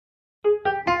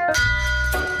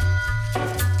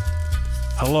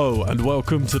Hello and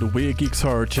welcome to the Weird Geeks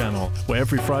Horror Channel, where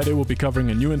every Friday we'll be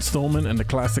covering a new installment in the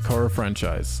classic horror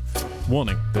franchise.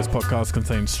 Warning, this podcast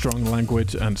contains strong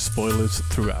language and spoilers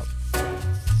throughout.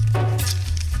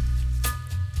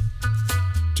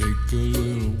 Take a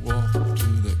little walk to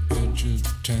the edge of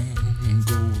town and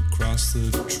go across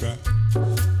the track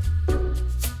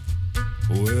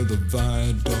where the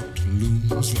viaduct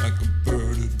looms like a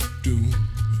bird of doom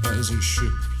as it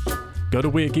ships. Go to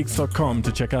WeirdGeeks.com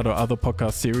to check out our other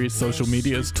podcast series, social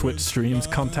medias, Twitch streams,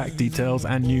 contact details,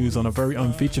 and news on our very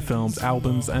own feature films,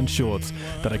 albums, and shorts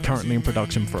that are currently in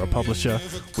production for our publisher,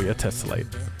 Weird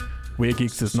Tessellate. Weird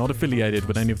Geeks is not affiliated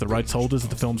with any of the rights holders of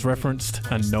the films referenced,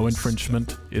 and no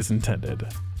infringement is intended.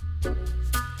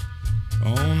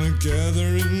 On a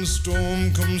gathering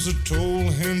storm comes a tall,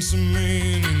 handsome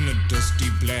man in a dusty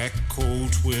black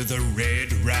coat with a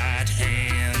red right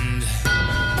hand.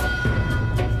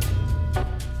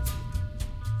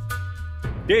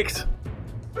 Geeks!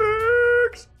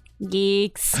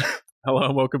 Geeks. Hello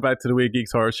and welcome back to the Weird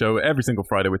Geeks Horror Show. Every single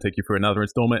Friday we take you through another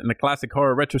installment in the classic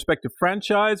horror retrospective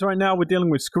franchise. Right now we're dealing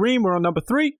with Scream. We're on number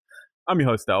 3. I'm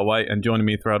your host, Al White, and joining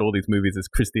me throughout all these movies is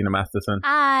Christina Masterson.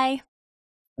 Hi.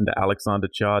 And Alexander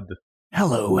Chad.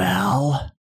 Hello,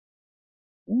 Al.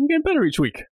 I'm getting better each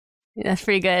week. That's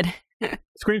pretty good.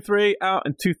 Scream 3 out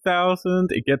in 2000.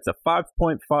 It gets a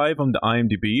 5.5 on the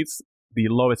IMDb's. The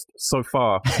lowest so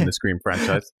far in the Scream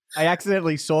franchise. I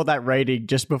accidentally saw that rating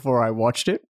just before I watched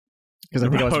it. Because I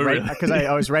think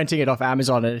I was renting it off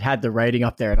Amazon and it had the rating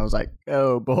up there and I was like,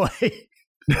 oh boy.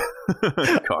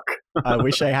 Cock. I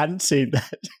wish I hadn't seen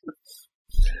that.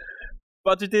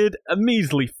 Budgeted a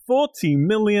measly $40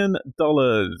 million. Hell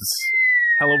of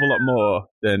a lot more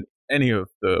than either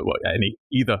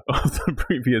of the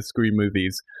previous Scream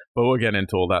movies. But we'll get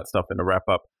into all that stuff in a wrap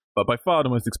up. But by far the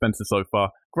most expensive so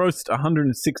far. Grossed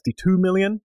 $162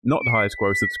 million. Not the highest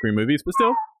gross of Scream movies, but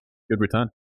still, good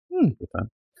return. Good return.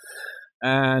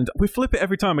 And we flip it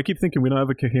every time. I keep thinking we don't have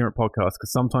a coherent podcast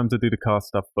because sometimes I do the cast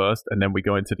stuff first and then we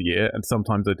go into the year, and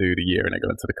sometimes I do the year and I go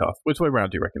into the cast. Which way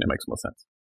around do you reckon it makes more sense?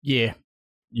 Yeah.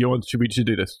 We should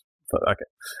do this. Okay.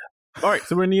 All right,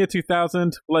 so we're in the year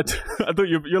 2000. I thought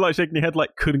you're like shaking your head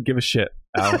like couldn't give a shit,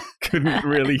 Al. Couldn't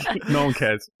really. No one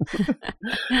cares.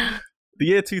 The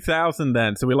year 2000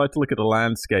 then. So we like to look at the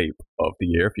landscape of the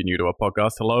year. If you're new to our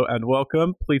podcast, hello and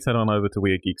welcome. Please head on over to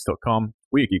WeirdGeeks.com.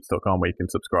 WeirdGeeks.com, where you can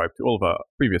subscribe to all of our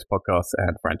previous podcasts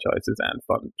and franchises and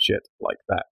fun shit like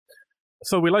that.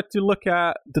 So we like to look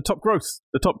at the top gross,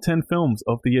 the top 10 films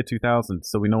of the year 2000,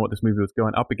 so we know what this movie was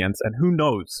going up against. And who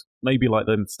knows, maybe like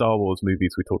the Star Wars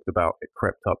movies we talked about, it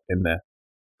crept up in there.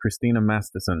 Christina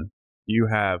Masterson, you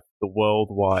have the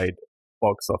worldwide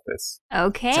box office.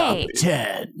 Okay. Top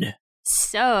 10.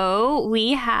 So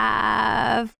we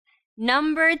have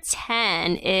number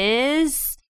 10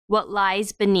 is What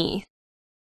Lies Beneath.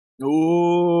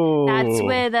 Ooh. That's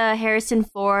with Harrison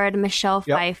Ford, Michelle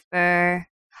Pfeiffer.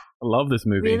 I love this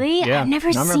movie. Really? Yeah, I've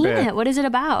never seen it. What is it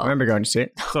about? I remember going to see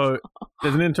it. So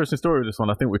there's an interesting story with this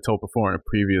one. I think we've told before in a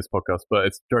previous podcast, but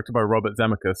it's directed by Robert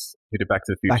Zemeckis, who did Back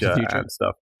to the Future and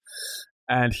stuff.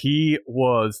 And they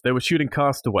were shooting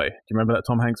Castaway. Do you remember that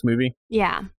Tom Hanks movie?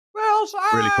 Yeah.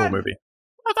 Really cool movie.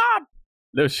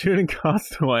 They were shooting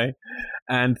Castaway,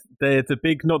 and there's a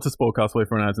big, not to spoil Castaway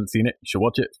for anyone who hasn't seen it, you should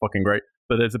watch it, it's fucking great.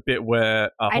 But there's a bit where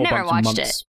a whole bunch of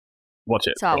months... Watch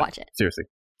it. So I'll watch it. Seriously.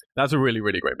 That's a really,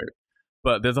 really great movie.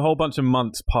 But there's a whole bunch of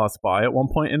months pass by at one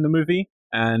point in the movie,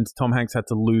 and Tom Hanks had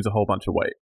to lose a whole bunch of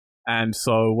weight. And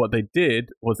so what they did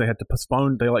was they had to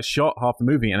postpone, they shot half the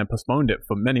movie and then postponed it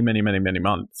for many, many, many, many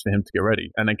months for him to get ready,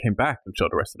 and then came back and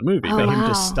shot the rest of the movie. Oh, Made wow. him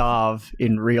to starve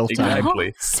in real time.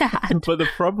 Exactly. Sad. But the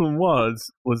problem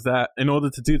was that in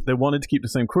order to they wanted to keep the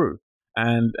same crew.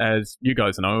 And as you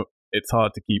guys know, it's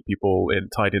hard to keep people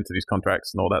tied into these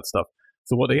contracts and all that stuff.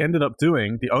 So what they ended up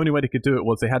doing, the only way they could do it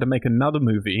was they had to make another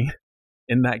movie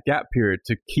in that gap period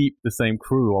to keep the same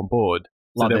crew on board.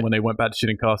 So then when they went back to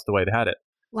shooting Castaway, they had it.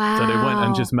 Wow. So they went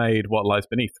and just made What Lies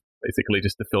Beneath, basically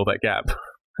just to fill that gap.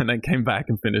 And then came back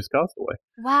and finished Castaway.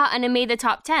 Wow, and it made the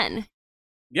top 10.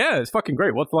 Yeah, it's fucking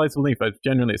great. What Lies Beneath,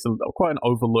 genuinely, it's quite an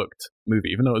overlooked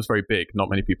movie. Even though it was very big, not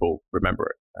many people remember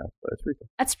it. But it's pretty cool.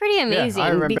 That's pretty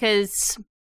amazing because...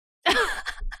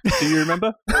 Do you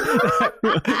remember? No,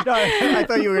 I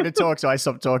thought you were going to talk, so I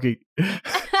stopped talking.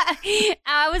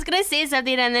 I was going to say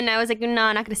something and then I was like, no,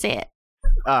 I'm not going to say it.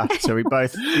 So we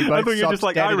both I thought you were just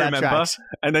like, I remember.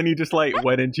 And then you just like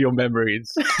went into your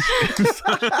memories.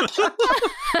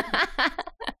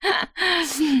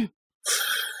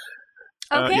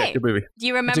 Okay. Yeah, good movie. Do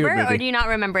you remember or do you not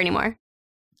remember anymore?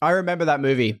 I remember that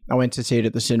movie. I went to see it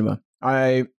at the cinema.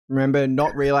 I remember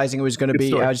not realizing it was going to Good be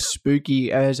story. as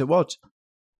spooky as it was.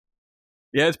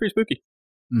 Yeah, it's pretty spooky.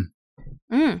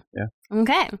 Yeah.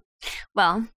 Okay.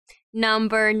 Well,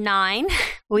 number 9,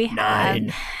 we have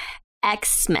 9.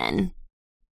 X-Men.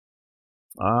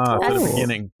 Ah, so the That's-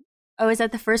 beginning. Oh, is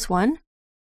that the first one?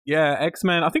 Yeah,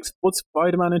 X-Men. I think was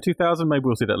Spider-Man in 2000. Maybe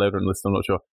we'll see that later in the list. I'm not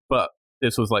sure. But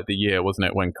this was like the year, wasn't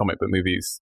it, when comic book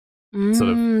movies sort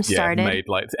of Started. made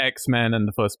like X-Men and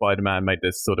the first Spider-Man made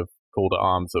this sort of call to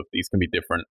arms of these can be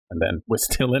different, and then we're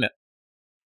still in it.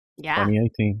 Yeah,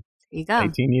 2018, there you go.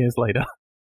 18 years later.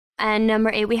 And number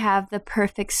 8, we have The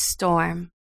Perfect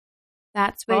Storm.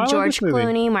 That's Oh, I with like George this movie.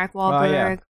 Clooney, Mark Wahlberg.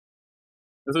 yeah.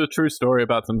 This is a true story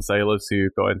about some sailors who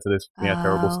got into this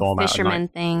terrible storm out at fisherman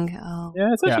night. thing. Oh, Yeah,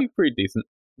 it's actually pretty decent.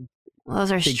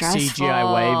 those are Big stressful.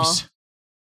 CGI waves.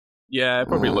 Yeah, it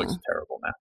probably Mm. looks terrible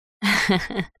now.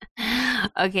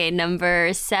 Okay,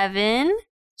 number 7,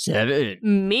 7.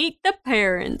 Meet the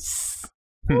Parents.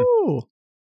 Ooh.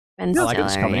 Ben I like it,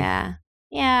 it's Stiller, coming. yeah.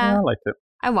 Yeah, Yeah, I liked it.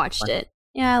 I watched it.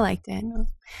 Yeah, I liked it.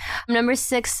 Number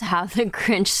 6, How the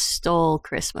Grinch Stole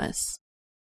Christmas.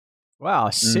 Wow,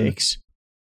 6.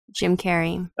 Jim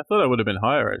Carrey. I thought it would have been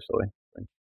higher, actually.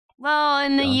 Well,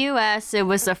 in the Yeah. US, it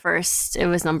was the first. It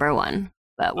was number 1.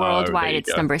 But Oh, worldwide, there you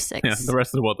it's go. number 6. Yeah, the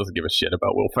rest of the world doesn't give a shit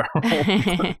about Will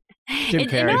Ferrell. Jim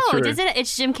Carrey, No, true. doesn't it?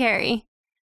 It's Jim Carrey.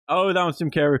 Oh, that was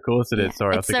Jim Carrey, of course it is. Yeah.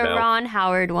 Sorry, it's I the think Ron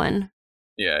Howard one.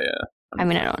 Yeah. I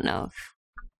mean, I don't know.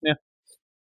 Yeah.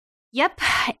 Yep.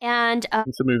 And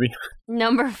It's a movie.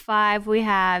 number 5, we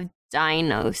have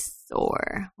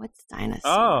Dinosaur. What's Dinosaur?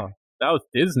 Oh, that was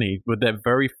Disney with their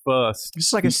very first This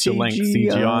is like a feature-length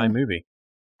CGI. CGI movie.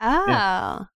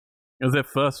 Oh. It was their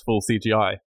first full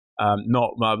CGI.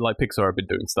 Not like Pixar had been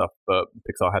doing stuff, but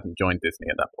Pixar hadn't joined Disney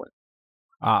at that point.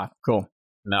 Ah, cool.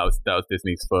 And that was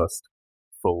Disney's first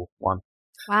full one.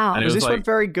 Wow. And it Was was this one like-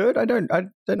 very good? I don't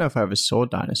know if I ever saw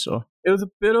Dinosaur. It was a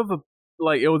bit of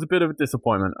a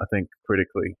disappointment, I think,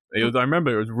 critically. I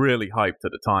remember it was really hyped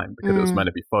at the time because it was meant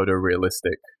to be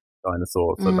photorealistic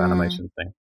dinosaur sort of animation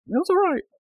thing. It was alright.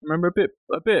 I remember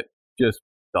a bit just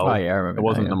dull. Oh, yeah, I remember. It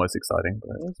wasn't that, the most exciting, but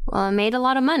it was Well, it made a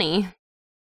lot of money.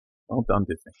 well done,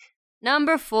 Disney.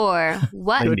 Number 4,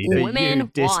 What Good for Women you,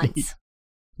 Disney. Want.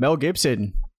 Mel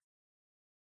Gibson.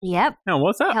 Yep. Now,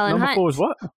 what's that? Helen Number Hunt. 4 is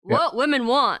what? What women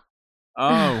want.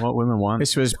 Oh, What Women Want.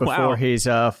 This was before Wow. his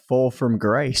fall from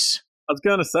grace. I was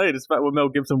going to say, despite what Mel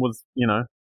Gibson was,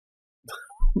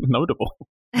 notable.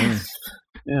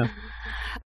 Yeah.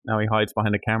 Now he hides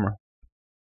behind a camera.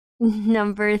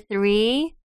 Number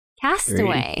 3,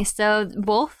 Castaway. So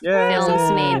both Yay.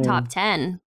 films made top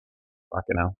 10.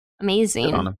 Fucking hell. Good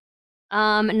Amazing. on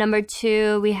him. Number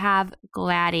 2, we have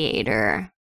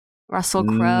Gladiator. Russell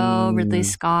Crowe, Ridley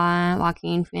Scott,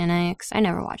 Joaquin Phoenix. I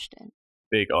never watched it.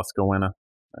 Big Oscar winner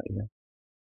that year.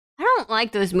 I don't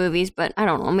like those movies, but I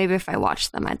don't know. Maybe if I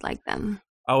watched them, I'd like them.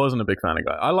 I wasn't a big fan of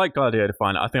Gladiator. I like Gladiator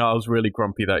fine. I think I was really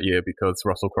grumpy that year because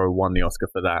Russell Crowe won the Oscar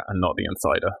for that and not The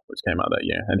Insider, which came out that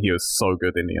year. And he was so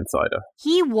good in The Insider.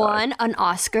 He won an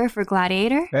Oscar for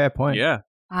Gladiator. Fair point. Yeah.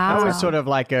 Wow. That was sort of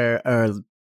like a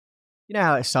you know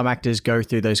how some actors go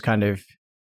through those kind of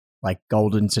like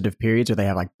golden sort of periods where they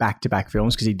have like back-to-back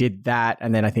films, because he did that,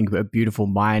 and then I think A Beautiful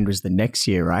Mind was the next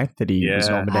year, right? That he was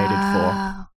Yeah. nominated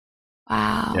Wow.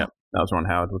 Wow. Yeah. That was Ron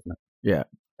Howard, wasn't it? Yeah.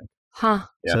 Huh.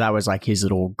 Yeah. So that was like his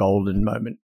little golden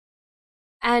moment.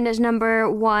 And as number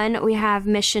 1, we have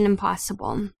Mission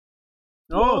Impossible.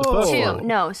 Oh, the first 2. one.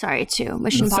 No, sorry, 2.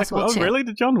 Mission The second Impossible one. 2. Oh, really?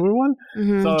 The John Woo one?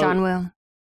 So- John Woo.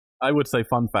 I would say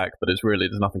fun fact, but there's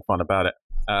nothing fun about it.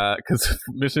 Because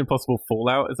Mission Impossible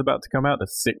Fallout is about to come out, the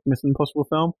 6th Mission Impossible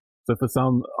film. So for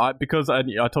some, because I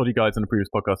told you guys in the previous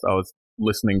podcast, I was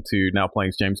listening to Now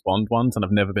Playing's James Bond ones, and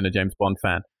I've never been a James Bond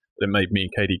fan. But it made me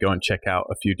and Katie go and check out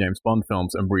a few James Bond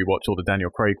films and rewatch all the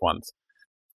Daniel Craig ones.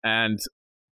 And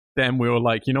then we were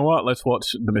like, you know what? Let's watch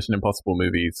the Mission Impossible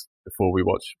movies before we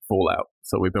watch Fallout.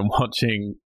 So we've been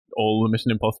watching all the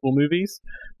Mission Impossible movies,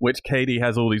 which Katie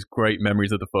has all these great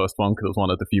memories of the first one because it was one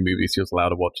of the few movies she was allowed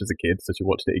to watch as a kid, so she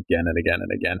watched it again and again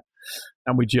and again.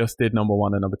 And we just did number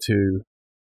 1 and number 2.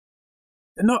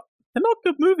 They're not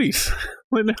good movies.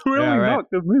 Like, they're really Yeah, right. not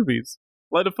good movies.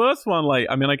 Like the first one,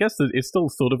 I guess it's still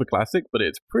sort of a classic, but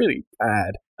it's pretty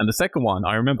bad. And the second one,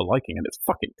 I remember liking it. It's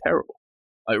fucking terrible.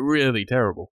 Like really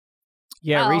terrible.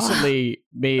 Yeah, Oh. recently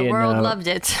me The and world loved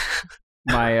it.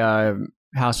 my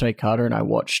housemate Carter and I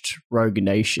watched Rogue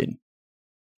Nation.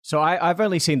 So I've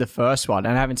only seen the first one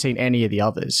and I haven't seen any of the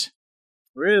others.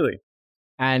 Really?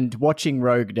 And watching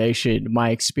Rogue Nation,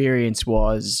 my experience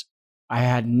was I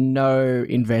had no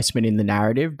investment in the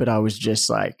narrative, but I was just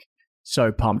like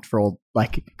so pumped for all,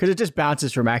 like, because it just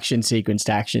bounces from action sequence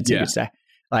to action sequence to,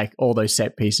 like, all those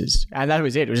set pieces. And that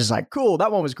was it. It was just like, cool,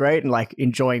 that one was great, and like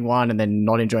enjoying one and then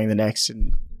not enjoying the next.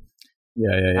 And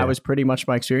that was pretty much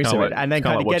my experience of it. And then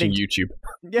kind of watching getting YouTube.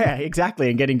 Yeah, exactly.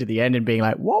 And getting to the end and being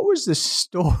like, what was the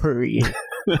story?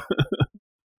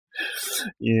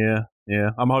 Yeah.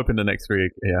 I'm hoping the next 3 are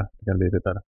going to be a bit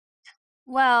better.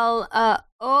 Well,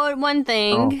 one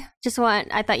thing,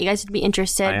 I thought you guys would be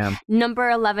interested. I am. Number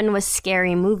 11 was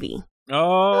Scary Movie.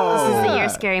 Oh. This is the year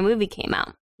Scary Movie came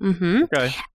out. Mm-hmm.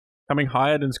 Okay. Coming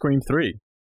higher than Scream 3.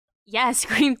 Yeah,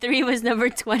 Scream 3 was number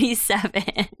 27.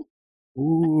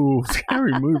 Ooh,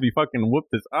 Scary Movie fucking whooped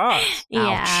his ass.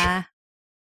 Yeah.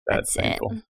 That's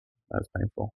painful. That's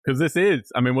painful. Because this is,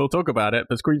 I mean, we'll talk about it,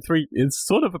 but Scream 3 is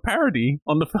sort of a parody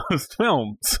on the first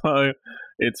film. So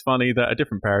it's funny that a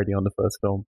different parody on the first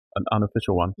film, an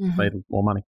unofficial one, made more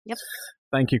money. Yep.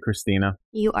 Thank you, Christina.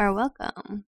 You are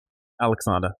welcome.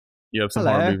 Alexander, you have some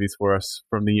horror movies for us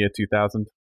from the year 2000.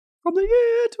 From the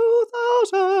year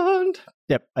 2000.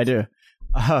 Yep, I do.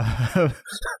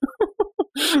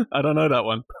 I don't know that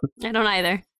one. I don't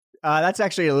either. That's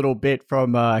actually a little bit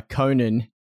from Conan.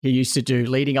 He used to do,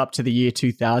 leading up to the year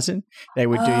 2000, they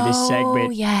would do this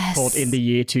segment called In the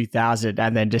Year 2000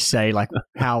 and then just say like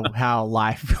how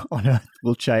life on Earth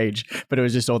will change. But it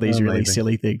was just all these really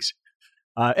silly things.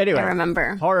 Anyway, I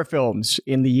remember. Horror films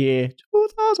in the year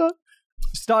 2000.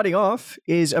 Starting off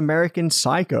is American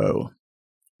Psycho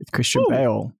with Christian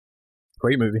Bale.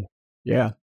 Great movie.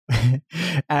 Yeah.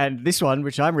 And this one,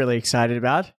 which I'm really excited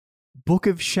about, Book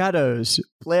of Shadows,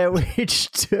 Blair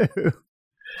Witch 2.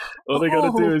 All they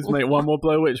got to do is make one more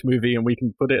Blair Witch movie and we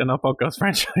can put it in our podcast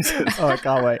franchises. Oh, I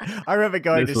can't wait. I remember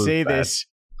going to see this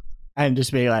and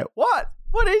just being like, what?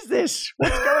 What is this?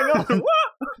 What's going on?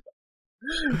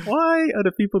 What? Why are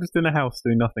the people just in a house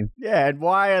doing nothing? Yeah, and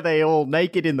why are they all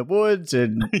naked in the woods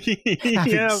and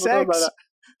having sex?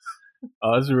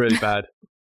 Oh, this is really bad.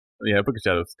 Yeah, Book of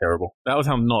Shadows is terrible. That was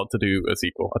how not to do a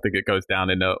sequel. I think it goes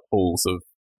down in the halls of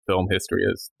film history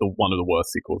as one of the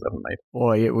worst sequels ever made.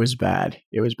 Boy, it was bad.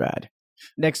 It was bad.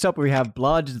 Next up, we have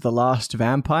Blood, the Last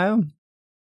Vampire.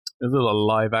 There's a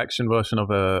live action version of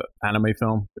a anime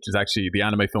film, which is actually the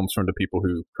anime films from the people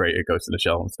who created Ghost in the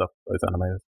Shell and stuff. Those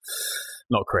animators,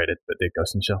 not created, but did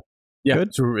Ghost in the Shell. Yeah,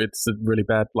 it's a really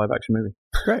bad live action movie.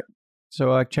 Great.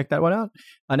 So check that one out.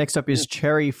 Next up is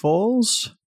Cherry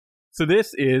Falls. So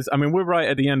this is, I mean, we're right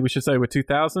at the end. We should say we're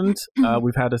 2000.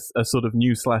 We've had a sort of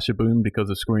new slasher boom because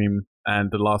of Scream, and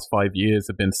the last 5 years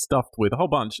have been stuffed with a whole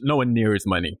bunch, nowhere near as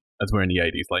many as we're in the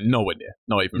 80s, like nowhere near,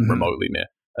 not even remotely near.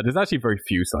 There's actually very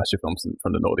few slasher films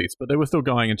from the noughties, but they were still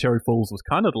going, and Cherry Falls was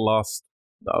kind of the last,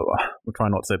 we'll try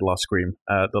not to say the last Scream,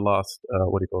 the last,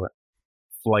 what do you call it?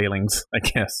 Flailings, I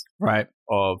guess. Right.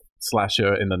 Of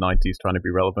slasher in the 90s trying to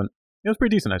be relevant. It was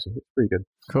pretty decent, actually. It's pretty good.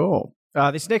 Cool.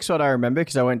 This next one I remember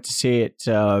because I went to see it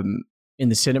in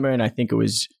the cinema, and I think it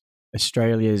was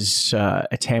Australia's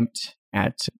attempt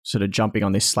at sort of jumping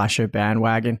on this slasher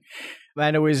bandwagon.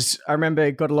 And it was, I remember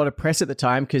it got a lot of press at the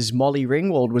time because Molly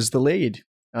Ringwald was the lead.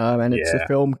 And it's the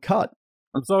film Cut.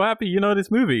 I'm so happy you know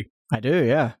this movie. I do,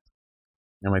 yeah.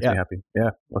 That makes me happy.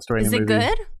 Yeah, Australian movie. Is it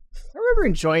good? I remember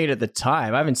enjoying it at the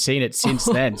time. I haven't seen it since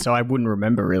then, so I wouldn't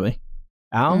remember really.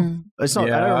 Al? It's not.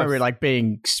 I don't remember it like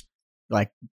being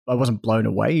like I wasn't blown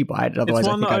away by it. Otherwise,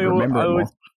 I think I'd remember it more.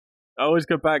 I always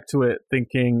go back to it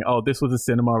thinking, oh, this was a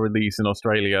cinema release in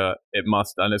Australia. It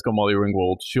must, and it's got Molly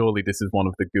Ringwald. Surely this is one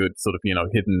of the good sort of,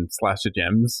 hidden slasher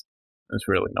gems. It's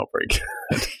really not very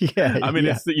good. I mean,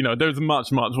 it's, there's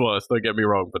much, much worse. Don't get me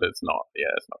wrong, but it's not.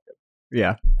 Yeah, it's not good.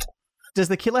 Yeah. Does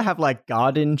the killer have like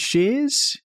garden shears?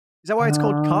 Is that why it's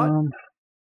called Cut?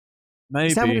 Maybe.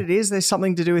 Is that what it is? There's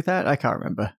something to do with that? I can't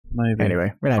remember. Maybe.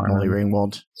 Anyway, we're going to have Molly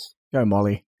Ringwald. Go,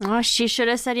 Molly. Oh, she should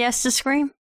have said yes to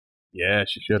Scream. Yeah,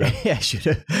 she should have. Yeah, she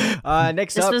should have.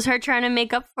 Next this up. This was her trying to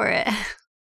make up for it.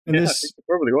 And I think it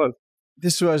probably was.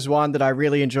 This was one that I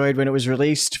really enjoyed when it was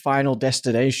released, Final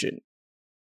Destination.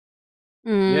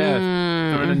 Yeah,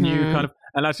 they're in a new kind of...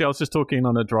 And actually, I was just talking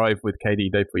on a drive with Katie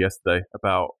day before yesterday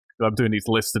about... I'm doing these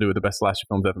lists to do with the best slasher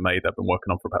films ever made that I've been working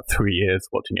on for about 3 years,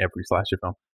 watching every slasher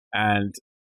film. And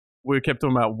we kept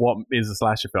talking about what is a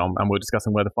slasher film, and we were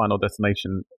discussing whether Final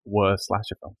Destination were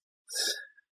slasher films.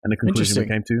 And the conclusion we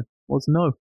came to was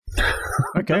no.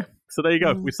 Okay. So there you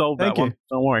go. We solved that one.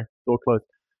 Don't worry. Door closed.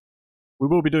 We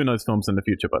will be doing those films in the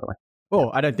future, by the way. Well,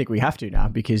 I don't think we have to now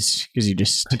because you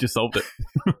just solved it.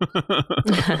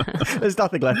 There's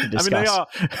nothing left to discuss. I mean, they are,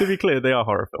 to be clear, they are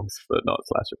horror films, but not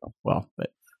slasher films. Well, but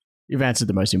you've answered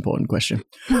the most important question.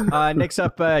 Next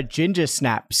up, Ginger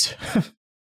Snaps.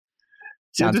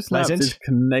 Ginger Snaps is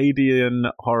Canadian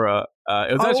horror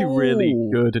It was actually really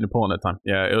good and important at the time.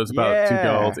 Yeah, it was about two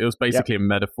girls. It was basically a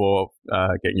metaphor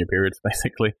getting your periods,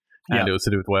 basically. And it was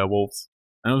to do with werewolves.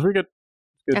 And it was really good.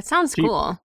 That sounds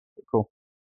cool. Cool.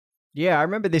 Yeah, I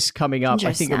remember this coming up.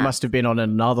 I think it must have been on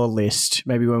another list,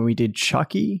 maybe when we did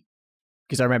Chucky,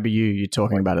 because I remember you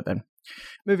talking about it then.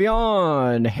 Moving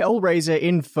on, Hellraiser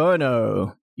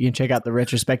Inferno. You can check out the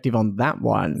retrospective on that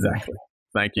one. Exactly.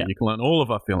 Thank you. You can learn all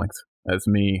of our feelings as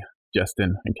me,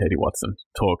 Justin, and Katie Watson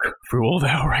talk through all the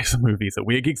Hellraiser movies at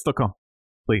WeirdGeeks.com.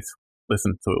 Please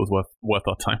listen, so it was worth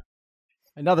our time.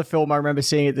 Another film I remember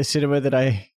seeing at the cinema that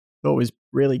I thought was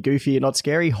really goofy and not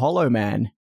scary, Hollow Man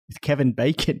with Kevin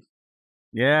Bacon.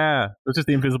 Yeah, it was just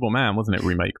The Invisible Man, wasn't it?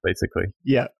 Remake, basically.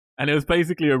 Yeah. And it was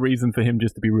basically a reason for him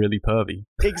just to be really pervy.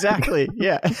 Exactly,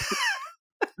 yeah.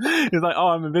 He's like, oh,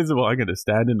 I'm invisible. I'm going to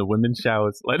stand in the women's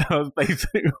showers. Like, that was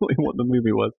basically what the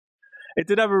movie was. It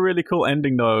did have a really cool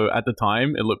ending, though. At the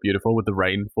time, it looked beautiful with the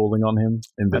rain falling on him,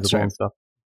 invisible and stuff.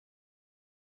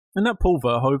 And that Paul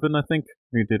Verhoeven, I think,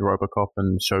 who did RoboCop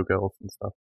and Showgirls and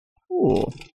stuff. Ooh,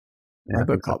 yeah,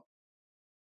 RoboCop.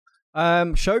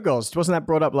 Showgirls, wasn't that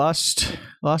brought up last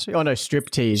week? Oh no,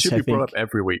 Striptease. Should be brought up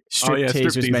every week.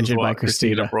 Striptease was mentioned by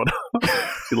Christina. Brought up.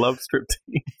 She loves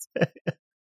Striptease.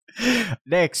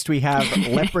 Next, we have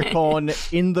Leprechaun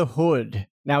in the Hood.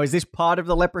 Now, is this part of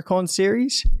the Leprechaun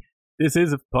series? This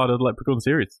is a part of the Leprechaun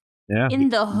series. Yeah. In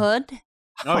the Hood?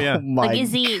 Oh yeah. Like,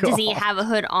 does he have a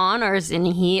hood on, or is he in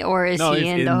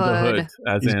the hood?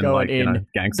 As he's in, going like, in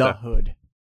gangster. The Hood.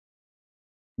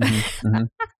 Mm-hmm.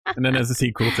 And then there's a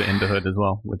sequel to In the Hood as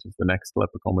well, which is the next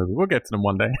Leprechaun movie. We'll get to them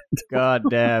one day. God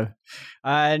damn.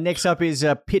 Next up is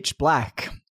Pitch Black.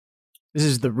 This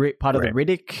is the part of the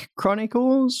Riddick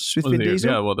Chronicles with Vin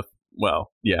Diesel.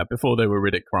 Yeah, before they were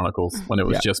Riddick Chronicles, when it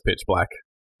was just Pitch Black.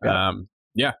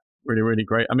 Yeah, really, really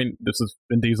great. I mean, this was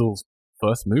Vin Diesel's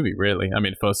first movie, really. I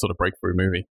mean, first sort of breakthrough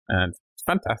movie. And it's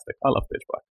fantastic. I love Pitch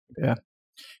Black. Yeah.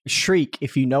 Shriek,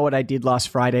 If You Know What I Did Last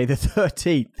Friday the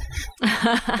 13th.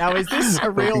 Now, is this a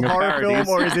real horror film,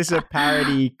 or is this a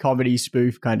parody, comedy,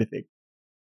 spoof kind of thing?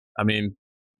 I mean,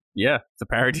 yeah, it's a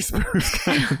parody spoof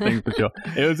kind of thing for sure.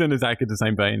 It was in exactly the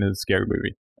same vein as Scary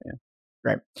Movie. Yeah.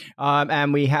 Great.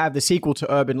 And we have the sequel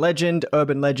to Urban Legend,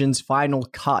 Urban Legend's Final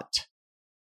Cut.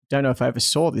 Don't know if I ever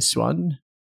saw this one.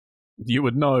 You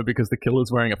would know because the killer's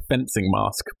wearing a fencing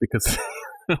mask, because...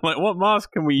 like, what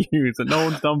mask can we use that no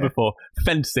one's done before?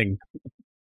 Fencing.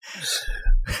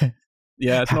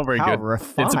 Yeah, it's not very How good.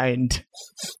 Refined.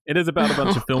 It is about a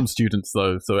bunch of film students,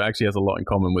 though, so it actually has a lot in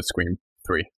common with Scream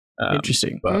 3.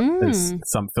 Interesting. But there's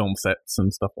some film sets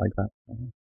and stuff like that.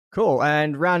 Cool.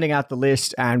 And rounding out the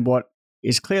list, and what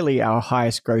is clearly our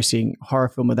highest grossing horror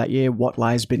film of that year, What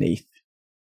Lies Beneath.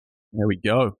 There we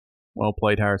go. Well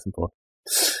played, Harrison Ford.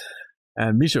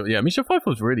 And Misha Pfeiffer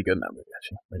was really good in that movie,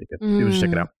 actually. Really good. People should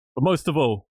check it out. But most of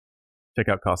all, check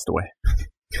out Castaway.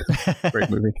 Great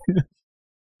movie.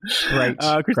 Great.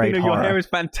 Christina, your hair is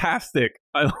fantastic.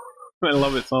 I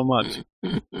love it so much.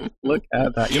 Look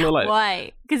at that. You look like...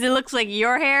 Why? Because it looks like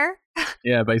your hair?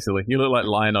 Yeah, basically. You look like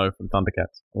Lion-O from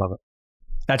Thundercats. I love it.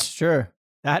 That's true.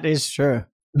 That is true.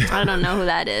 I don't know who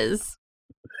that is.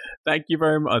 Thank you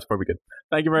very much. That's probably good.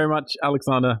 Thank you very much,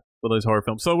 Alexander, for those horror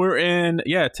films. So we're in,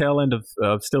 tail end of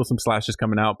still some slashes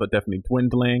coming out, but definitely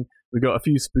dwindling. We got a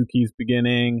few spookies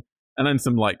beginning, and then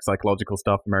some like psychological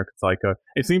stuff, American Psycho.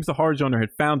 It seems the horror genre had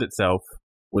found itself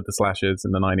with the slashes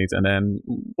in the 90s, and then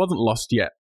wasn't lost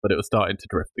yet, but it was starting to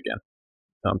drift again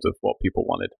in terms of what people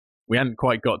wanted. We hadn't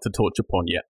quite got to torture porn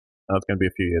yet. That's going to be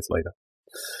a few years later.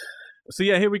 So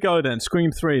yeah, here we go then.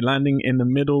 Scream 3 landing in the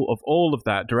middle of all of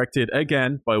that, directed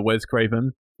again by Wes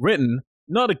Craven, written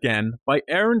not again by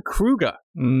Aaron Kruger,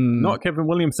 not Kevin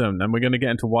Williamson, and we're going to get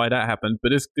into why that happened. But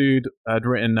this dude had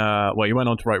written, he went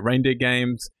on to write Reindeer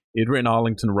Games. He had written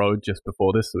Arlington Road just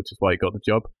before this, which is why he got the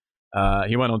job.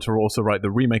 He went on to also write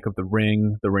the remake of The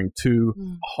Ring 2,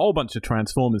 a whole bunch of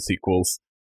Transformers sequels.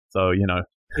 So, you know.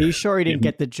 Are you sure he didn't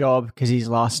get the job because his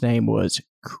last name was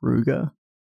Kruger?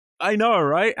 I know,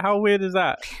 right? How weird is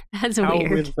that? That's How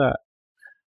weird. weird is that?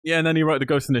 Yeah, and then he wrote the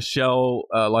Ghost in the Shell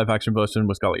live-action version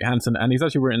with Scarlett Johansson, and he's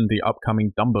actually written the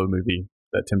upcoming Dumbo movie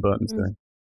that Tim Burton's doing.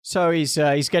 So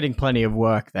he's getting plenty of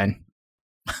work then.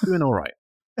 Doing all right.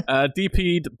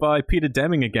 DP'd by Peter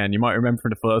Deming again. You might remember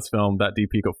from the first film that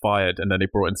DP got fired, and then they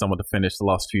brought in someone to finish the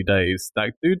last few days.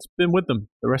 That dude's been with them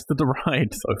the rest of the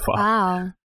ride so far. Wow.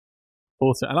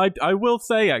 Awesome. And I will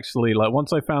say, actually, like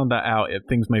once I found that out,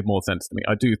 things made more sense to me.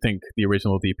 I do think the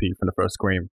original DP from the first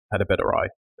Scream had a better eye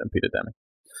than Peter Deming.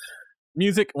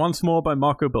 Music, once more, by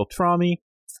Marco Beltrami,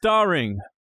 starring,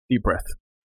 deep breath,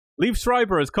 Liev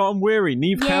Schreiber as Cotton Weary,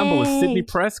 Neve Campbell as Sidney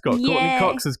Prescott, Courtney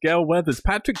Cox as Gail Weathers,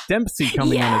 Patrick Dempsey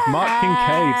coming in as Mark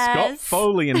Kincaid, Scott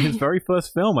Foley in his very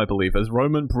first film, I believe, as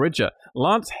Roman Bridger,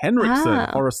 Lance Henriksen,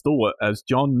 horror stalwart, as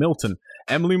John Milton,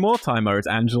 Emily Mortimer as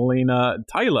Angelina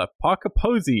Tyler, Parker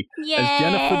Posey as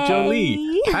Jennifer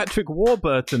Jolie, Patrick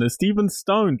Warburton as Stephen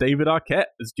Stone, David Arquette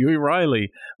as Dewey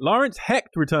Riley, Lawrence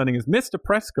Hecht returning as Mr.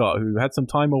 Prescott, who had some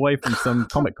time away from some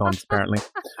Comic Cons apparently,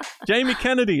 Jamie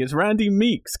Kennedy as Randy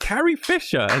Meeks, Carrie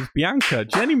Fisher as Bianca,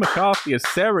 Jenny McCarthy as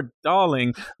Sarah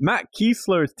Darling, Matt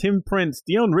Kiesler as Tim Prince,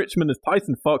 Dion Richmond as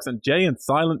Tyson Fox, and Jay and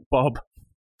Silent Bob.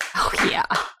 Oh, yeah.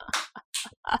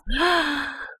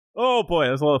 Oh boy,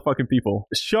 there's a lot of fucking people.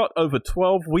 Shot over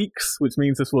 12 weeks, which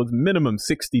means this was minimum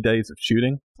 60 days of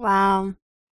shooting. Wow.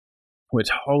 Which,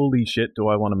 holy shit, do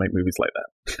I want to make movies like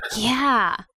that?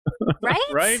 Yeah. Right?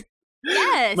 Right?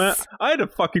 Yes. Man, I had a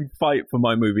fucking fight for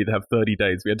my movie to have 30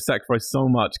 days. We had to sacrifice so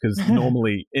much because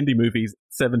normally indie movies,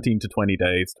 17 to 20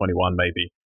 days, 21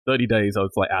 maybe. 30 days I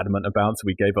was like adamant about, so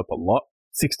we gave up a lot.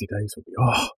 60 days would be,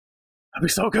 that'd be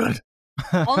so good.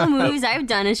 All the movies I've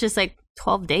done is just like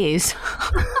 12 days.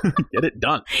 Get it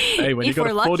done. Hey, when you got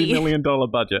a $40 million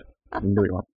budget, you can do what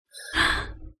you want.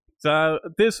 So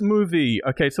this movie,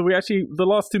 okay, so we actually, the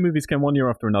last two movies came one year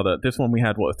after another. This one we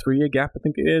had, a 3-year gap, I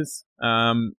think it is.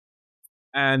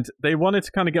 And they wanted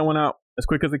to kind of get one out as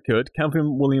quick as they could.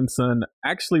 Kevin Williamson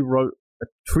actually wrote a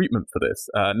treatment for this.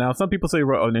 Now, some people say he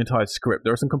wrote an entire script.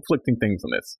 There are some conflicting things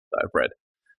on this that I've read.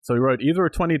 So he wrote either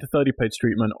a 20 to 30 page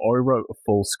treatment or he wrote a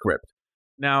full script.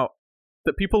 Now,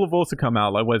 the people have also come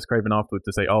out, like Wes Craven afterwards,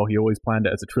 to say, he always planned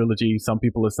it as a trilogy. Some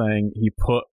people are saying he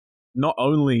put not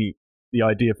only the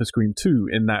idea for Scream 2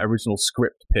 in that original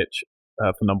script pitch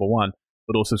for number 1,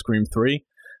 but also Scream 3.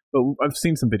 But I've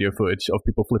seen some video footage of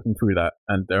people flipping through that,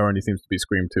 and there only seems to be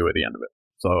Scream 2 at the end of it.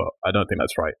 So I don't think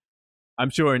that's right.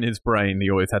 I'm sure in his brain he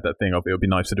always had that thing of it would be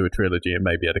nice to do a trilogy and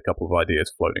maybe had a couple of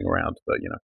ideas floating around, but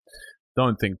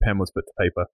don't think pen was put to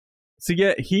paper. So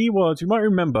yeah, you might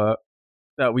remember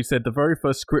that we said the very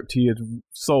first script he had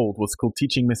sold was called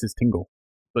Teaching Mrs. Tingle,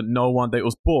 but it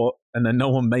was bought and then no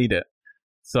one made it.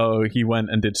 So he went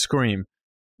and did Scream.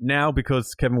 Now,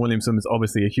 because Kevin Williamson is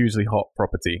obviously a hugely hot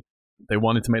property, they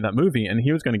wanted to make that movie and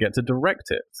he was going to get to direct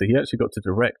it. So he actually got to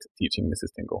direct Teaching Mrs.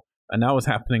 Tingle. And that was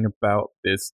happening about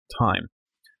this time.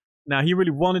 Now, he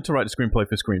really wanted to write a screenplay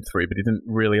for Scream 3, but he didn't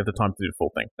really have the time to do the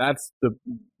full thing. That's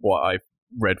what I've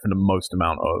read from the most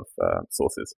amount of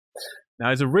sources. Now,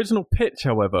 his original pitch,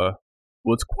 however,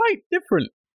 was quite different.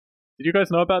 Did you guys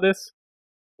know about this?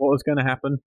 What was going to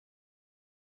happen?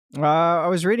 I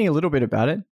was reading a little bit about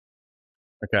it.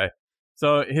 Okay.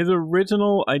 So his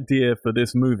original idea for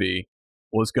this movie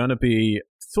was going to be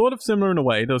sort of similar in a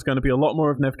way. There was going to be a lot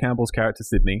more of Neve Campbell's character,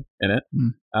 Sidney, in it.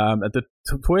 At the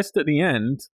twist at the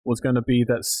end was going to be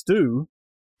that Stu,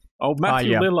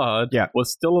 Matthew Lillard,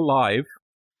 was still alive.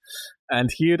 And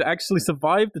he had actually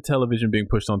survived the television being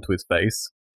pushed onto his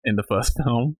face in the first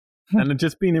film. And had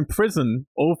just been in prison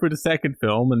all through the second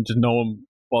film and just no one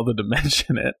bothered to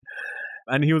mention it.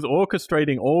 And he was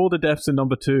orchestrating all the deaths in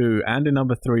number 2 and in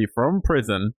number 3 from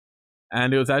prison.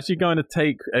 And it was actually going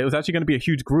to be a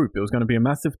huge group. It was going to be a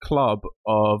massive club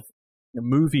of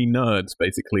movie nerds,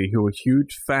 basically, who were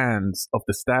huge fans of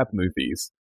the Stab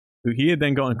movies, who he had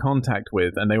then got in contact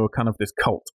with. And they were kind of this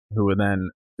cult who were then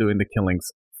doing the killings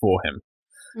for him.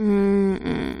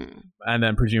 And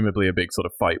then presumably a big sort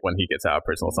of fight when he gets out of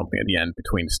prison or something at the end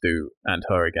between Stu and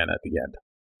her again at the end.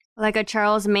 Like a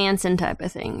Charles Manson type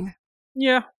of thing.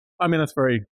 Yeah. I mean, that's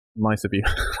very nice of you.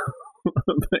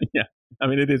 But yeah. I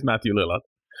mean, it is Matthew Lillard.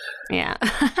 Yeah.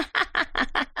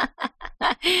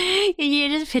 You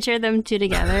just picture them two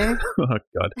together. Oh,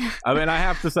 God. I mean, I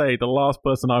have to say, the last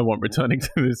person I want returning to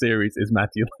the series is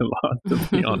Matthew Lillard,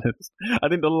 to be honest. I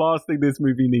think the last thing this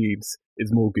movie needs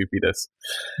is more goofiness.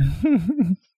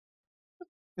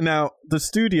 Now, the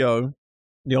studio,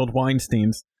 the old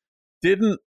Weinsteins,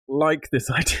 didn't like this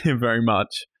idea very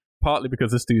much, partly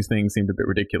because the Stu's thing seemed a bit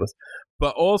ridiculous,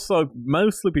 but also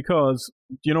mostly because,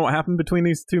 do you know what happened between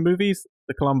these two movies?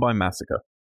 The Columbine Massacre.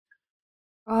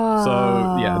 Oh. So,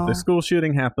 yeah, the school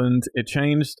shooting happened. It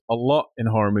changed a lot in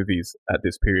horror movies at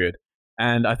this period.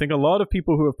 And I think a lot of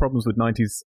people who have problems with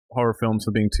 90s horror films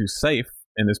for being too safe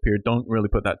in this period don't really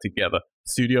put that together.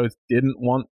 Studios didn't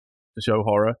want to show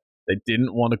horror. They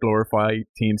didn't want to glorify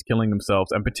teens killing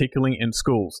themselves, and particularly in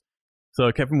schools.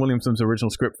 So Kevin Williamson's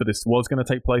original script for this was going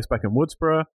to take place back in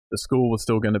Woodsboro. The school was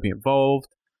still going to be involved.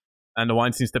 And the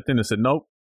Weinstein stepped in and said, nope,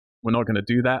 we're not going to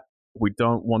do that. We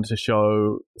don't want to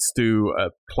show Stu, a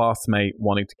classmate,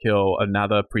 wanting to kill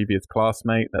another previous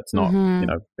classmate. That's not, going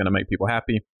to make people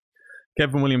happy.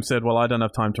 Kevin Williams said, well, I don't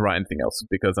have time to write anything else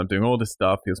because I'm doing all this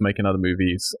stuff. He was making other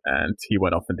movies, and he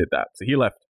went off and did that. So he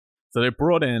left. So they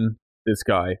brought in this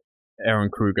guy, Aaron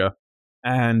Kruger,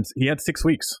 and he had 6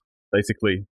 weeks,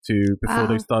 basically, before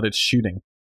they started shooting,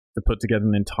 to put together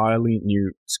an entirely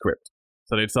new script.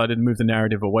 So they decided to move the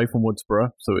narrative away from Woodsboro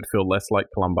so it would feel less like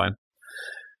Columbine.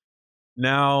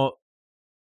 Now,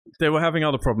 they were having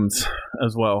other problems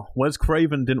as well. Wes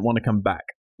Craven didn't want to come back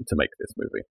to make this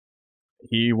movie.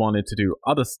 He wanted to do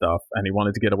other stuff, and he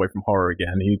wanted to get away from horror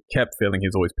again. He kept feeling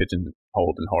he's always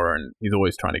pigeonholed in horror, and he's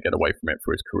always trying to get away from it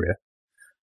for his career.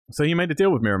 So he made a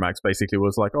deal with Miramax, basically.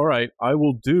 Was like, all right, I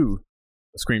will do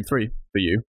Scream 3 for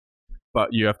you, but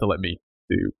you have to let me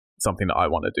do something that I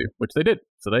want to do, which they did.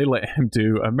 So they let him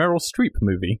do a Meryl Streep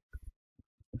movie,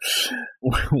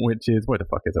 which is, what the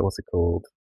fuck is it? What's it called?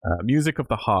 Music of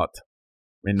the Heart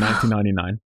in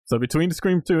 1999. So between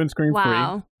Scream 2 and Scream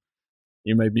 3,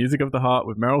 you made Music of the Heart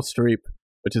with Meryl Streep,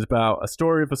 which is about a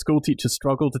story of a school teacher's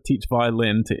struggle to teach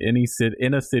violin to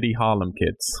inner city Harlem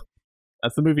kids.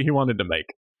 That's the movie he wanted to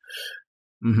make.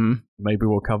 Mm-hmm. Maybe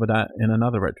we'll cover that in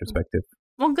another retrospective.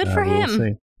 Well, good for him.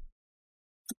 See.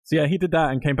 So yeah, he did that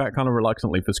and came back kind of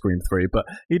reluctantly for Scream 3, but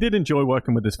he did enjoy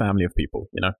working with this family of people,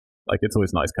 you know? Like, it's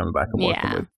always nice coming back and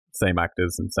working with same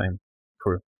actors and same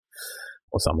crew.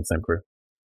 Or some of the same crew.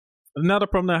 Another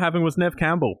problem they're having was Neve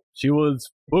Campbell. She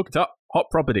was booked up, hot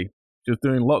property. She was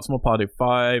doing lots more Party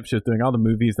 5. She was doing other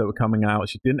movies that were coming out.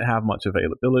 She didn't have much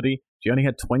availability. She only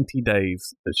had 20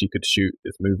 days that she could shoot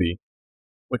this movie,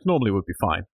 which normally would be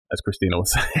fine, as Christina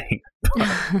was saying.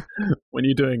 But when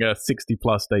you're doing a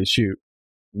 60-plus day shoot,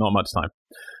 not much time.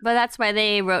 But that's why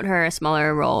they wrote her a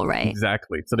smaller role, right?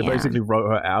 Exactly. So they basically wrote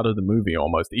her out of the movie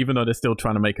almost. Even though they're still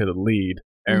trying to make her the lead,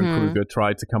 Aaron Kruger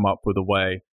tried to come up with a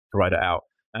way to write it out.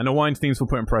 And the Weinsteins were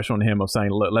putting pressure on him of saying,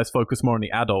 look, let's focus more on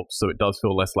the adults so it does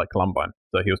feel less like Columbine.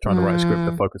 So he was trying to write a script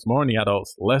to focus more on the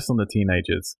adults, less on the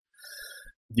teenagers.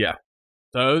 Yeah.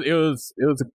 So it was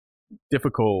a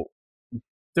difficult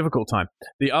time.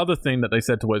 The other thing that they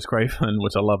said to Wes Craven,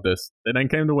 which I love this, they then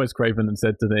came to Wes Craven and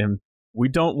said to him, we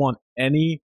don't want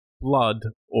any blood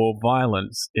or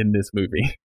violence in this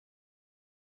movie.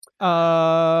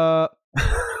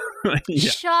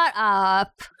 Shut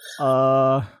up.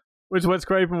 Which Wes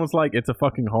Craven was like, it's a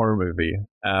fucking horror movie.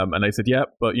 And they said,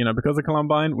 yep, but because of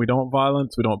Columbine, we don't want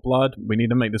violence, we don't want blood, we need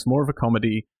to make this more of a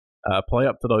comedy, play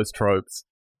up to those tropes,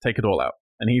 take it all out.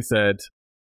 And he said,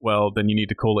 well, then you need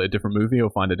to call it a different movie or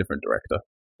find a different director,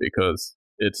 because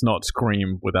it's not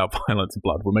Scream without violence and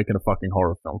blood. We're making a fucking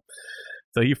horror film.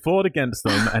 So he fought against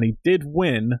them, and he did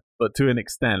win, but to an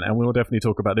extent, and we'll definitely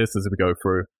talk about this as we go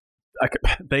through.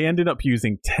 They ended up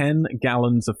using 10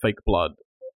 gallons of fake blood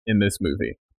in this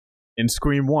movie. In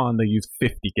Scream 1, they used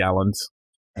 50 gallons,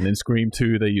 and in Scream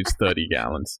 2, they used 30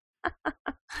 gallons.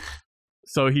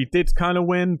 So he did kind of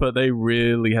win, but they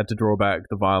really had to draw back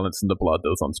the violence and the blood that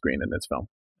was on screen in this film.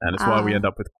 And it's why we end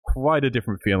up with quite a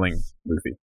different feeling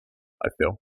movie, I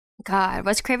feel. God,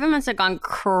 Wes Craven must have gone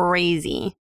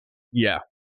crazy. Yeah.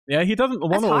 Yeah, he doesn't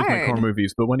want to always make horror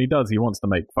movies, but when he does, he wants to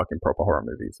make fucking proper horror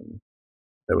movies, and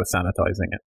they were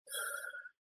sanitizing it.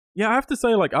 Yeah, I have to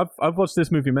say, like, I've watched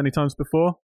this movie many times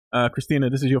before.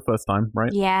 Christina, this is your first time,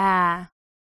 right? Yeah.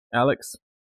 Alex?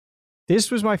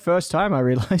 This was my first time, I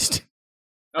realized.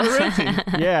 Oh,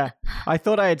 really? Yeah. I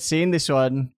thought I had seen this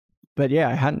one, but yeah,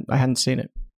 I hadn't seen it.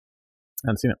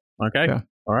 Hadn't seen it. Okay. Yeah.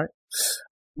 All right.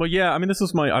 Well, yeah, I mean,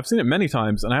 I've seen it many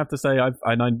times, and I have to say, I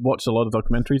watched a lot of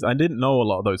documentaries. I didn't know a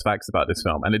lot of those facts about this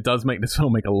film, and it does make this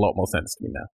film make a lot more sense to me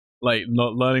now. Like,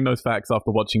 not learning those facts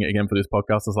after watching it again for this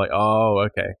podcast, I was like, oh,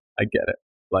 okay, I get it.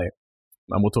 Like,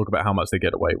 and we'll talk about how much they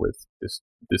get away with this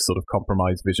sort of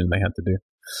compromise vision they had to do.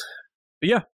 But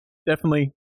yeah,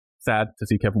 definitely sad to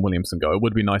see Kevin Williamson go. It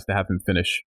would be nice to have him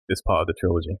finish this part of the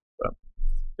trilogy, but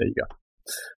there you go.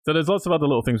 So there's lots of other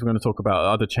little things we're going to talk about,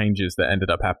 other changes that ended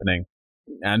up happening,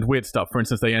 and weird stuff. For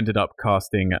instance, they ended up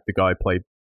casting the guy who played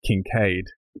Kincaid,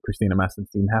 who Christina Masson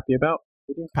seemed happy about.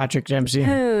 Patrick Dempsey.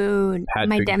 Who?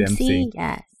 Mike Dempsey?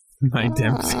 Yes. Mike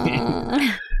Dempsey.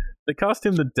 They cast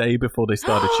him the day before they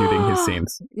started shooting his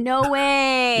scenes. No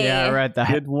way. Yeah, I read that.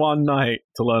 He had one night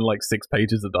to learn like 6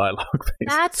 pages of dialogue. Basically.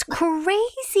 That's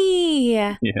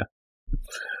crazy. Yeah.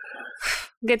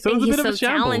 Good thing he's so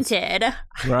talented.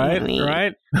 Right,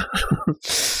 right.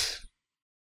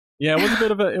 Yeah, it was a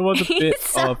bit of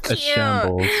a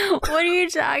shambles. What are you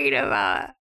talking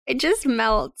about? It just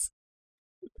melts.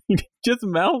 It just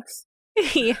melts?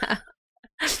 Yeah.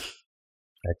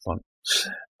 Excellent.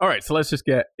 All right, so let's just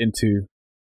get into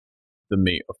the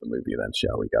meat of the movie then,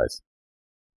 shall we, guys?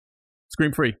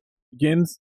 Scream 3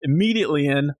 begins immediately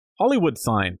in Hollywood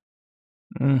sign.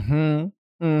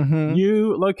 Mm-hmm. Mm-hmm.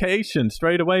 New location.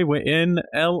 Straight away, we're in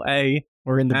LA.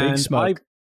 We're in the big And smoke.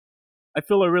 I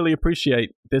feel I really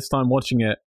appreciate this time watching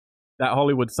it. That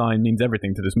Hollywood sign means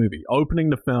everything to this movie. Opening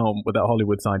the film with that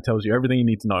Hollywood sign tells you everything you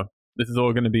need to know. This is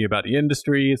all going to be about the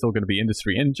industry. It's all going to be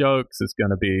industry in jokes. It's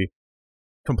going to be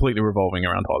completely revolving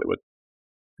around Hollywood.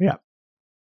 Yeah.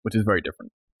 Which is very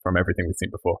different from everything we've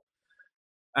seen before.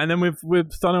 And then we're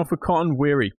starting off with Cotton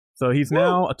Weary. So he's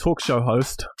now a talk show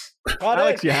host.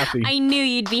 Alex, you happy? I knew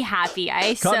you'd be happy.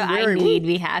 I Weary, knew you'd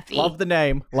be happy. Love the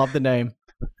name.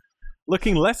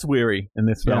 Looking less weary in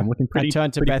this film. Yeah. Looking pretty. I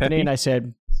turned to pretty Bethany peppy. and I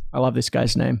said, I love this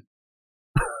guy's name.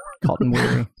 Cotton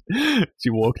Weary. She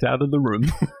walked out of the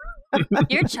room.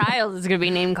 Your child is going to be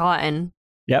named Cotton.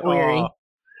 Yep. Weary. Oh,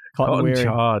 Cotton Weary.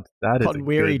 Chard. That is Cotton a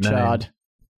Weary good name. Chard.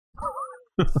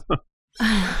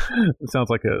 It sounds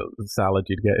like a salad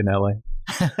you'd get in LA.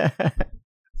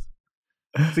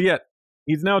 So yeah,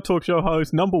 he's now a talk show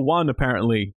host. Number one,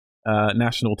 apparently,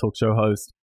 national talk show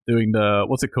host. Doing the,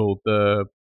 what's it called? The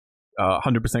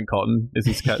 100% cotton is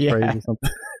his catchphrase or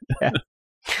something.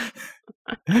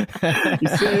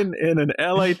 He's sitting in an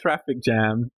LA traffic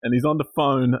jam and he's on the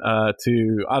phone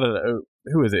to, I don't know,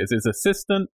 who is it? Is his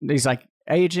assistant? He's like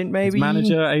agent, maybe? His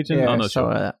manager, agent? Yeah, I'm not sure.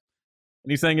 something like that.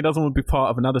 And he's saying he doesn't want to be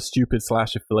part of another stupid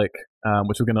slasher flick,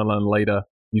 which we're going to learn later.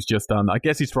 He's just done, I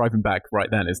guess he's driving back right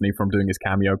then, isn't he, from doing his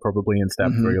cameo probably in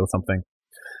Step 3 or something.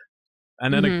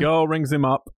 And then a girl rings him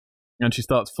up and she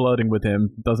starts flirting with him,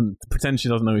 doesn't pretend she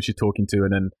doesn't know who she's talking to,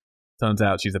 and then turns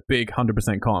out she's a big 100%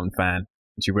 Cotton fan.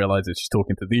 And she realizes she's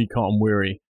talking to the Cotton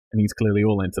Weary, and he's clearly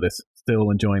all into this, still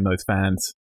enjoying those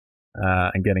fans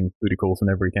and getting booty calls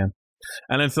whenever he can.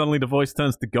 And then suddenly the voice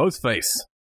turns to Ghostface.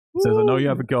 Says, I know you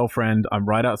have a girlfriend. I'm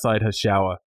right outside her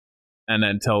shower. And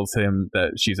then tells him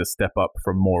that she's a step up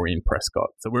from Maureen Prescott.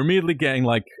 So we're immediately getting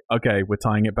like, okay, we're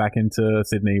tying it back into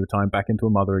Sydney. We're tying back into a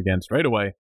mother again straight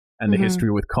away. And the history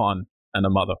with Cotton and a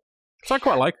mother. So I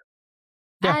quite like.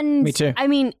 Yeah, and me too. I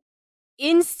mean,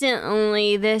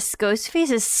 instantly, this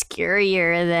Ghostface is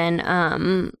scarier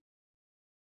than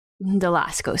the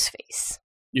last Ghostface.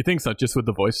 You think so? Just with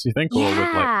the voice, you think? Or with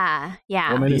like,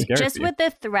 Yeah. what made it scary Just for you? with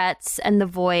the threats and the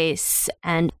voice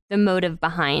and the motive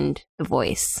behind the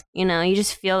voice. You know, you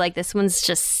just feel like this one's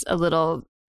just a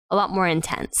lot more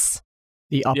intense.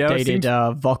 The Yeah, it updated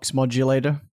seems- Vox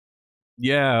modulator.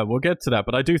 Yeah, we'll get to that.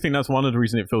 But I do think that's one of the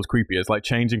reasons it feels creepy. It's like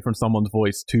changing from someone's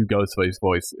voice to Ghostface's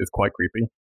voice is quite creepy.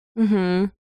 Mm-hmm.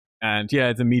 And yeah,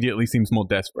 it immediately seems more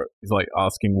desperate. He's like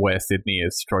asking where Sydney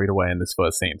is straight away in this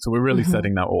first scene. So we're really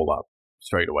setting that all up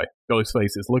straight away.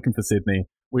 Ghostface is looking for Sydney.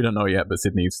 We don't know yet, but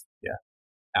Sydney's,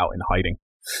 out in hiding.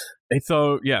 And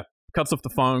so, cuts off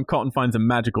the phone. Cotton finds a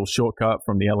magical shortcut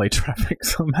from the LA traffic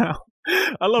somehow.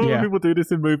 I love when people do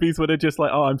this in movies where they're just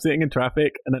like, oh, I'm sitting in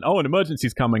traffic, and then, an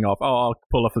emergency's coming off. Oh, I'll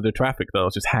pull off of the traffic that I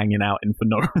was just hanging out in for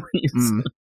no reason.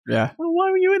 Yeah. Well, why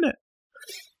were you in it?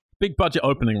 Big budget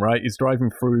opening, right? He's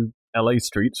driving through LA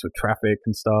streets with traffic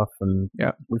and stuff, and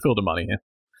we feel the money here.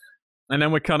 And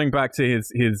then we're cutting back to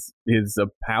his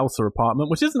house or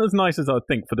apartment, which isn't as nice as I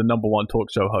think for the number one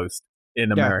talk show host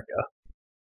in America.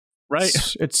 Right?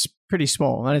 It's pretty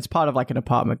small, and it's part of like an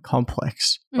apartment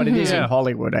complex, but it is in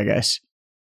Hollywood, I guess.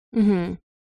 Mm-hmm.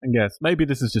 I guess. Maybe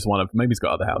this is just maybe he's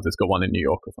got other houses. He's got one in New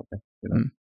York or something. You know?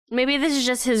 Maybe this is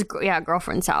just his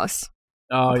girlfriend's house.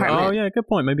 Oh, yeah, good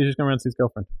point. Maybe he's just going around to his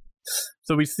girlfriend.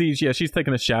 So we see, she's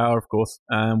taking a shower, of course,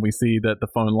 and we see that the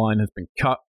phone line has been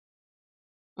cut.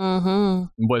 Mm-hmm.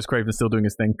 And Wes Craven's still doing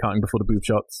his thing, cutting before the boob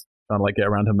shots, trying to like get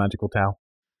around her magical towel.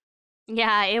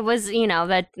 Yeah, it was,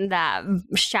 that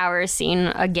shower scene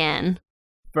again.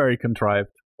 Very contrived.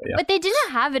 But they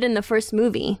didn't have it in the first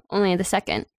movie, only the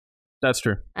second. That's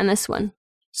true. And this one.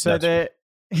 So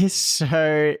there's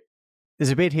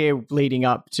a bit here leading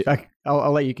up to.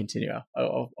 I'll let you continue.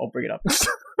 I'll bring it up.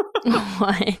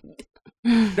 What?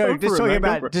 No,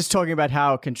 just talking about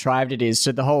how contrived it is.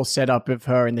 So the whole setup of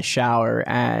her in the shower,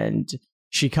 and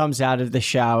she comes out of the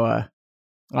shower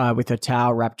with her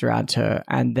towel wrapped around her,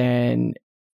 and then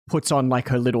puts on like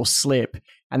her little slip,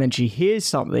 and then she hears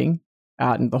something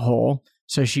out in the hall.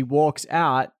 So she walks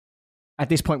out. At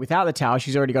this point, without the towel,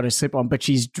 she's already got her slip on, but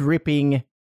she's dripping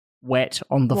wet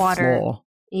on the floor.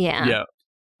 Yeah.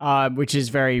 Which is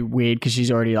very weird because she's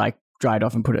already like dried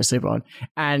off and put her slip on.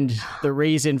 And the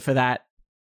reason for that,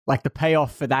 like the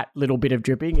payoff for that little bit of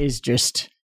dripping, is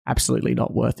just absolutely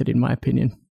not worth it, in my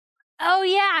opinion. Oh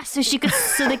yeah, so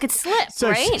they could slip,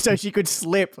 right? So she could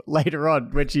slip later on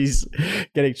when she's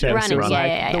getting changed. Running, so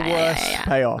it's the worst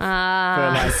payoff.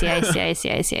 I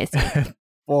see.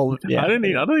 fall. Yeah. I don't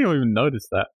even notice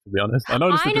that, to be honest. I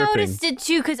noticed the dripping. Noticed it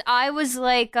too because I was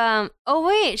like, oh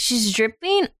wait, she's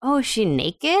dripping. Oh, is she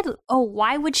naked? Oh,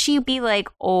 why would she be like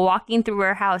walking through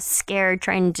her house scared,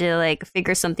 trying to like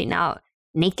figure something out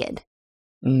naked?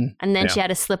 Mm. And then she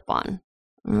had a slip on.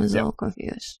 I was a little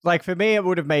confused. Like for me, it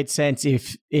would have made sense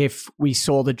if we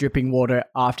saw the dripping water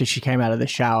after she came out of the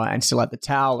shower and still had the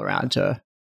towel around her,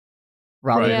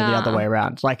 rather than the other way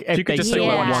around. Like if She could they just still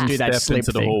take want one to do that step slip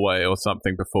into the thing. hallway or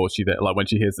something before she, like when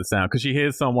she hears the sound, because she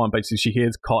hears someone. Basically, she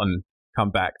hears Cotton come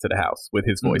back to the house with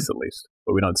his voice at least,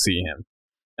 but we don't see him.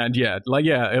 And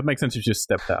it makes sense if she just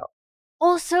stepped out.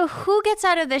 Also, who gets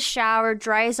out of the shower,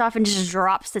 dries off, and just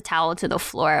drops the towel to the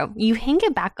floor? You hang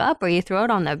it back up or you throw it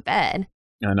on the bed.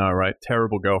 I know, right?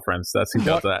 Terrible girlfriends. That's who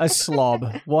does that. A slob.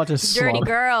 What a slob. Dirty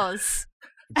girls.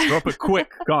 Drop it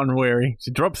quick, Cotton Weary. She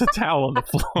drops a towel on the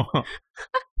floor.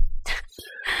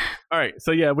 All right,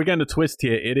 so yeah, we're getting a twist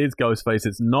here. It is Ghostface.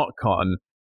 It's not Cotton.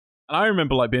 And I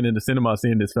remember like being in the cinema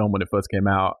seeing this film when it first came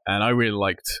out, and I really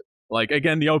liked. Like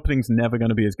again, the opening's never going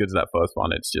to be as good as that first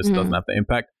one. It just doesn't have the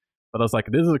impact. But I was like,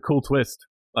 this is a cool twist.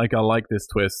 Like I like this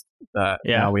twist that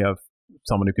now we have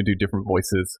someone who can do different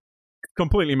voices.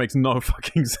 Completely makes no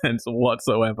fucking sense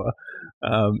whatsoever.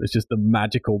 It's just a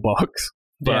magical box.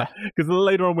 But because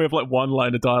later on we have like one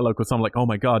line of dialogue with someone like, "Oh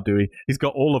my god, Dewey, he's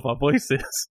got all of our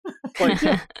voices." Like,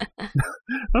 I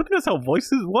don't think that's how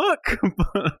voices work.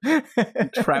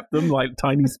 But trap them like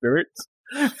tiny spirits.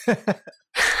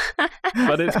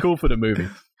 But it's cool for the movie.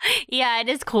 Yeah, it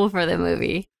is cool for the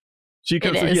movie. She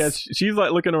comes, she's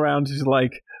like looking around. She's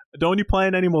like, "Don't you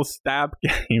playing any more stab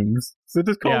games?" So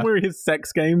does Cotton Weary his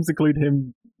sex games include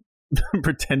him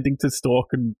pretending to stalk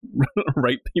and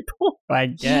rape people? I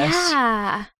guess.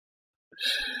 Yeah.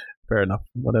 Fair enough.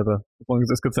 Whatever. As long as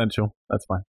it's consensual, that's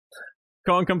fine.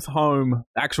 Cotton comes home.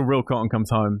 Actual real Cotton comes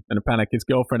home in a panic. His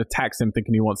girlfriend attacks him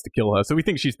thinking he wants to kill her. So we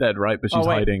think she's dead, right? But she's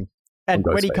hiding. And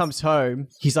when he comes home,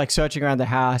 he's like searching around the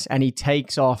house and he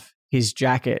takes off his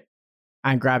jacket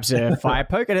and grabs a fire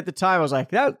poke. And at the time I was like,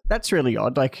 that's really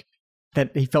odd. Like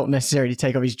that he felt necessary to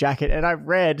take off his jacket. And I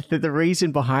read that the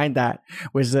reason behind that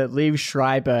was that Liev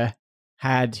Schreiber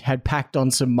had packed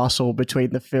on some muscle between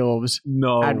the films.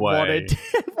 No and way.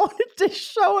 wanted to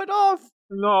show it off.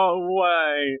 No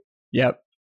way. Yep.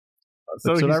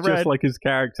 So he's just like his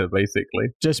character, basically.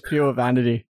 Just pure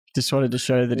vanity. Just wanted to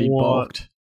show that he bulked.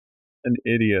 An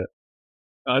idiot.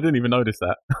 I didn't even notice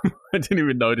that. I didn't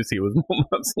even notice he was more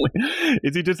muscly.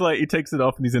 Is he just like, he takes it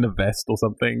off and he's in a vest or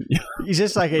something? He's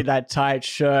just like in that tight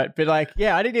shirt. But like,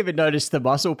 yeah, I didn't even notice the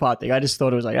muscle part thing. I just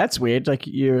thought it was like, that's weird. Like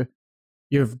you've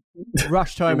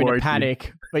rushed home in a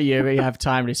panic, but you have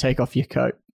time to take off your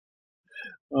coat.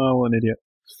 Oh, what an idiot.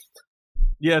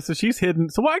 Yeah, so she's hidden.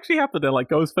 So what actually happened there? Like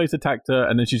Ghostface attacked her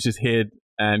and then she's just hid,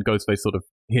 and Ghostface sort of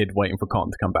hid waiting for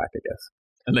Cotton to come back, I guess.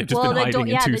 And they've just been hiding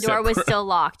in two the door was still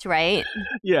locked, right?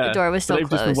 Yeah. The door was still they've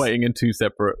closed. Just been waiting in two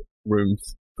separate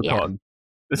rooms for Cotton.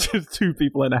 There's just two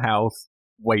people in a house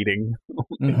waiting,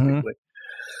 basically.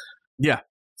 Yeah.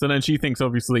 So then she thinks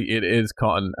obviously it is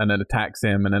Cotton and then attacks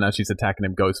him, and then as she's attacking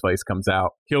him, Ghostface comes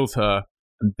out, kills her,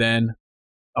 and then,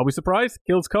 are we surprised?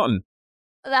 Kills Cotton.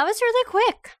 That was really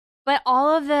quick. But all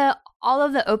of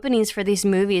the openings for these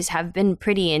movies have been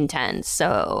pretty intense,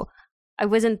 so I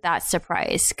wasn't that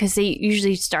surprised because they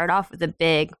usually start off with a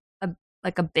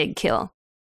big kill.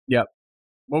 Yep.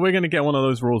 Well, we're going to get one of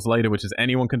those rules later, which is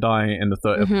anyone can die in the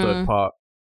third part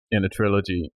in a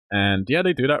trilogy. And yeah,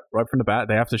 they do that right from the bat.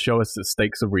 They have to show us that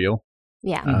stakes are real.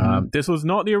 Yeah. This was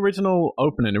not the original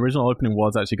opening. The original opening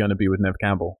was actually going to be with Neve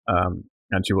Campbell.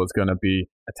 And she was going to be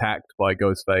attacked by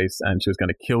Ghostface, and she was going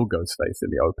to kill Ghostface in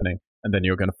the opening. And then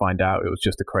you were going to find out it was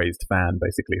just a crazed fan,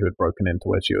 basically, who had broken into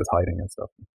where she was hiding and stuff.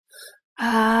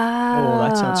 Oh,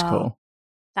 that sounds cool.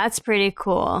 That's pretty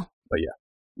cool. But yeah,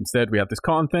 instead we have this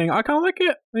Cotton thing. I kind of like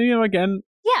it. You know, again.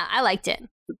 Yeah, I liked it.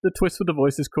 The twist with the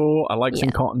voice is cool. I like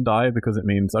seeing Cotton die because it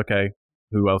means, okay,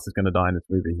 who else is going to die in this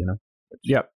movie, you know?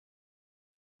 Yep.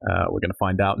 We're going to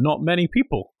find out not many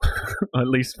people, at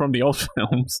least from the old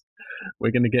films.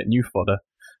 We're going to get new fodder.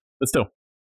 But still,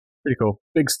 pretty cool.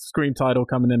 Big screen title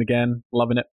coming in again.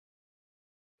 Loving it.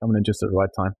 Coming in just at the right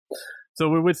time. So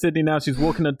we're with Sydney now. She's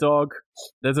walking a dog.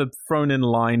 There's a thrown in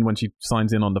line when she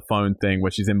signs in on the phone thing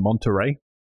where she's in Monterey.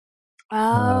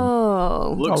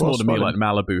 Oh. Looks more to me like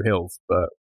Malibu Hills, but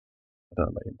I don't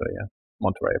know about you, but yeah.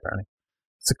 Monterey, apparently.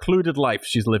 Secluded life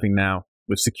she's living now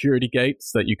with security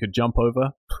gates that you could jump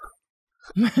over.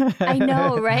 I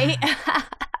know, right?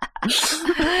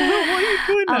 What are you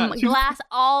doing now?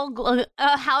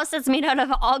 A house that's made out of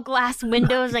all glass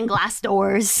windows and glass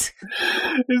doors.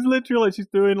 It's literally like she's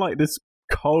doing like this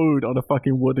code on a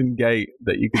fucking wooden gate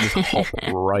that you can just hop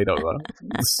right over.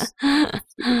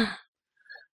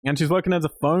 And she's working as a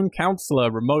phone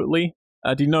counselor remotely.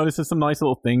 Do you notice there's some nice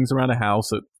little things around the house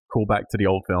that call back to the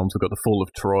old films? We've got the Fall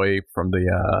of Troy from the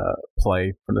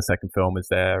play from the second film is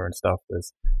there and stuff.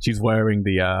 She's wearing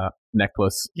the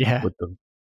necklace with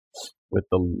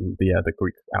the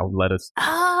Greek letters.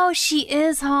 Oh, she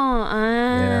is,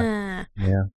 huh?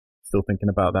 Yeah. Still thinking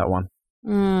about that one.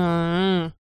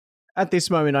 At this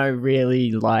moment, I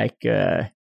really like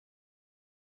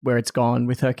where it's gone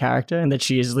with her character, and that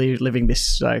she is living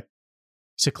this like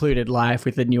secluded life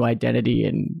with a new identity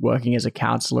and working as a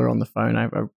counselor on the phone.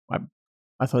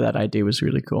 I thought that idea was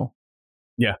really cool.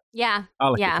 Yeah. I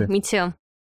like it too. Me too.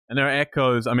 And there are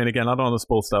echoes. I mean, again, I don't want to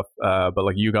spoil stuff, but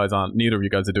like neither of you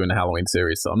guys are doing the Halloween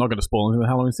series, so I'm not going to spoil anything with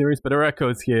the Halloween series, but there are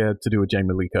echoes here to do with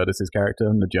Jamie Lee Curtis's character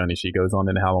and the journey she goes on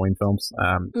in the Halloween films,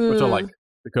 which I like,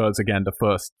 because again, the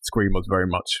first Scream was very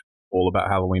much all about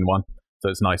Halloween 1, so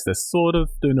it's nice they're sort of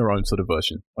doing their own sort of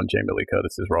version on Jamie Lee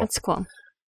Curtis's role. That's cool.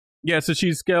 Yeah, so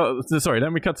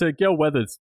then we cut to Gail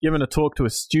Weathers giving a talk to a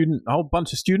whole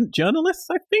bunch of student journalists,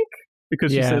 I think,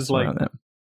 because she says like,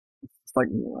 it's like,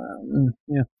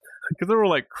 yeah. Because they're all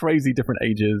like crazy different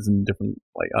ages and different,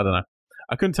 like, I don't know.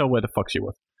 I couldn't tell where the fuck she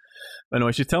was. But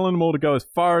anyway, she's telling them all to go as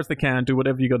far as they can, do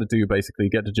whatever you got to do, basically,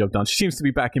 get the job done. She seems to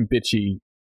be back in bitchy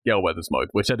Gail Weathers mode,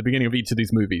 which at the beginning of each of these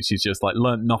movies, she's just like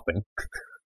learned nothing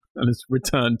and has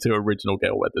returned to original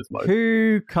Gail Weathers mode.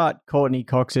 Who cut Courtney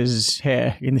Cox's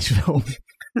hair in this film?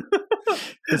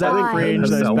 Because that fringe,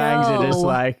 those bangs, it just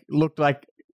like looked like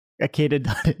a kid had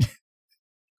done it.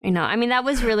 I know. I mean, that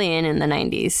was really in the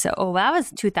 90s. So, that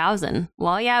was 2000.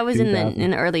 Well, yeah, it was in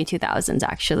the early 2000s,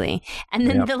 actually. And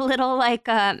then the little, like,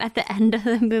 at the end of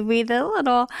the movie, the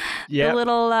little,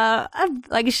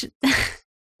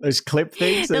 those clip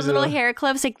things? Those little hair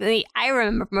clips, like, I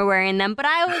remember wearing them, but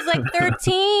I was like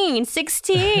 13,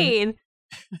 16.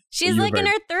 She's like in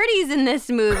her 30s in this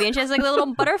movie, and she has like the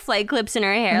little butterfly clips in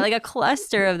her hair, like a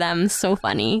cluster of them. So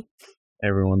funny.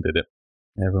 Everyone did it.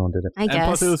 I guess. And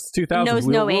plus it was 2000. Knows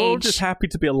no we were all age. just happy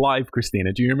to be alive,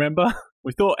 Christina. Do you remember?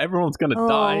 We thought everyone's going to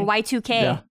die.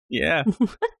 Y2K. Yeah.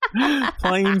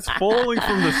 Planes falling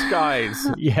from the skies.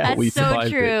 Yeah. That's so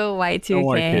true, Y2K. Don't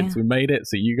worry, kids. We made it,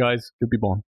 so you guys could be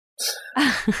born.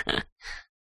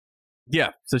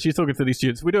 Yeah, so she's talking to these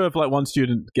students. We do have like one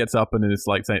student gets up and is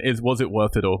like saying, was it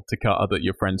worth it all to cut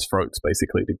your friends' throats,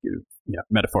 basically,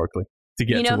 metaphorically, to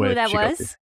get to where who that she got was?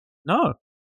 to. No.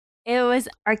 It was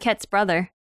Arquette's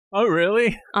brother. Oh,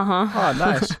 really? Uh-huh. Oh,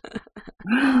 nice.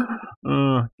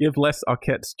 Give less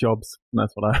Arquette's jobs.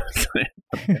 That's what I was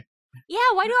saying. Yeah,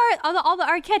 why do all the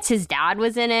Arquettes? His dad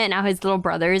was in it, now his little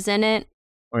brother's in it.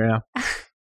 Oh, yeah.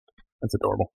 That's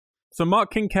adorable. So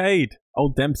Mark Kincaid,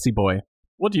 old Dempsey boy.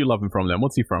 What do you love him from then?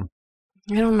 What's he from?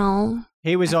 I don't know.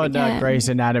 He was on Grey's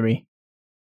Anatomy.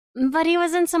 But he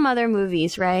was in some other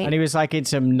movies, right? And he was like in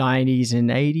some 90s and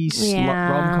 80s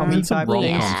rom-com type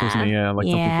rom-coms, wasn't he? Yeah, like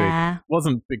something big. It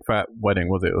wasn't Big Fat Wedding,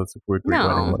 was it? It was a Greek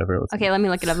Wedding, whatever it was. Okay, let me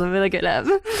look it up.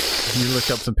 You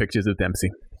look up some pictures of Dempsey.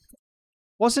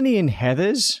 Wasn't he in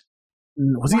Heathers?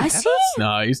 Was he in Heathers?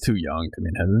 No, he's too young to be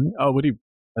in Heathers. Oh, would he?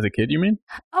 As a kid, you mean?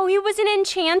 Oh, he was in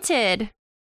Enchanted.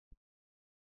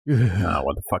 No,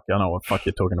 what the fuck? I don't know what the fuck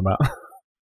you're talking about.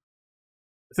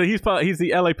 So he's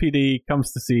the LAPD,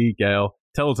 comes to see Gail,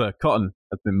 tells her Cotton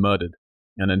has been murdered,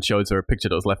 and then shows her a picture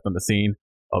that was left on the scene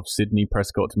of Sidney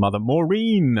Prescott's mother,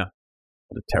 Maureen.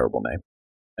 What a terrible name.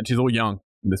 And she's all young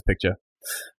in this picture.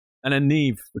 And then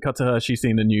Neve, we cut to her, she's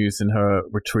seeing the news in her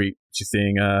retreat. She's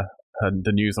seeing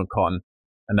the news on Cotton,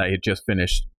 and that he had just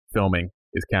finished filming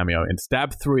his cameo in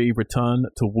Stab 3, Return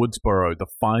to Woodsboro, the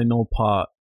final part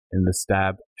in the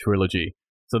Stab trilogy.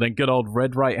 So then good old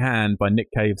Red Right Hand by Nick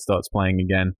Cave starts playing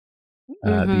again.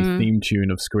 The theme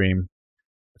tune of Scream.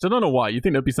 So I don't know why. You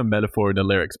think there'd be some metaphor in the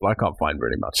lyrics, but I can't find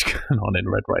really much going on in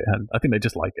Red Right Hand. I think they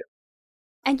just like it.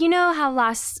 And you know how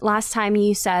last time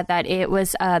you said that it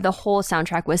was the whole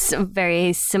soundtrack was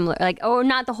very similar, like, or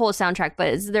not the whole soundtrack,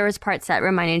 but there was parts that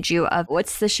reminded you of,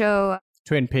 what's the show?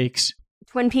 Twin Peaks,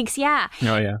 yeah.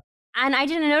 Oh, yeah. And I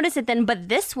didn't notice it then, but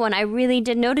this one, I really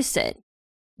did notice it.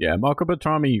 Yeah, Marco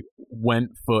Beltrami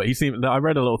went for, I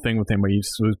read a little thing with him where he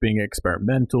was being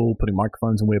experimental, putting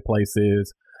microphones in weird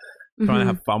places, trying to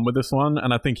have fun with this one,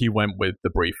 and I think he went with the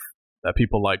brief that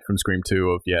people liked from Scream 2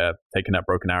 of, taking that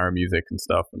Broken Arrow music and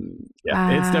stuff, and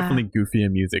it's definitely goofier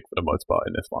music for the most part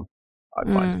in this one,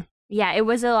 I find. Yeah, it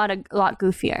was a lot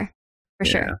goofier, for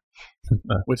sure.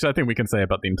 Which I think we can say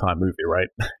about the entire movie, right?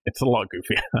 It's a lot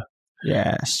goofier.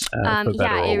 Yes.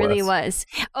 It really was.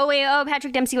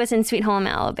 Patrick Dempsey was in Sweet Home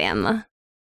Alabama.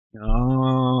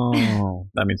 Oh,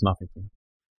 that means nothing to me.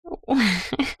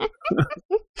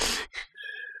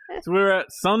 So we're at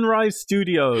Sunrise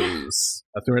Studios.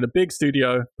 So we're at a big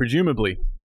studio. Presumably,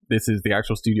 this is the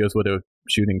actual studios where they're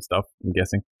shooting stuff, I'm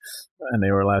guessing. And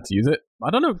they were allowed to use it. I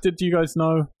don't know. Did you guys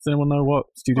know? Does anyone know what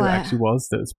studio it actually was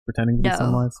that was pretending to be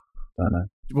Sunrise? I don't know.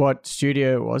 What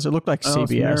studio it was? It looked like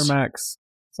CBS. Miramax.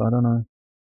 So I don't know.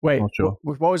 Wait, Not sure.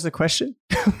 what was the question?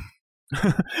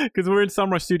 Because we're in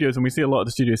Sunrise Studios and we see a lot of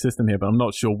the studio system here, but I'm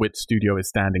not sure which studio is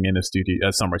standing in a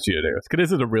studio, Sunrise Studios. Because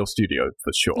this is a real studio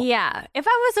for sure. Yeah, if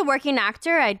I was a working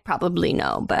actor, I'd probably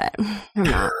know, but I'm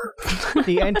not.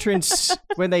 The entrance,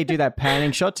 when they do that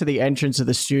panning shot to the entrance of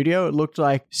the studio, it looked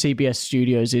like CBS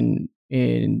Studios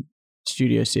in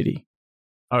Studio City.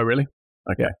 Oh, really?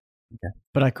 Okay.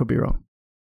 But I could be wrong.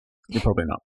 You're probably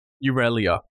not. You rarely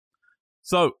are.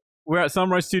 So, we're at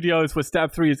Sunrise Studios where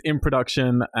Stab 3 is in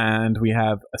production and we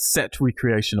have a set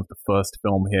recreation of the first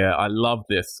film here. I love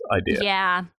this idea.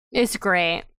 Yeah, it's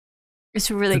great.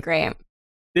 It's really great.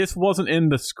 This wasn't in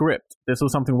the script. This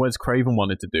was something Wes Craven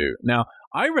wanted to do. Now,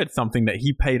 I read something that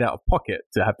he paid out of pocket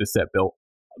to have this set built.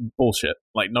 Bullshit.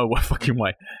 Like, no fucking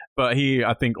way. But he,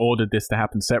 I think, ordered this to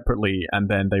happen separately and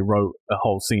then they wrote a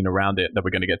whole scene around it that we're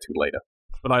going to get to later.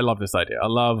 But I love this idea. I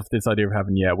love this idea of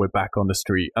having, we're back on the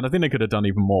street. And I think they could have done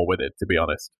even more with it, to be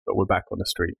honest. But we're back on the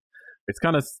street. It's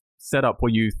kind of set up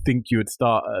where you think you would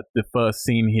start at the first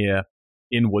scene here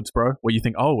in Woodsboro, where you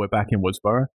think, oh, we're back in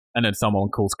Woodsboro. And then someone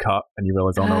calls cut and you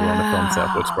realize, oh, no, we're on the film set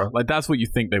of Woodsboro. Like, that's what you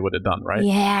think they would have done, right?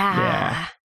 Yeah.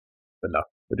 But no,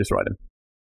 we're just writing.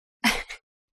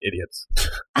 Idiots.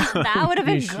 That would have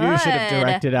been You good. should have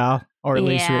directed Al, or at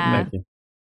least written it.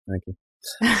 Thank you.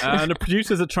 And the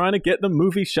producers are trying to get the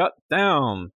movie shut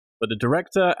down. But the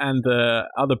director and the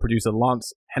other producer,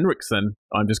 Lance Henriksen,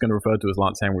 I'm just going to refer to as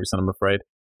Lance Henriksen, I'm afraid.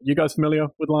 You guys familiar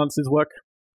with Lance's work?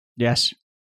 Yes.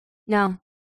 No.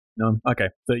 No? Okay.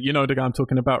 So you know the guy I'm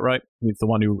talking about, right? He's the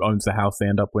one who owns the house they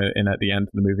end up in at the end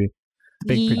of the movie.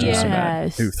 Big producer man.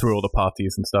 Yes. Who threw all the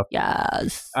parties and stuff.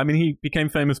 Yes. I mean, he became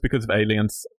famous because of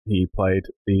Aliens. He played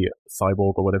the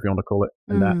cyborg or whatever you want to call it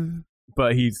in that.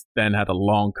 But he's then had a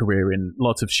long career in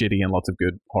lots of shitty and lots of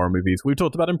good horror movies. We've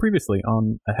talked about him previously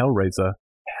on a Hellraiser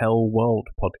Hell World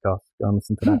podcast. Go and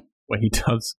listen to that, where he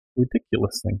does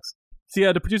ridiculous things. So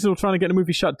yeah, the producers were trying to get the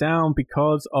movie shut down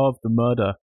because of the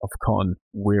murder of Con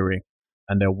Weary.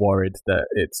 And they're worried that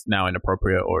it's now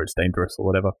inappropriate or it's dangerous or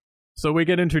whatever. So we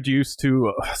get introduced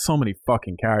to so many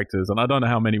fucking characters, and I don't know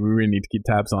how many we really need to keep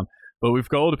tabs on. But we've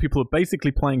got all the people who are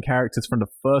basically playing characters from the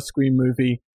first Scream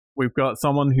movie. We've got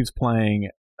someone who's playing,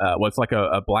 it's like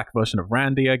a black version of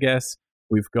Randy, I guess.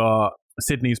 We've got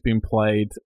Sydney's been played.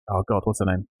 Oh, God, what's her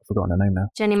name? I've forgotten her name now.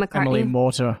 Jenny McCartney. Emily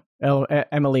Mortimer.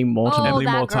 Emily Mortimer. Oh, Emily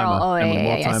that Mortimer. girl. Oh, Emily yeah,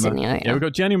 Mortimer. Sydney, Yeah, we've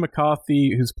got Jenny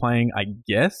McCarthy, who's playing, I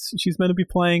guess she's meant to be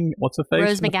playing, what's her face?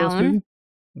 Rose in the first McGowan.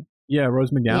 movie? Yeah,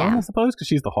 Rose McGowan, Yeah. I suppose, because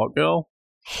she's the hot girl.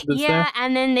 Yeah,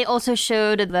 and then they also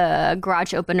showed the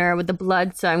garage opener with the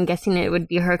blood, so I'm guessing it would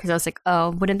be her because I was like,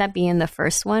 oh, wouldn't that be in the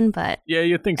first one? But Yeah,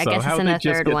 you'd think I so. guess How it's in they the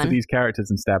just third get one. to these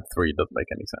characters in Stab 3 doesn't make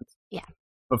any sense. Yeah.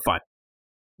 But fine.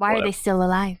 why Whatever. are they still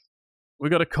alive? We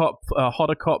got a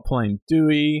hotter cop playing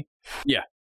Dewey. Yeah.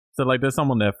 So, like, there's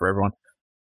someone there for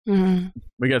everyone.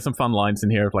 We get some fun lines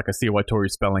in here of, like, I see why Tori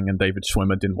Spelling and David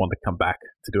Schwimmer didn't want to come back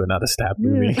to do another Stab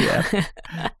movie.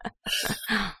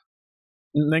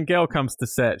 And then Gail comes to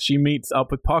set. She meets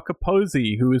up with Parker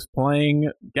Posey, who is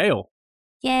playing Gail.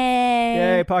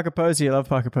 Yay! Yay, Parker Posey. I love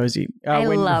Parker Posey. I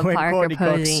love when Parker Courtney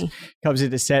Cox Posey. comes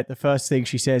into set, the first thing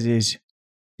she says is,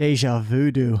 Deja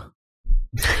voodoo.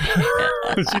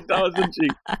 She does, doesn't she?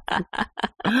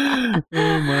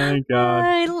 Oh my god.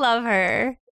 I love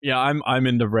her. Yeah, I'm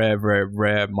in the rare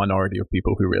minority of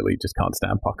people who really just can't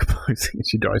stand Parker Posey.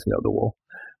 She drives me up the wall.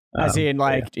 As in,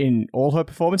 in all her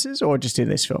performances, or just in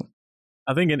this film?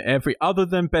 I think in every, other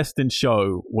than Best in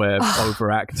Show, where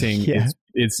overacting Yeah.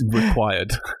 is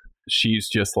required, she's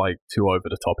just like too over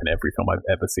the top in every film I've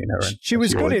ever seen her in. She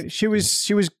was good. always-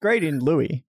 She was great in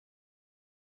Louis.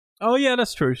 Oh yeah,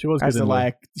 that's true. She was As good the in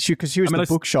Louis. because she was the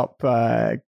bookshop. Doing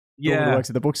the Yeah, works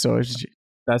at the bookstore.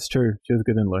 that's true. She was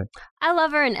good in Louis. I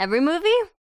love her in every movie.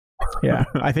 Yeah,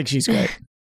 I think she's great.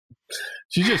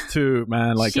 She's just too,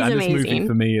 man. Like, She's and this movie amazing.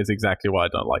 for me is exactly why I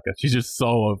don't like her. She's just so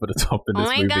over the top in Oh this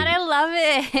my movie. god, I love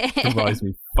It it. drives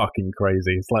me fucking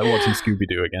crazy. It's like watching Scooby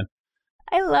Doo again.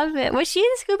 I love it. Was she in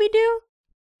Scooby Doo?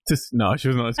 Just no, she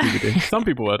was not a Scooby Doo. Some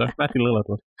people were though. Matthew Lillard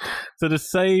was. So to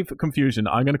save confusion,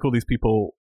 I'm going to call these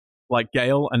people like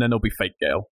Gail, and then there'll be fake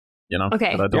Gail. You know,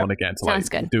 Okay. But I don't want to get into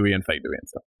Sounds like good. Dewey and fake Dewey and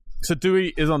stuff. So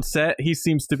Dewey is on set. He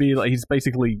seems to be like he's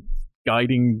basically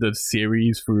guiding the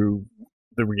series through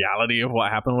the reality of what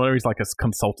happened. Where he's like a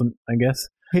consultant, I guess.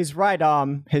 His right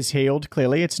arm has healed,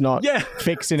 clearly. It's not Yeah.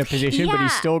 fixed in a position, but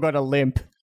he's Yeah. still got a limp.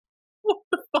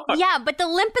 Yeah, but the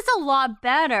limp is a lot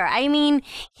better. I mean,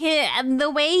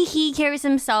 the way he carries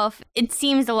himself, it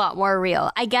seems a lot more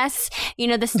real. I guess,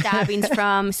 the stabbings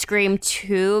from Scream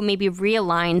 2 maybe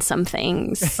realign some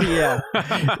things. Yeah.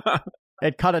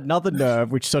 It cut another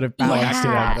nerve, which sort of balanced it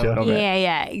out a little bit.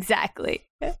 Yeah, exactly.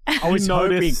 I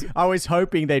was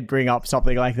hoping they'd bring up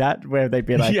something like that, where they'd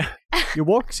be like, Yeah. your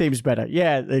walk seems better.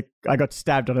 Yeah, I got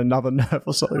stabbed on another nerve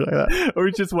or something like that. Or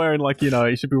he's just wearing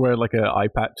he should be wearing like an eye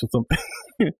patch or something.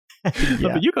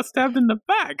 Yeah. But you got stabbed in the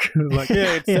back. Like,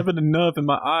 yeah, it severed a nerve in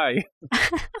my eye.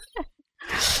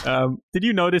 Did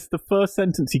you notice the first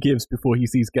sentence he gives before he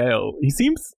sees Gale? He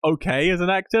seems okay as an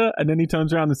actor, and then he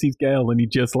turns around and sees Gale, and he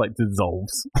just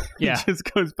dissolves. Yeah. He just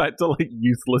goes back to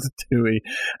useless Dewey.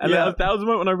 And that was the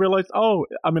moment when I realized,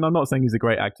 I'm not saying he's a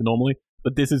great actor normally,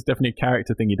 but this is definitely a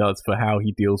character thing he does for how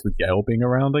he deals with Gale being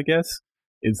around, I guess.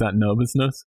 Is that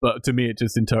nervousness? But to me, it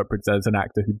just interprets as an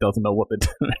actor who doesn't know what they're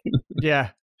doing. Yeah.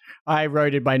 I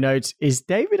wrote in my notes, is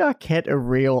David Arquette a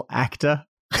real actor?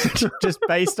 Just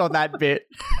based on that bit.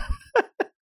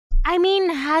 I mean,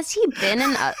 has he been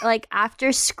in,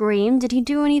 after Scream, did he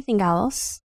do anything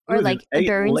else? Or, during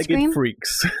Eight-Legged Scream?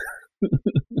 Freaks.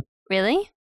 Really?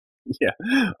 Yeah,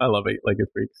 I love Eight-Legged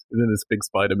Freaks. He's in this big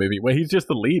spider movie where he's just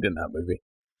the lead in that movie.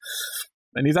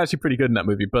 And he's actually pretty good in that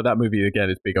movie, but that movie, again,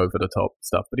 is big over-the-top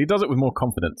stuff. But he does it with more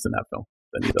confidence in that film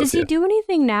than he does Does he here. do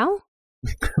anything now?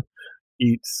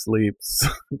 Eats, sleeps,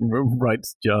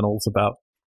 writes journals about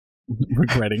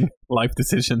regretting life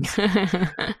decisions.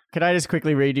 Can I just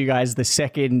quickly read you guys the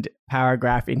second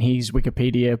paragraph in his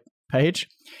Wikipedia page?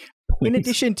 In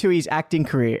addition to his acting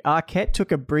career, Arquette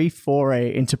took a brief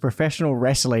foray into professional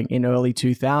wrestling in early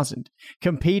 2000,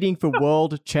 competing for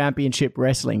World Championship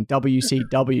Wrestling,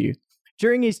 WCW.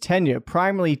 During his tenure,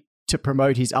 primarily to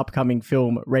promote his upcoming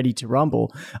film, Ready to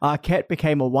Rumble, Arquette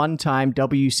became a one-time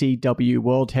WCW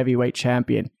World Heavyweight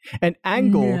Champion, an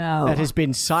angle that has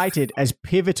been cited as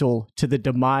pivotal to the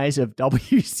demise of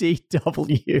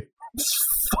WCW.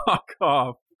 Fuck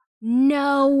off.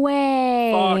 No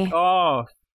way. Fuck off.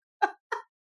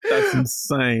 That's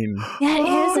insane.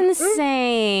 That is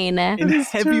insane. In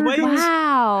heavyweight?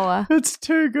 Wow. It's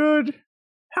too good.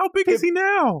 How big is he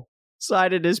now?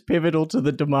 Cited as pivotal to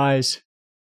the demise.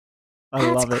 I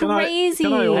That's love it. crazy.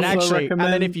 Can I also And actually,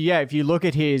 recommend... and then if you look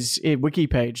at his wiki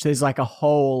page, there's a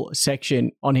whole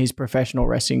section on his professional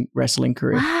wrestling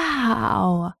career.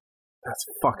 Wow. That's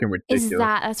fucking ridiculous.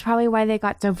 That's probably why they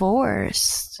got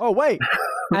divorced. Oh wait,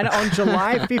 and on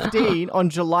July 15,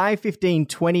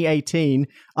 2018,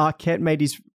 Arquette made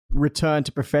his return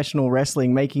to professional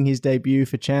wrestling, making his debut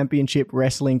for Championship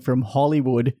Wrestling from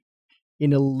Hollywood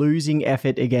in a losing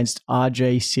effort against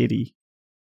RJ City.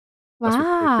 That's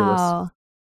ridiculous. Wow.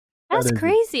 That That's is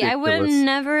crazy. I would have ridiculous.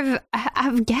 never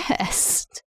have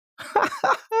guessed.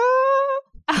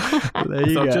 There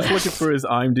you So go. just looking for his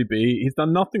IMDb, he's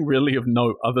done nothing really of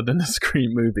note other than the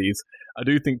Scream movies. I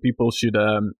do think people should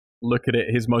look at it.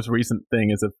 His most recent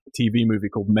thing is a TV movie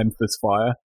called Memphis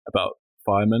Fire about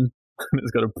firemen.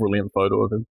 It's got a brilliant photo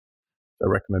of him. I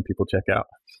recommend people check out.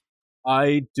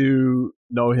 I do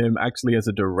know him actually as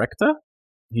a director.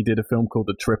 He did a film called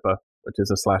The Tripper, which is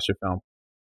a slasher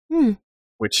film.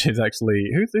 Which is actually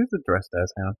who's addressed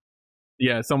as now?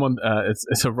 Yeah, someone.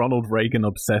 It's a Ronald Reagan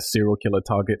obsessed serial killer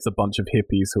targets a bunch of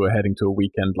hippies who are heading to a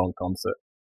weekend long concert.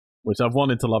 Which I've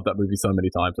wanted to love that movie so many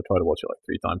times. I tried to watch it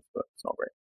 3 times, but it's not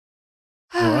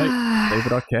great. All right,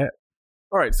 David Arquette.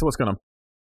 All right, so what's going on?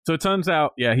 So it turns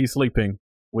out, he's sleeping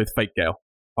with fake Gale,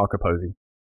 Parker Posey.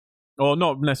 Or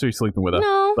not necessarily sleeping with her,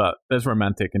 No. but there's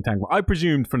romantic entanglement. I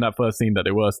presumed from that first scene that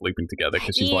they were sleeping together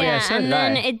because she's like, Yeah, so and did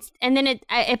then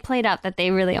I. it played out that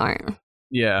they really aren't.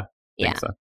 yeah, I think Yeah. so.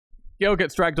 Gale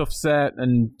gets dragged off set,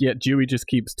 and yet Dewey just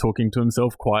keeps talking to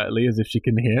himself quietly as if she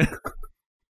can hear.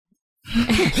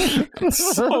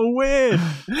 It's so weird.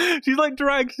 She's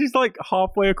dragged. She's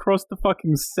halfway across the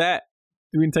fucking set,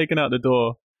 being taken out the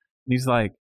door. And he's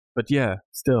like, but yeah,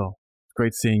 still,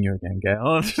 great seeing you again,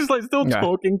 Gale. She's still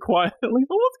talking quietly.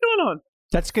 What's going on?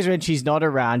 That's because when she's not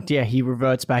around, he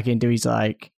reverts back into his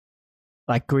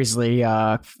grisly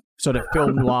sort of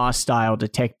film noir style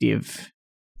detective.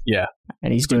 Yeah,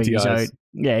 And he's doing his eyes.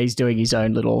 own. He's doing his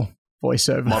own little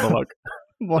voiceover monologue.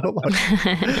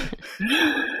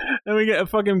 Then we get a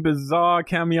fucking bizarre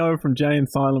cameo from Jay and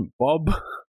Silent Bob.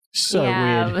 So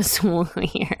yeah, weird. it was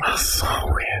weird. So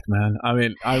weird, man. I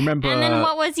mean, I remember. And then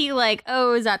what was he like?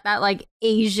 Oh, is that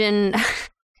Asian?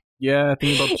 Yeah,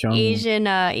 thinking about Chung. Asian,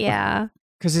 yeah.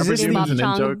 Because is I this presume Bob it's an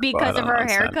Chung in-joke, but I because don't of her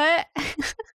understand. haircut.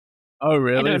 Oh,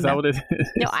 really? don't Is that know. what it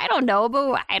is? No, I don't know,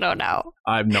 but I don't know.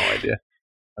 I have no idea.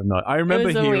 I remember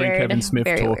was a hearing weird- Kevin Smith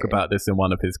very talk weird. about this in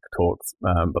one of his talks,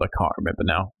 but I can't remember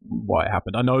now why it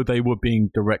happened. I know they were being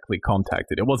directly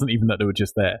contacted. It wasn't even that they were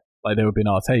just there. Like, they were being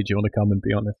asked, hey, do you want to come and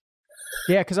be on this?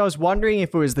 Yeah, because I was wondering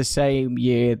if it was the same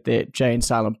year that Jay and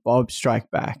Silent Bob Strike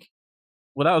Back.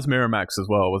 Well, that was Miramax as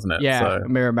well, wasn't it? Yeah, So,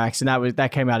 Miramax, and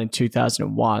that came out in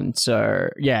 2001. So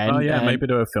yeah, and, maybe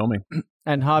they were filming.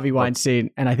 and Harvey Weinstein,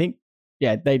 and I think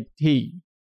he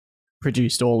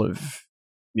produced all of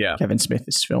Yeah. Kevin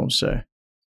Smith's films. So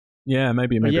Yeah,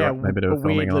 maybe But yeah, maybe they a were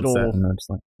filming weird on set. little- And they're just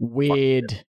like,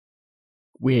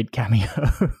 weird cameo.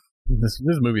 this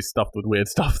movie's stuffed with weird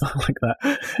stuff like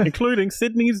that, including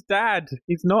Sydney's dad.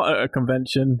 He's not at a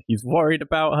convention. He's worried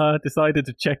about her, decided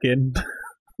to check in.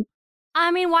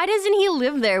 I mean, why doesn't he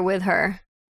live there with her?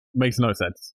 Makes no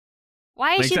sense.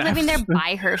 Why is Makes she sense. living there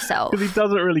by herself? Because he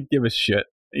doesn't really give a shit.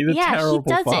 He's a Yeah, he terrible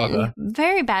doesn't. father.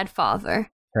 Very bad father.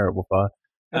 Terrible father.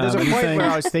 And there's a he's point saying- where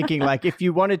I was thinking, like, if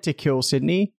you wanted to kill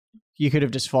Sydney, you could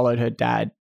have just followed her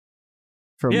dad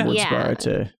from Yeah. Woodsboro Yeah.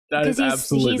 to. That is Because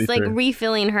absolutely he's like true.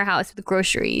 refilling her house with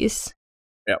groceries.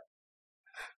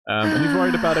 And he's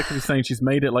worried about it because he's saying she's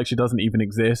made it like she doesn't even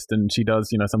exist, and she does,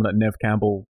 some of that Nev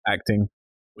Campbell acting,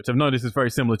 which I've noticed is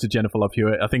very similar to Jennifer Love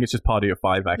Hewitt. I think it's just Party of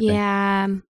Five acting, Yeah.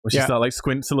 where she Yeah. sort of like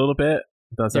squints a little bit,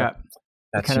 does Yeah, that.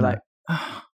 That's kind of you know,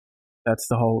 like. that's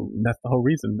the whole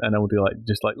reason, and then we'll do like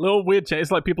just like little weird change.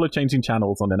 It's like people are changing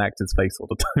channels on an actor's face all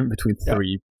the time between Yeah.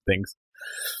 three things.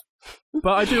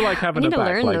 But I do like I having need her to back.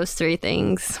 learn Like, those three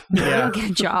things. Yeah. I don't get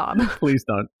a job. please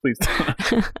don't.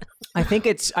 I think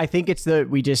it's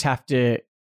that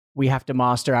we have to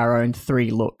master our own three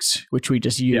looks, which we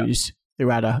just Yeah. use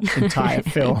throughout an entire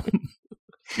film.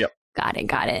 Got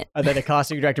it. And then the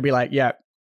casting director be like, yeah,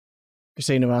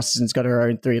 Christina Masterson's got her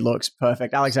own three looks.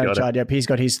 Perfect. Alexander Got it. Child, yep, he's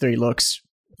got his three looks.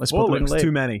 Let's Four put them in looks, the lead.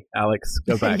 too many, Alex.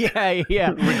 Go back.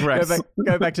 yeah. Regress.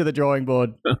 Go back to the drawing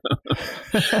board.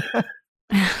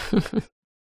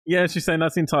 Yeah, she's saying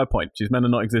that's the entire point. She's meant to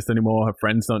not exist anymore. Her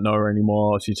friends don't know her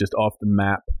anymore. She's just off the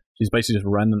map. She's basically just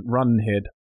run and hid.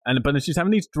 But then she's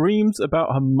having these dreams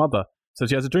about her mother. So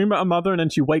she has a dream about her mother, and then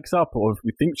she wakes up, or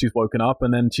we think she's woken up,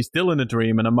 and then she's still in a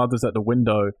dream, and her mother's at the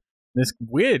window. This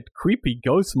weird, creepy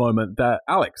ghost moment that,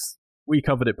 Alex, we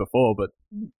covered it before, but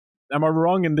am I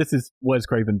wrong? And this is Wes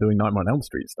Craven doing Nightmare on Elm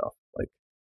Street stuff. Like,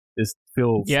 this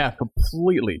feels Yeah.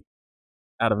 completely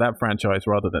out of that franchise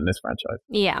rather than this franchise.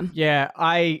 Yeah. Yeah,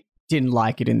 I didn't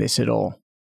like it in this at all,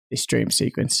 this dream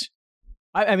sequence.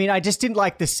 I mean, I just didn't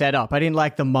like the setup. I didn't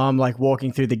like the mom like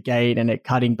walking through the gate and it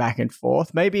cutting back and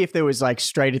forth. Maybe if there was like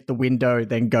straight at the window,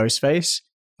 then Ghostface,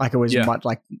 like it was Yeah. much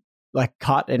like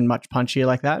cut and much punchier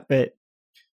like that. But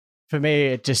for me,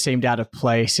 it just seemed out of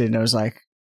place, and it was like,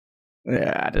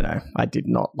 yeah, I don't know. I did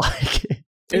not like it.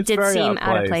 It It's did very seem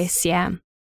out of place. Yeah.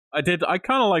 I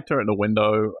kind of liked her at the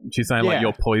window. She's saying, like, Yeah.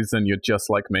 you're poison, you're just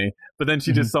like me. But then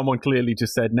she just, someone clearly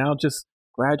just said, now just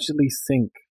gradually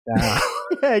sink down.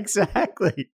 Yeah,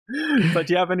 exactly. But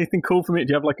do you have anything cool for me?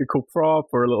 Do you have like a cool prop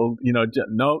or a little,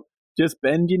 no, just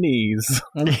bend your knees.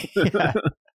 yeah.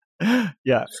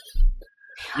 Yeah.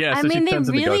 Yeah, I so she mean, they turns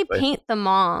into really Ghostface. paint the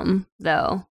mom,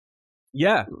 though.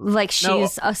 Yeah, Like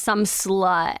she's some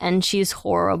slut and she's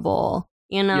horrible,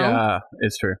 you know? yeah,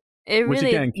 it's true. It Which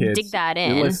really again, kids, dig that If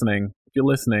you're in. listening, do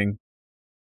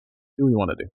what you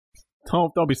want to do.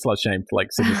 Don't be slut shamed like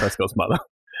Sidney Prescott's mother.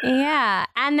 Yeah.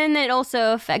 And then it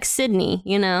also affects Sydney,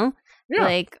 you know? Yeah.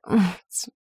 Like,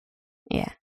 yeah.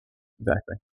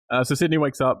 Exactly. So Sydney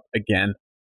wakes up again.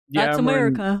 Yeah, That's we're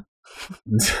in- America.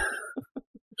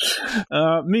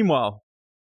 Meanwhile,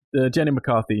 the Jenny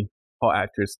McCarthy, hot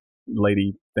actress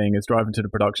lady thing, is driving to the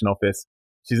production office.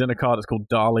 She's in a car that's called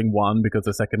Darling 1 because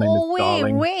her second name Oh, is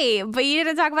Darling. wait. But you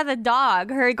didn't talk about the dog,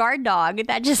 her guard dog.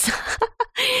 That just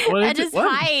What that is it? just What?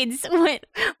 hides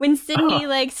when Sydney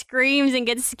like screams and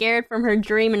gets scared from her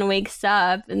dream and wakes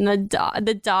up, and the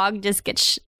dog just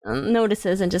gets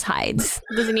notices and just hides.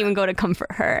 Doesn't even go to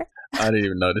comfort her I didn't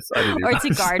even notice. or to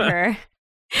guard her.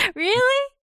 Really?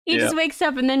 He just wakes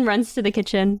up and then runs to the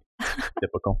kitchen.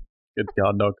 Typical. Good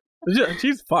guard dog.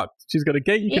 She's fucked. She's got a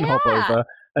gate you can hop Yeah. over.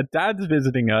 Her dad's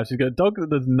visiting her. She's got a dog that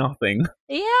does nothing.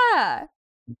 Yeah.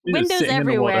 She's just Windows sitting in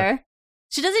the water. everywhere.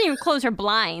 She doesn't even close her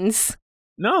blinds.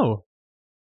 No.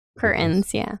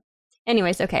 Curtains, yeah.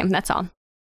 Anyways, okay, that's all.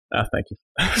 Thank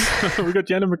you. We got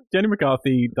Jenny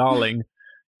McCarthy, Darling,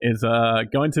 is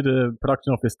going to the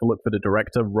production office to look for the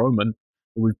director, Roman,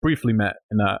 who we've briefly met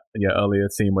in that earlier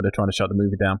scene where they're trying to shut the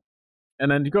movie down. And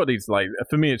then you've got these, like,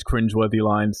 for me, it's cringeworthy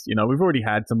lines. We've already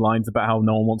had some lines about how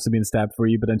no one wants to be in Stab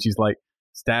 3, but then she's like,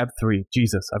 Stab 3,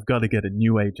 Jesus, I've got to get a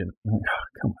new agent. I'm like, oh,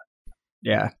 come on.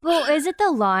 Yeah. Well, is it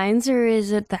the lines or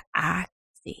is it the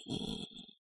acting?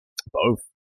 Both,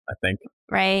 I think.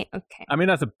 Right? Okay. I mean,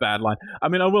 that's a bad line. I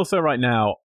mean, I will say right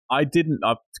now, I didn't,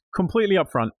 completely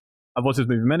upfront, I've watched this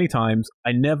movie many times.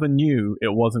 I never knew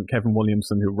it wasn't Kevin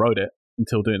Williamson who wrote it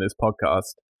until doing this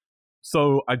podcast.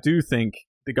 So I do think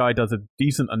the guy does a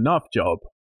decent enough job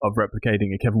of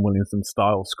replicating a Kevin Williamson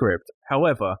style script.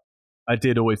 However, I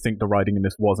did always think the writing in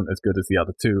this wasn't as good as the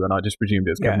other two, and I just presumed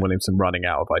it was Kevin Williamson running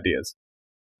out of ideas.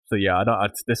 So yeah,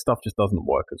 this stuff just doesn't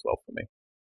work as well for me.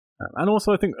 And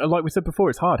also, I think, like we said before,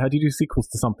 it's hard. How do you do sequels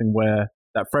to something where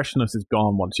that freshness is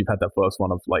gone once you've had that first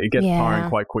one? Of like, it gets tiring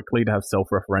quite quickly to have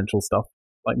self-referential stuff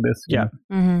like this. Yeah.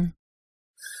 Mm-hmm.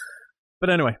 But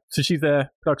anyway, so she's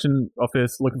there, production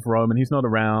office, looking for Roman. He's not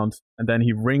around, and then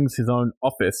he rings his own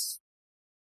office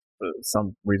for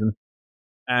some reason.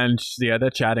 And they're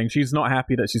chatting. She's not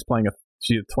happy that she's playing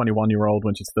she's a 21-year-old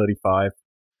when she's 35,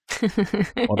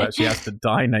 or that she has to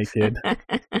die naked.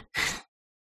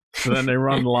 So then they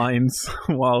run lines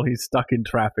while he's stuck in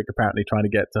traffic, apparently trying to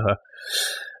get to her.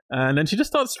 And then she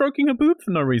just starts stroking her boob for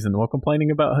no reason while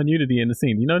complaining about her nudity in the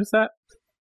scene. You notice that?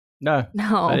 No,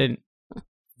 I didn't.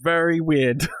 Very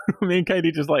weird. Me and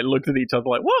Katie just like looked at each other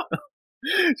like, what?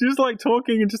 She's just like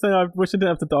talking and just saying, I wish I didn't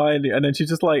have to die. And then she's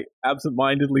just like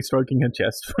absent-mindedly stroking her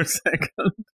chest for a second.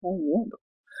 Oh,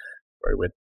 very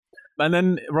weird. And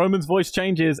then Roman's voice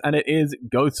changes and it is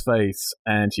Ghostface.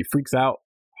 And she freaks out,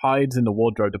 hides in the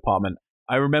wardrobe department.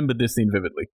 I remembered this scene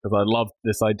vividly because I loved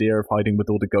this idea of hiding with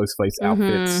all the Ghostface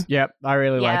outfits. Yep, I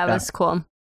really like that. Yeah, it was cool.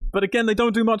 But again, they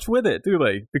don't do much with it, do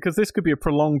they? Because this could be a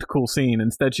prolonged cool scene.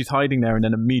 Instead, she's hiding there, and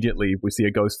then immediately we see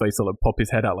a Ghostface like pop his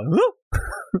head out like, oh!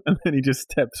 And then he just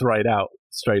steps right out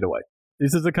straight away.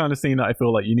 This is the kind of scene that I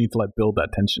feel like you need to like build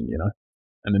that tension, you know?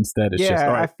 And instead, it's just,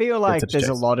 all right, I feel like there's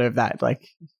a lot of that, like,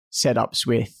 setups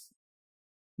with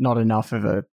not enough of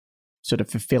a sort of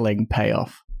fulfilling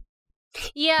payoff.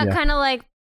 Yeah. Kind of like,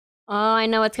 oh, I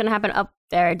know what's going to happen up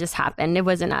there. It just happened. It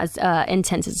wasn't as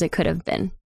intense as it could have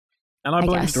been. And I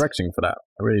blame the direction for that.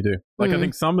 I really do. Like, I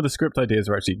think some of the script ideas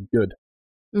are actually good,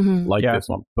 like this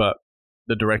one, but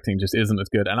the directing just isn't as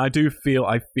good. And I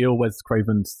feel Wes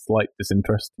Craven's slight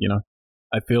disinterest, you know?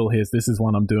 I feel this is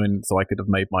one I'm doing so I could have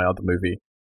made my other movie,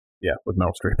 with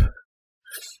Meryl Streep.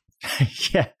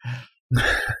 Yeah.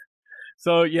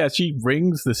 So, yeah, she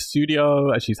rings the studio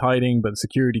as she's hiding, but the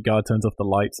security guard turns off the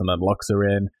lights and then locks her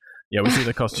in. Yeah, we see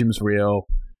the costume's real.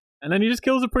 And then he just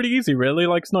kills her pretty easy, really.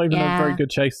 Like, it's not even a very good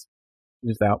chase.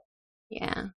 He's just out.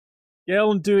 Yeah.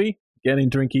 Gail and Dewey getting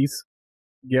drinkies.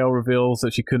 Gail reveals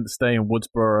that she couldn't stay in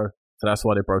Woodsboro, so that's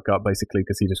why they broke up, basically,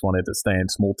 because he just wanted to stay in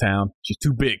small town. She's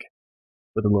too big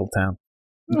for the little town.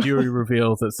 Dewey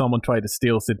reveals that someone tried to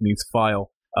steal Sydney's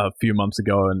file a few months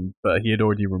ago, but he had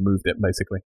already removed it,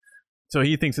 basically. So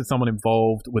he thinks it's someone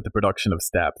involved with the production of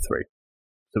Stab 3.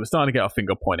 So we're starting to get our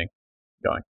finger pointing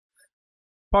going.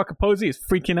 Parker Posey is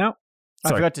freaking out. I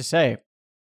forgot to say,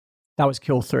 that was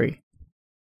Kill 3.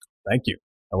 Thank you.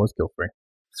 That was Kill 3.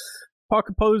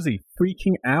 Parker Posey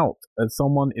freaking out as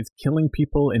someone is killing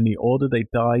people in the order they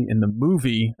die in the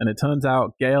movie, and it turns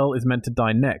out Gail is meant to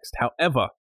die next. However,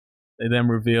 they then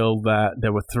reveal that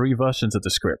there were 3 versions of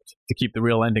the script to keep the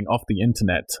real ending off the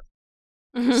internet.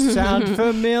 Sound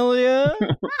familiar?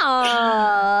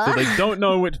 So they don't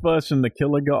know which version the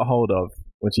killer got hold of,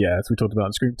 which, as we talked about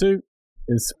in Scream 2,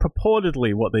 is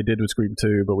purportedly what they did with Scream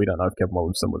 2, but we don't know if Kevin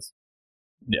Williamson was,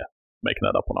 making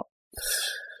that up or not.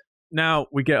 Now,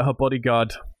 we get her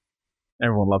bodyguard.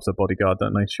 Everyone loves her bodyguard,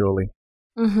 don't they, surely?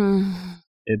 Mm-hmm.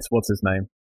 It's, what's his name?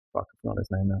 Fuck, I forgot his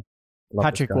name now.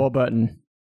 Patrick Warburton.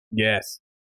 Yes.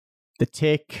 The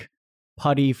Tick,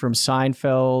 Putty from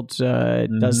Seinfeld,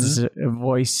 does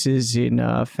voices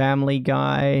in Family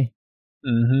Guy.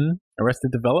 Mm-hmm.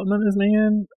 Arrested Development, isn't he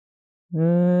in?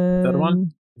 Is that the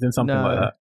one? He's in something like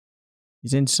that.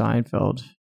 He's in Seinfeld.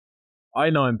 I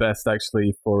know him best,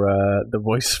 actually, for the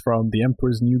voice from The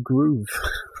Emperor's New Groove.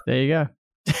 There you go.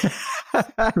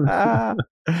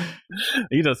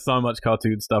 He does so much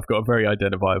cartoon stuff, got a very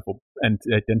identifiable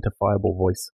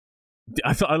voice.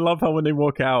 I love how when they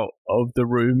walk out of the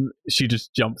room, she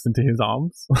just jumps into his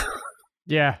arms.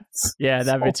 Yeah,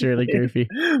 that bit's really goofy.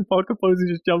 Parker Posey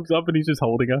just jumps up and he's just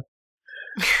holding her.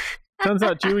 Turns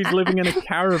out Dewey's living in a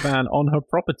caravan on her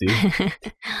property.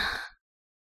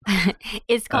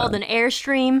 It's called an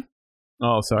Airstream.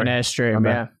 Oh, sorry. An Airstream,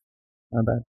 My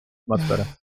bad. Much better.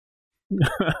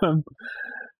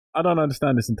 I don't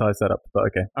understand this entire setup, but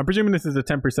okay. I'm presuming this is a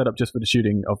temporary setup just for the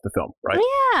shooting of the film, right?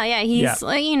 Yeah. He's,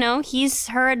 he's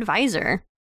her advisor.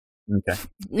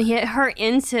 Okay. Her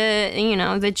into,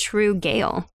 the true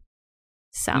Gale.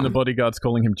 So And the bodyguard's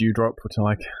calling him Dewdrop, which I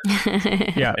like.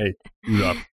 Yeah. Hey,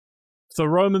 Dewdrop. So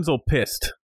Roman's all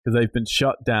pissed because they've been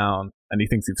shut down, and he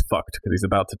thinks he's fucked because he's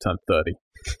about to turn 30.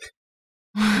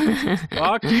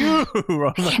 Fuck you,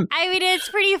 Roman. I mean, it's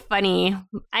pretty funny.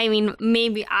 I mean,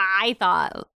 maybe I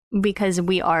thought because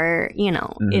we are,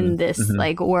 in this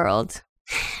like world,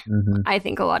 I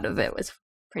think a lot of it was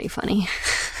pretty funny.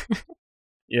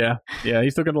 Yeah,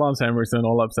 he's talking to Lance Henriksen,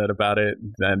 all upset about it,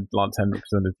 and Lance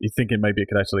Henriksen, he's thinking maybe it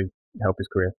could actually help his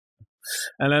career.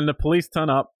 And then the police turn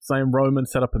up, saying Roman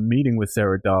set up a meeting with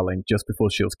Sarah Darling just before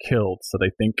she was killed, so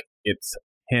they think it's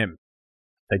him.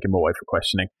 Take him away for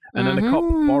questioning. And then the cop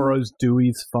borrows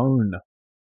Dewey's phone.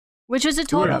 Which was a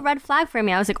total red flag for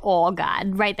me. I was like, oh,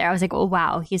 God. Right there. I was like, oh,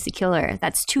 wow, he's the killer.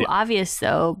 That's too obvious,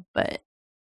 though, but...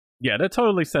 Yeah, they're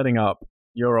totally setting up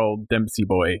your old Dempsey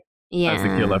boy as the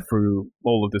killer through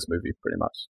all of this movie, pretty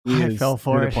much. I fell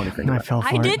for it.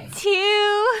 I did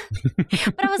too.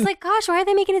 But I was like, gosh, why are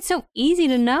they making it so easy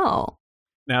to know?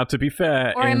 Now, to be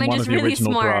fair, or in am I one just of the really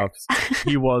original smart? drafts,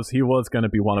 he was going to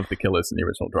be one of the killers in the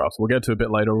original drafts. We'll get to it a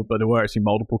bit later, but there were actually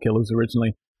multiple killers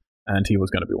originally, and he was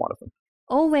going to be one of them.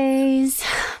 Always.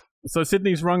 So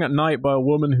Sydney's rung at night by a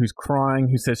woman who's crying,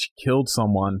 who says she killed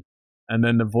someone, and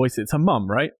then the voice, it's her mum,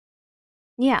 right?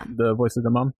 Yeah. The voice of the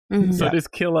mum. Mm-hmm. So this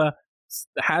killer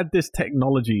had this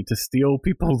technology to steal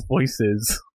people's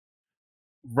voices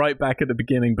right back at the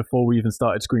beginning before we even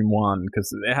started Scream 1,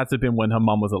 because it had to have been when her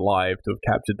mum was alive to have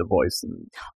captured the voice.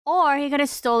 Or he could have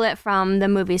stole it from the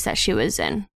movies that she was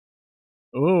in.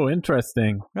 Oh,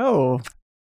 interesting. Oh,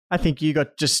 I think you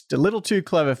got just a little too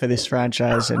clever for this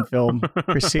franchise and film,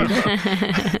 Christina.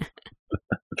 But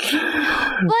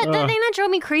the thing that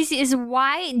drove me crazy is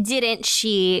why didn't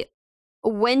she,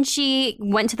 when she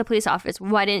went to the police office,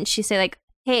 why didn't she say like,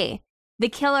 hey, the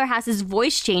killer has his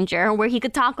voice changer where he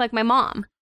could talk like my mom?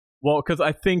 Well, because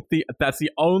I think that's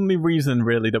the only reason,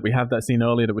 really, that we have that scene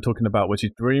earlier that we're talking about where she's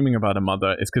dreaming about her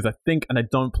mother is because I think, and I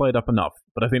don't play it up enough,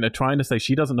 but I think they're trying to say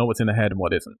she doesn't know what's in her head and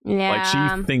what isn't. Yeah. Like,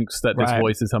 she thinks that this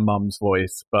voice is her mum's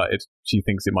voice, but she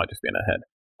thinks it might just be in her head.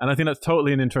 And I think that's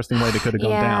totally an interesting way they could have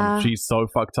gone down. She's so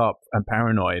fucked up and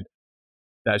paranoid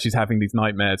that she's having these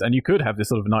nightmares. And you could have this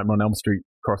sort of Nightmare on Elm Street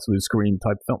cross with Scream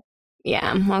type film.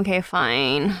 Yeah, okay,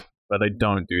 fine. But they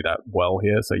don't do that well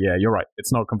here. So yeah, you're right.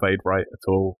 It's not conveyed right at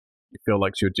all. You feel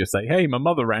like she would just say, hey, my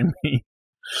mother rang me.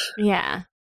 Yeah.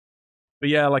 But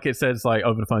yeah, like it says, like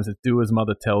over the phone, it says, do as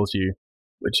mother tells you,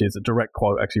 which is a direct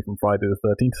quote actually from Friday the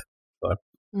 13th. So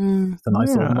it's a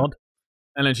nice little nod.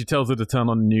 And then she tells her to turn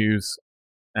on the news.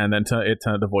 And then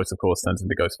the voice, of course, turns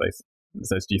into Ghostface. It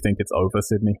says, do you think it's over,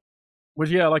 Sydney? Which,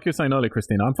 yeah, like you were saying earlier,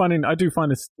 Christina, I do find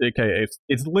this, okay,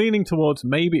 it's leaning towards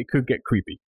maybe it could get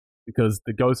creepy. Because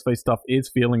the Ghostface stuff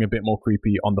is feeling a bit more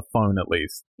creepy on the phone, at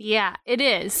least. Yeah, it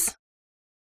is.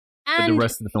 But the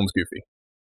rest of the film's goofy.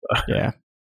 Yeah.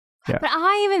 But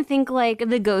I even think like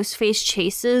the Ghostface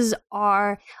chases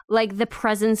are like the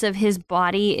presence of his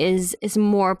body is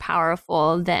more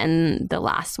powerful than the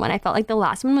last one. I felt like the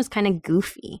last one was kind of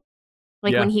goofy.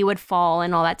 Like when he would fall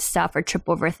and all that stuff or trip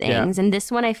over things. And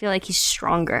this one I feel like he's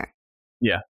stronger.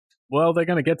 Yeah. Well, they're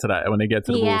going to get to that when they get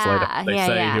to the rules later. They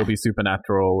say he'll be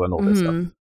supernatural and all this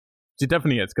stuff. She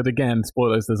definitely is. Because again,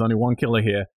 spoilers, there's only one killer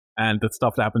here. And the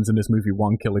stuff that happens in this movie,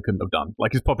 one killer couldn't have done.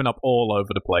 Like, he's popping up all over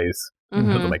the place.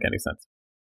 Doesn't make any sense.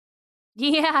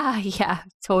 Yeah,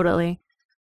 totally.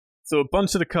 So a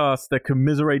bunch of the cast, they're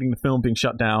commiserating the film being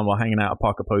shut down while hanging out at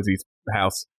Parker Posey's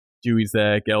house. Dewey's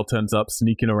there. Gail turns up,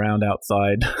 sneaking around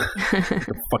outside.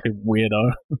 Fucking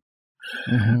weirdo.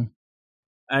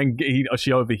 And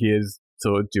she overhears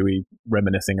sort of Dewey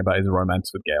reminiscing about his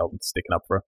romance with Gail and sticking up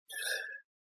for her.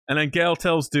 And then Gail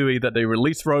tells Dewey that they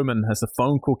released Roman as the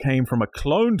phone call came from a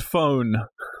cloned phone.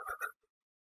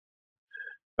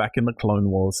 Back in the Clone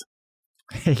Wars.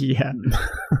 Yeah.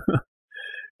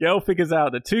 Gail figures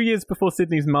out that 2 years before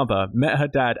Sydney's mother met her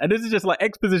dad, and this is just like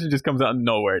exposition just comes out of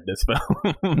nowhere in this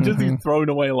film. Just these thrown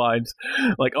away lines.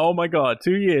 Like, oh my god,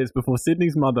 2 years before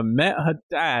Sydney's mother met her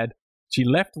dad, she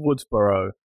left Woodsboro,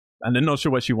 and they're not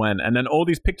sure where she went. And then all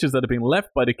these pictures that have been left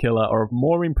by the killer are of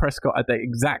Maureen Prescott at the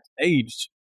exact age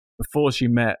before she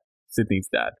met Sydney's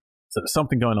dad. So there's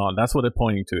something going on. That's what they're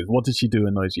pointing to, is what did she do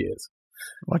in those years?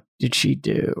 What did she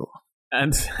do?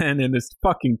 And in this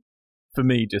fucking, for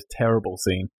me, just terrible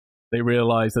scene, they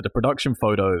realize that the production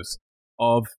photos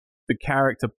of the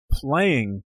character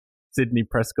playing Sydney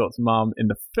Prescott's mom in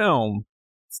the film,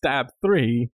 Stab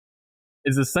 3,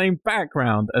 is the same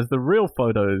background as the real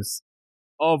photos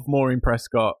of Maureen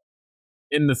Prescott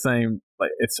in the same, like,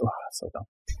 it's so dumb.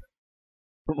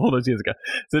 from all those years ago.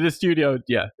 So this studio,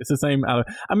 yeah, it's the same. I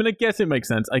mean, I guess it makes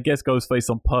sense. I guess Ghostface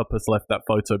on purpose left that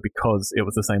photo because it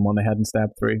was the same one they had in Stab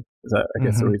 3. Is that, I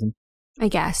guess, the reason? I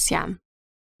guess, yeah.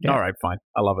 All right, fine.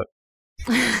 I love it.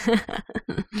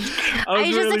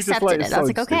 I just accepted it. I was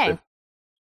like, okay. Stupid.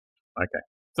 Okay.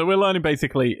 So we're learning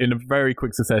basically in a very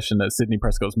quick succession that Sidney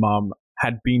Prescott's mom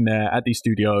had been there at these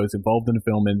studios, involved in the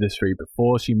film industry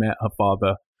before she met her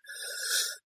father,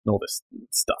 and all this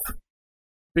stuff.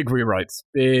 Big rewrites,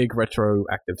 big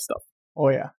retroactive stuff. Oh,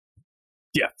 yeah.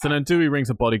 Yeah, so then Dewey rings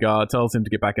a bodyguard, tells him to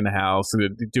get back in the house. So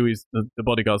Dewey's the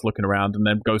bodyguard's looking around, and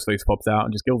then Ghostface pops out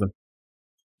and just kills him.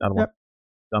 Another one.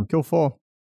 Done. Kill 4.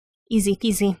 Easy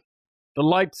peasy. The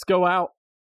lights go out,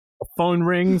 a phone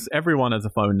rings. Everyone has a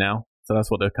phone now. So that's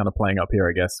what they're kind of playing up here,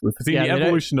 I guess. We've seen the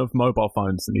evolution of mobile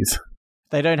phones in these.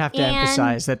 They don't have to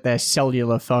emphasize that they're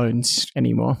cellular phones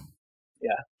anymore.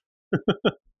 Yeah.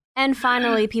 And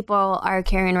finally, people are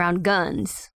carrying around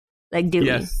guns, like Dewey.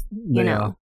 Yes, you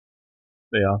know.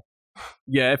 They are.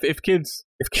 Yeah, if kids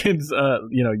are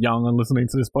young and listening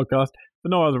to this podcast, for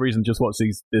no other reason, just watch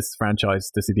this franchise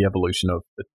to see the evolution of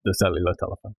the cellular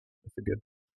telephone. It's good.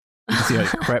 You can see how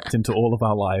it crept into all of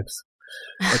our lives.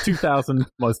 By 2000,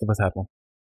 most of us had one,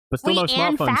 but still no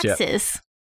smartphones faxes. yet.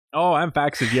 Oh, and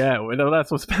faxes, yeah. That's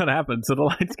what's about to happen. So the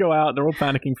lights go out, they're all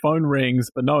panicking, phone rings,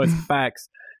 but no, it's fax.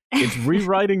 It's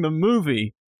rewriting the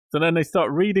movie. So then they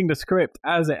start reading the script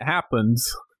as it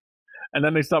happens. And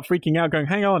then they start freaking out, going,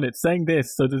 hang on, it's saying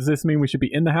this. So does this mean we should be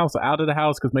in the house or out of the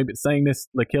house? Because maybe it's saying this,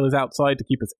 the killer's outside to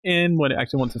keep us in when it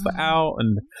actually wants us out.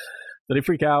 And so they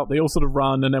freak out. They all sort of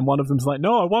run. And then one of them's like,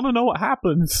 no, I want to know what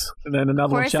happens. And then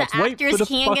another one shouts, wait for the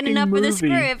fucking can't get enough movie. of the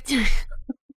script.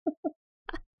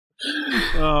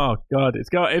 Oh, God.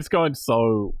 It's going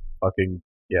so fucking,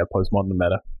 postmodern and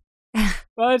meta.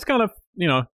 But it's kind of,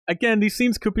 again, these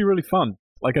scenes could be really fun.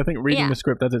 Like, I think reading the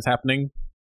script as it's happening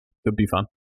could be fun.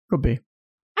 Could be.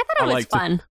 I thought it was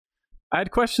fun. I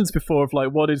had questions before of like,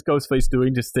 what is Ghostface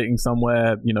doing? Just sitting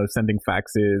somewhere, sending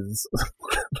faxes.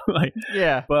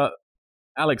 But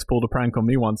Alex pulled a prank on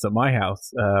me once at my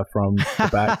house from the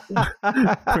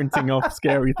back, printing off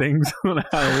scary things on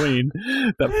Halloween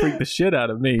that freaked the shit out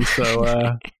of me.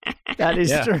 So that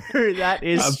is true. That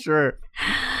is true.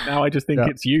 Now I just think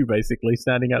it's you basically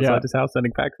standing outside his house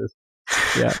sending faxes.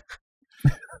 Yeah.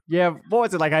 Yeah, what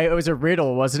was it like? It was a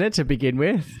riddle, wasn't it, to begin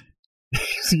with?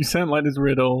 So you sent like this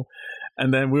riddle,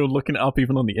 and then we were looking it up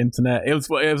even on the internet. It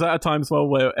was at a time as well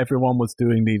where everyone was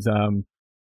doing these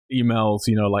emails,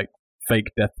 like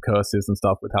fake death curses and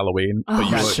stuff with Halloween.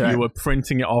 But you were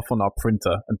printing it off on our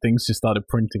printer, and things just started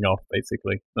printing off,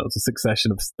 basically. It was a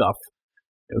succession of stuff.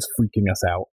 It was freaking us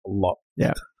out a lot.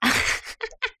 Yeah.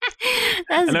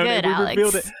 That's good,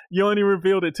 Alex. You only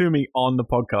revealed it to me on the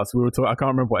podcast. We were talking. I can't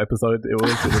remember what episode it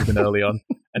was. It would have been early on.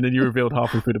 And then you revealed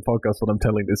halfway through the podcast when I'm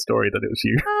telling this story that it was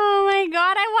you. Oh my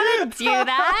God, I want to do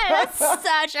that. That's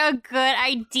such a good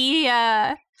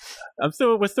idea.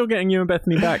 We're still getting you and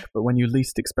Bethany back, but when you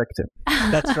least expect it.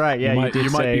 That's right. Yeah, you might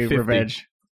be 50. Revenge.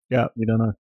 Yeah, you don't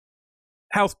know.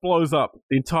 House blows up.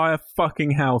 The entire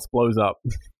fucking house blows up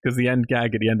because the end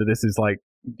gag at the end of this is like,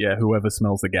 whoever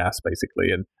smells the gas,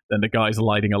 basically, and then the guy's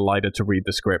lighting a lighter to read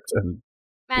the script and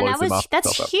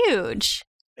that's huge.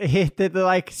 The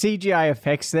like CGI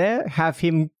effects there have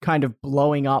him kind of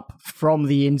blowing up from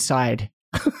the inside.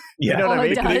 Yeah, you know what I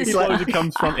mean? The explosion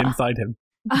comes from inside him.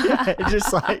 Yeah, it's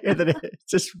just like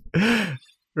it's just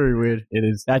very weird. It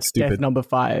is. That's stupid. Death number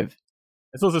 5.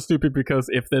 It's also stupid because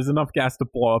if there's enough gas to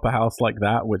blow up a house like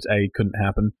that, which couldn't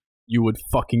happen, you would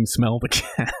fucking smell the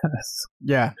gas.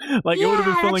 Yeah. Like it would have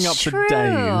been filling up for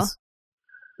days.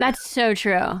 That's so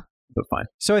true. But fine.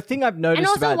 So a thing I've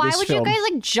noticed about this film... And also, why would you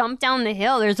guys like jump down the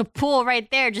hill? There's a pool right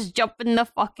there. Just jump in the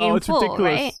fucking pool,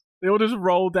 ridiculous. Right? They all just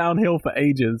roll downhill for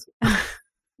ages.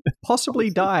 Possibly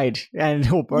died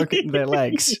or broken their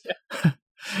legs.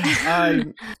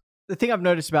 The thing I've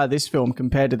noticed about this film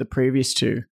compared to the previous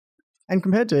two, and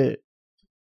compared to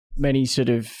many sort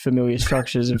of familiar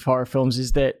structures of horror films,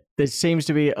 is that there seems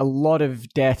to be a lot of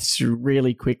deaths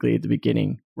really quickly at the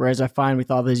beginning. Whereas I find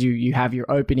with others, you have your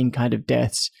opening kind of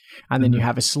deaths, and then you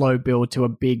have a slow build to a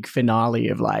big finale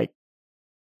of like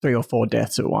 3 or 4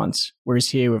 deaths at once. Whereas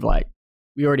here we've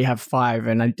we already have 5,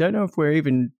 and I don't know if we're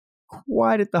even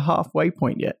quite at the halfway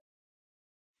point yet.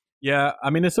 Yeah, I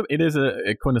mean, it is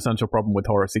a quintessential problem with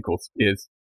horror sequels, is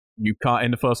you can't,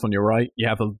 in the first one, you're right, you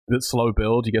have a bit slow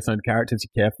build, you get some characters, you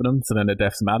care for them, so then the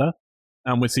deaths matter.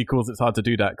 And with sequels, it's hard to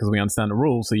do that because we understand the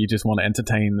rules, so you just want to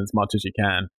entertain as much as you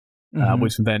can,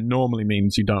 which then normally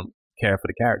means you don't care for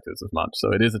the characters as much,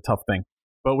 so it is a tough thing.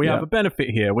 But we have a benefit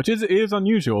here, which is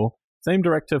unusual, Same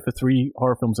director for 3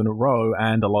 horror films in a row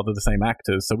and a lot of the same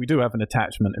actors. So we do have an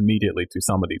attachment immediately to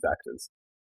some of these actors,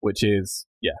 which is,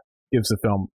 gives the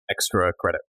film extra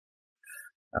credit.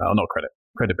 Not credit,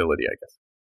 credibility, I guess.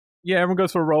 Yeah, everyone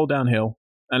goes for a roll downhill.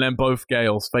 And then both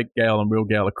Gales, fake Gale and real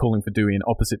Gale, are calling for Dewey in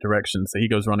opposite directions. So he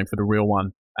goes running for the real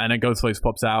one. And then Ghostface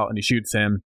pops out and he shoots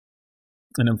him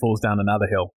and then falls down another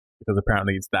hill because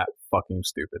apparently it's that fucking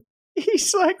stupid.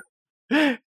 He's like,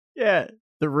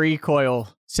 the recoil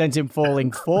sends him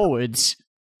falling forwards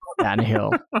down a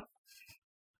hill.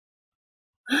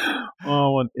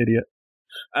 Oh, what an idiot.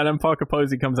 And then Parker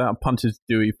Posey comes out and punches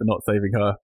Dewey for not saving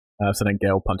her. So then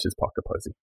Gale punches Parker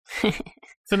Posey.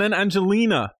 So then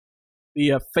Angelina,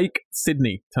 the fake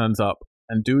Sydney, turns up,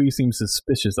 and Dewey seems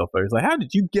suspicious of her. He's like, how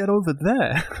did you get over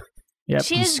there? Yep,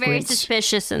 she is very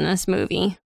suspicious in this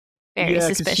movie. Very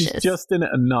suspicious. She's just in it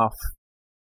enough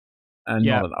and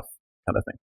not enough kind of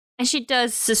thing. And she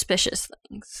does suspicious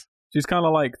things. She's kind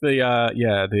of like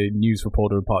the news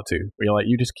reporter in Part 2, where you're like,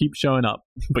 you just keep showing up,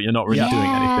 but you're not really doing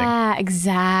anything. Yeah,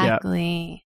 exactly.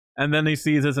 Yep. And then he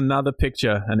sees there's another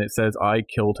picture, and it says, I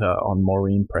killed her on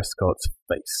Maureen Prescott's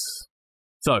face.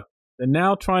 So, they're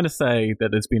now trying to say that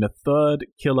there's been a third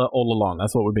killer all along.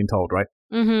 That's what we've been told, right?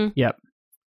 Mm-hmm. Yep.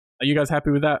 Are you guys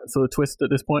happy with that sort of twist at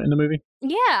this point in the movie?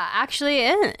 Yeah,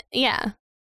 actually, yeah.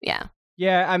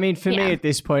 Yeah, I mean, for me at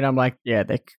this point, I'm like, they're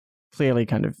clearly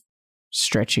kind of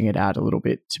stretching it out a little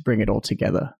bit to bring it all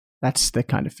together. That's the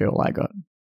kind of feel I got.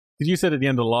 Because you said at the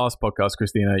end of the last podcast,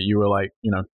 Christina, you were like,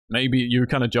 maybe you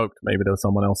kind of joked maybe there was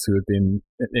someone else who had been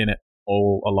in it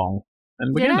all along.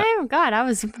 And did I? Oh, God, I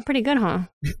was pretty good, huh?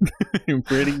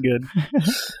 Pretty good.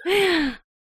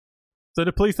 So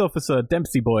the police officer,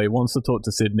 Dempsey Boy, wants to talk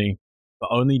to Sydney, but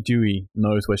only Dewey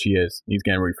knows where she is. He's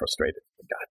getting really frustrated.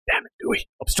 God damn it, Dewey.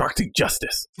 Obstructing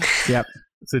justice. Yep.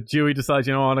 So Dewey decides,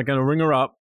 you know what, I'm going to ring her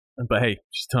up. But hey,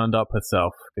 she's turned up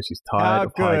herself because she's tired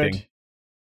of hiding.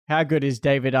 How good is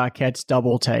David Arquette's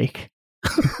double take?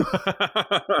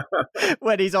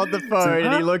 When he's on the phone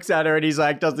and he looks at her and he's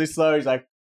like, does this slow? He's like,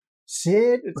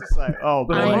 Sid? It's just like, oh,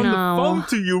 boy. I'm on the phone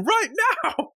to you right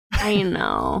now. I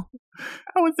know.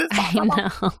 How is this possible? I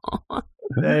know.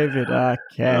 David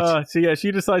Arquette. So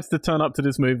she decides to turn up to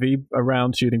this movie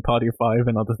around shooting Party of 5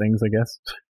 and other things, I guess.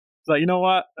 It's like, you know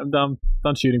what? I'm done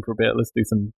shooting for a bit. Let's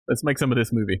make some of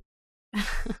this movie.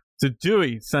 So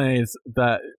Dewey says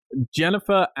that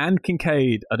Jennifer and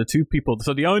Kincaid are the two people.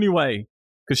 So the only way,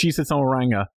 because she said someone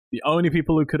rang her, the only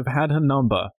people who could have had her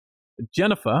number,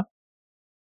 Jennifer.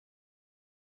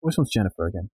 Which one's Jennifer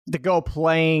again? The girl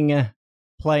playing her.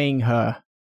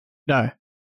 No.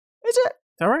 Is it?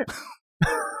 Is that right?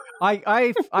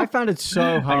 I found it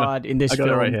so hard in this film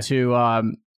right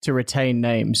to retain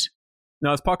names.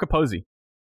 No, it's Parker Posey.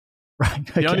 Right.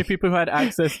 Okay. The only people who had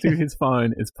access to his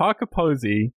phone is Parker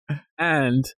Posey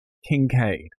and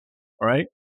Kincaid. All right?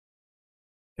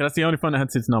 That's the only phone that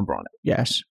had Sid's number on it.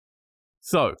 Yes.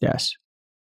 So, yes.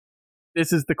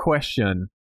 This is the question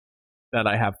that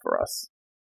I have for us.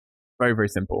 Very, very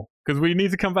simple. Because we need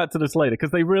to come back to this later.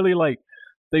 Because they really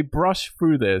they brush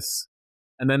through this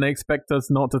and then they expect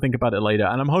us not to think about it later.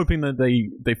 And I'm hoping that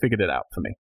they figured it out for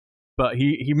me. But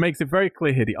he makes it very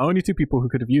clear here, the only two people who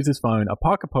could have used his phone are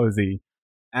Parker Posey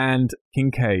and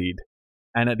Kincaid.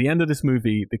 And at the end of this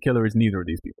movie, the killer is neither of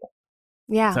these people.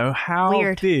 Yeah. So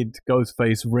how did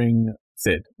Ghostface ring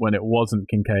Sid when it wasn't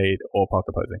Kincaid or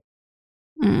Parker Posey?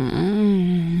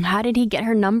 How did he get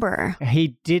her number?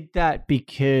 He did that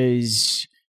because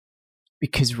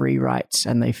rewrites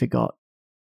and they forgot.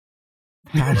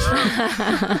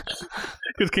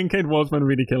 Because Kincaid was meant to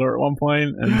be the killer at one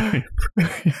point, and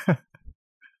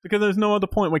because there's no other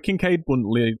point where Kincaid wouldn't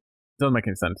leave. Doesn't make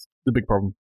any sense. It's a big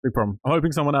problem. Big problem. I'm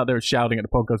hoping someone out there is shouting at the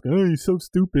podcast, going, "Oh, you're so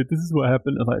stupid. This is what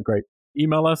happened." I'm like, great.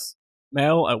 Email us,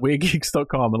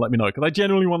 mail@weirdgeeks.com, and let me know, because I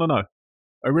genuinely want to know.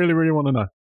 I really, really want to know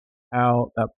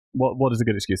how that. What is a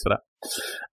good excuse for that?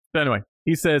 But anyway,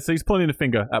 he says, so he's pointing a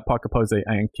finger at Parker Posey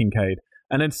and Kincaid,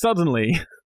 and then suddenly,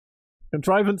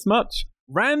 contrivance much,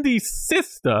 Randy's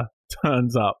sister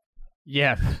turns up.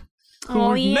 Yeah.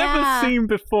 Who we've never seen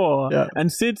before. Yeah. And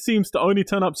Sid seems to only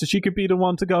turn up so she could be the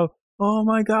one to go, oh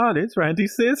my God, it's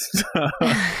Randy's sister.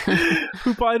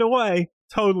 Who, by the way,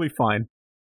 totally fine.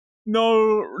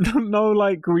 No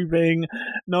like grieving,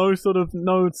 no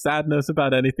sadness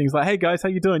about anything. It's like, hey guys, how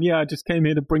you doing? Yeah, I just came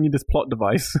here to bring you this plot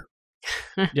device.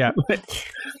 Yeah.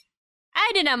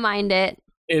 I did not mind it.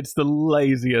 It's the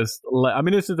laziest. I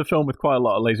mean, this is a film with quite a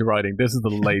lot of lazy writing. This is the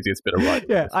laziest bit of writing.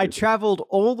 Yeah, I traveled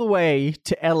all the way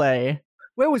to LA.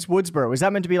 Where was Woodsboro? Was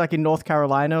that meant to be like in North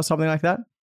Carolina or something like that? I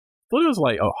thought it was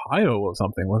like Ohio or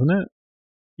something, wasn't it?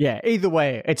 Yeah, either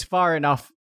way, it's far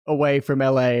enough away from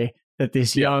LA that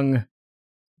this young,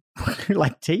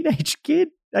 like teenage kid,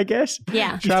 I guess,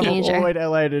 Yeah, traveled all teenager. the way to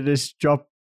LA to just drop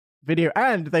video,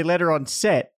 and they let her on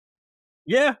set.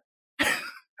 Yeah.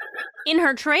 In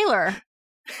her trailer.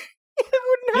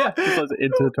 Yeah. Just like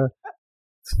into the trailer.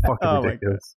 It's fucking Oh my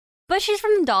ridiculous. But she's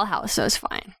from the dollhouse, so it's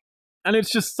fine. And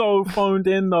it's just so phoned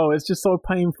in, though. It's just so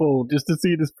painful just to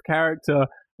see this character.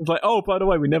 It's like, oh, by the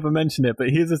way, we never mentioned it, but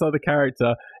here's this other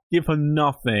character. Give her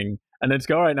nothing. And then just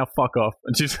go, all right, now fuck off.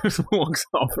 And she just walks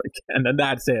off again, and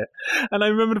that's it. And I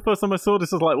remember the first time I saw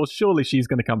this, I was like, well, surely she's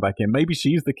going to come back in. Maybe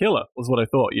she's the killer, was what I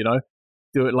thought, you know?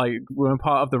 Do it like we're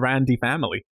part of the Randy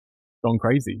family. Gone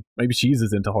crazy. Maybe she's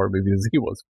as into horror movies as he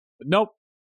was. But nope.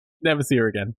 Never see her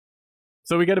again.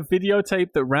 So we get a videotape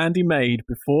that Randy made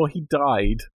before he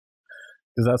died.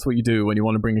 Because that's what you do when you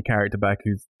want to bring a character back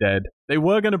who's dead. They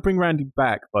were going to bring Randy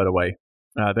back, by the way.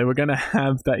 They were going to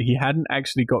have that he hadn't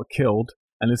actually got killed,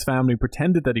 and his family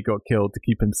pretended that he got killed to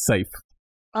keep him safe.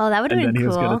 Oh, that would have And been then he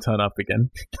was cool. going to turn up again.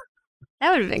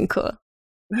 That would have been cool.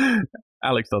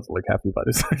 Alex doesn't look happy about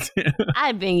this idea.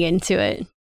 I'd been into it.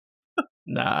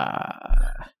 Nah.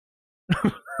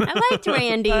 I liked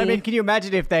Randy. I mean, can you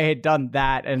imagine if they had done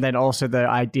that, and then also the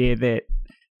idea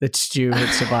that Stu had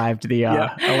survived the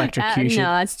electrocution? No,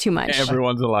 that's too much.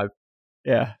 Everyone's alive.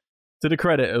 Yeah. To the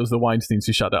credit, it was the Weinsteins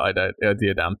who shut that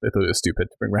idea down. They thought it was stupid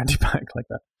to bring Randy back like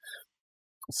that.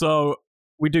 So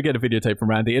we do get a videotape from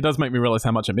Randy. It does make me realize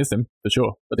how much I miss him, for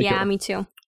sure. But they Yeah, killed him. me too.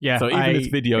 Yeah. So even this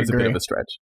video is a bit agree. of a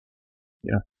stretch.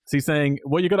 Yeah. So he's saying,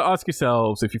 what you got to ask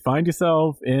yourselves, if you find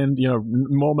yourself in,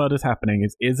 more murders happening,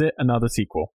 is it another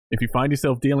sequel? If you find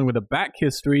yourself dealing with a back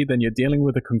history, then you're dealing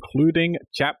with a concluding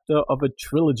chapter of a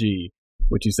trilogy,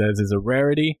 which he says is a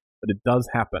rarity, but it does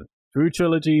happen. True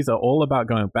trilogies are all about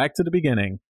going back to the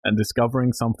beginning and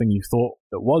discovering something you thought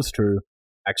that was true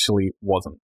actually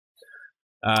wasn't.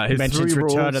 He His mentions three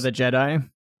Return rules- of the Jedi.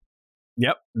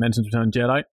 Yep, mentions Return of the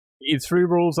Jedi. Its three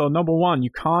rules are, number one,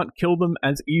 you can't kill them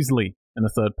as easily in the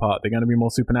third part. They're going to be more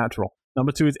supernatural.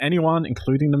 Number two is anyone,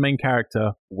 including the main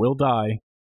character, will die.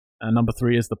 And number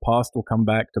three is the past will come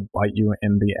back to bite you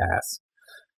in the ass.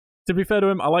 To be fair to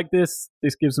him, I like this.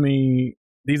 This gives me...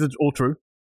 These are all true.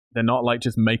 They're not like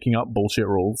just making up bullshit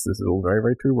rules. This is all very,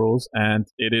 very true rules. And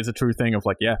it is a true thing of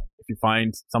like, yeah, if you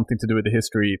find something to do with the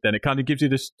history, then it kind of gives you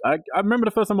this... I remember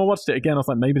the first time I watched it again, I was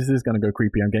like, maybe this is going to go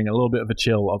creepy. I'm getting a little bit of a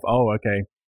chill of, oh, okay,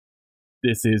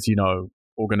 this is,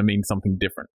 all going to mean something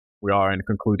different. We are in a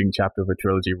concluding chapter of a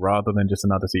trilogy rather than just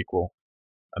another sequel.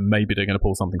 And maybe they're going to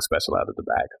pull something special out of the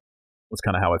bag. Was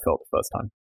kind of how I felt the first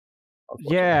time.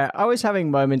 Yeah, I was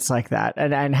having moments like that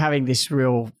and having this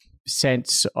real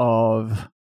sense of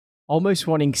almost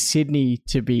wanting Sydney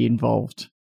to be involved.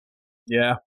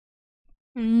 Yeah.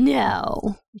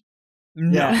 No.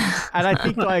 Yeah. And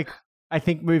I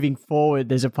think moving forward,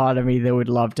 there's a part of me that would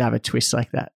love to have a twist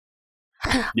like that.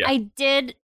 Yeah. I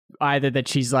did. Either that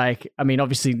she's like, I mean,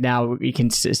 obviously now we can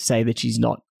say that she's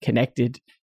not connected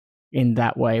in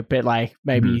that way, but like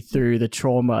maybe through the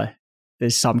trauma,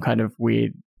 there's some kind of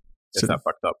weird It's that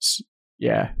fucked up.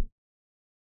 Yeah.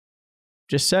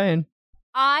 Just saying.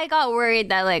 I got worried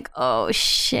that oh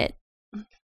shit,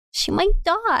 she might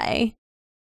die.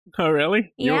 Oh,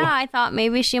 really? Yeah, I thought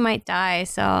maybe she might die.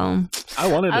 So I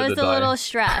wanted her I was to a die. little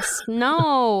stressed.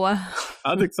 No.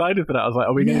 I was excited for that. I was like,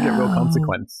 are we going to get real No.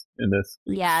 consequence in this?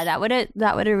 Yeah, that would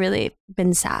have really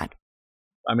been sad.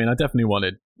 I mean, I definitely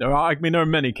wanted... there are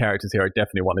many characters here I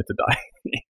definitely wanted to die.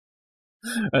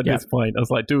 At this point, I was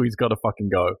like, dude, he's got to fucking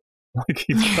go. Like,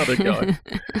 he's got to go.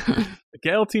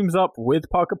 Gale teams up with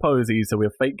Parker Posey, so we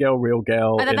have fake Gale, real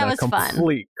Gale I thought in that a was fun.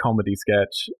 complete comedy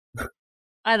sketch.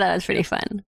 I thought it was pretty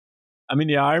fun. I mean,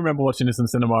 yeah, I remember watching this in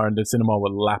cinema, and the cinema were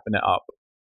lapping it up.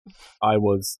 I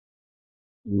was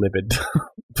livid.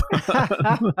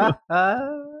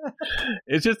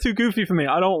 It's just too goofy for me.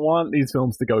 I don't want these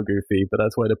films to go goofy, but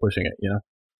that's why they're pushing it,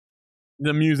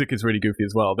 The music is really goofy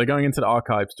as well. They're going into the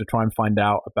archives to try and find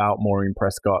out about Maureen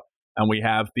Prescott, and we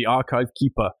have the archive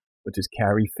keeper, which is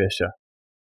Carrie Fisher.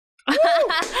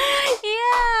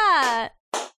 Yeah.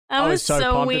 That was was so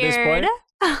so pumped at this weird.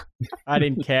 I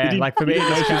didn't care. Did you- Like for me, did you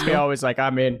know this she was cameo, I was like,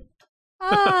 I'm in.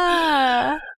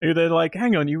 Ah. They're like,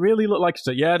 hang on, you really look like...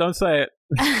 So, yeah, don't say it.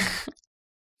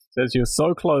 Says you're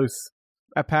so close.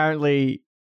 Apparently,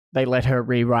 they let her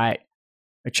rewrite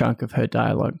a chunk of her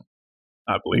dialogue.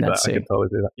 I believe that. That's I it. can totally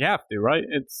do that. You have to, right?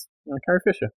 It's Carrie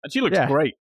Fisher. And she looks Yeah.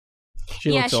 great.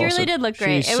 She yeah, looks she really awesome. did look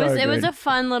great. She's It was so it was good. a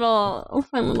fun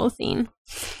little scene.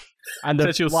 And the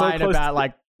Said she was so line close about to-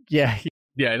 like, yeah,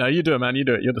 Yeah, no, you do it, man. You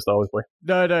do it. You're the Star Wars boy.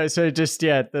 no. So just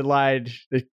the line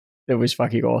that was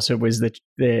fucking awesome was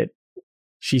that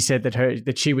she said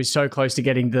that she was so close to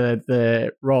getting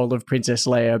the role of Princess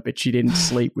Leia, but she didn't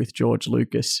sleep with George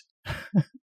Lucas.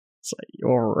 It's like,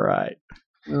 you're right.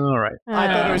 All right. I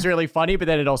thought it was really funny, but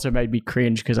then it also made me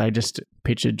cringe because I just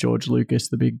pictured George Lucas,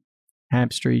 the big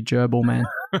hamstery gerbil man.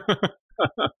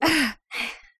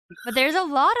 But there's a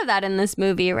lot of that in this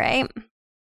movie, right?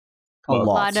 A A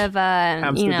lot of,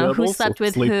 Hamster who gerbils slept or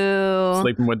with who.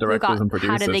 Sleeping with who directors and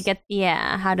producers. How did they get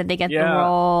the Yeah.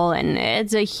 role? And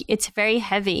it's very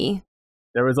heavy.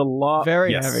 There is a lot.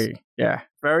 Very yes. heavy. Yeah.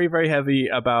 Very, very heavy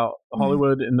about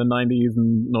Hollywood in the 90s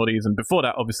and noughties. And before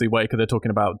that, obviously, way, because they're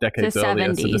talking about decades The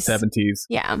earlier, so the 70s. 70s.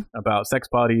 Yeah. About sex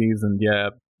parties and,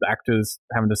 actors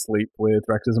having to sleep with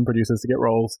directors and producers to get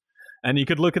roles. And you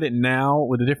could look at it now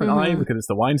with a different eye because it's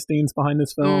the Weinsteins behind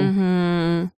this film.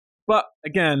 Mm-hmm. But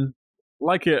again,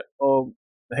 like it or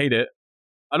hate it,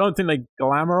 I don't think they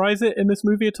glamorize it in this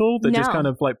movie at all. They're just No. kind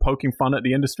of like poking fun at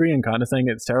the industry and kind of saying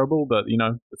it's terrible, but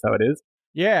that's how it is.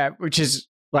 Yeah, which is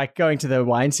like going to the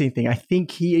Weinstein thing. I think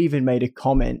he even made a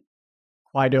comment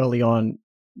quite early on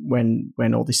when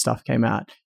all this stuff came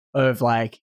out of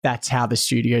like, that's how the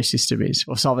studio system is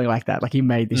or something like that. Like he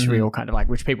made this real kind of like,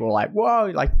 which people were like,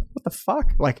 whoa, like what the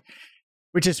fuck? Like,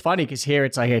 which is funny because here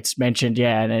it's like, it's mentioned.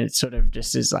 Yeah. And it sort of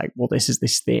just is like, well, this is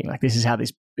this thing. Like this is how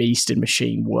this beast and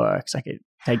machine works. Like it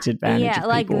takes advantage of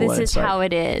like people. this and is it's like- how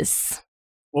it is.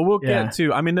 Well, we'll Yeah. get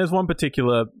to, there's one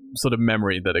particular sort of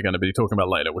memory that they're going to be talking about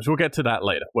later, which we'll get to that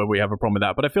later, where we have a problem with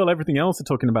that. But I feel everything else they're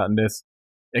talking about in this,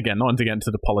 again, not to get into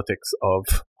the politics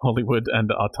of Hollywood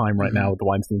and our time right now with the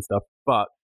Weinstein stuff, but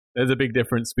there's a big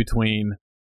difference between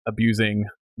abusing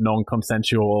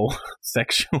non-consensual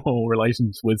sexual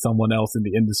relations with someone else in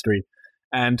the industry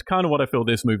and kind of what I feel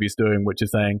this movie's doing, which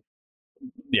is saying,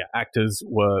 actors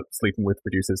were sleeping with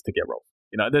producers to get roles.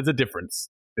 There's a difference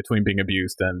between being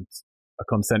abused and a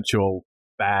consensual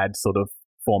bad sort of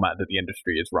format that the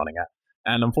industry is running at.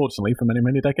 And unfortunately, for many,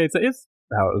 many decades, that is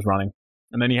how it was running.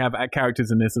 And then you have characters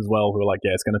in this as well who are like,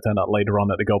 it's going to turn out later on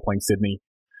that the girl playing Sydney,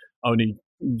 only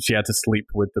she had to sleep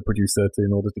with the producer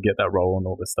in order to get that role and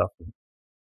all this stuff.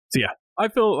 So I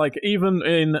feel like even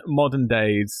in modern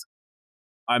days,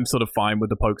 I'm sort of fine with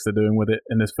the pokes they're doing with it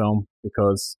in this film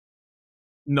because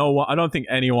I don't think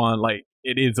anyone, like,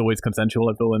 it is always consensual,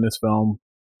 I feel, in this film.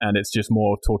 And it's just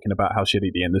more talking about how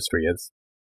shitty the industry is.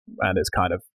 And it's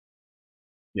kind of,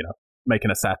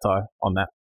 making a satire on that,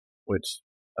 which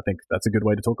I think that's a good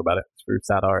way to talk about it through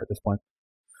satire at this point.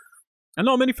 And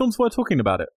not many films were talking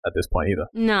about it at this point either.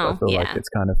 No. I feel like it's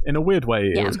kind of, in a weird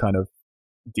way, it was kind of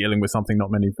dealing with something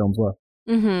not many films were.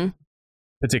 Mm-hmm.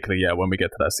 Particularly, when we get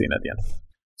to that scene at the end.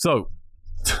 So,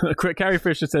 Carrie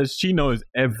Fisher says she knows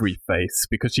every face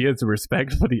because she has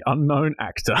respect for the unknown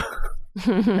actor.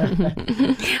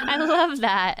 I love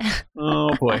that.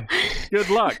 Oh boy. Good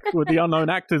luck with the unknown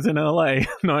actors in LA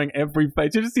knowing every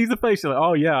face. She just sees a face, she's like,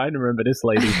 oh yeah, I remember this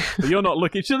lady. But you're not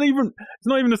looking, it's not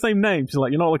even the same name. She's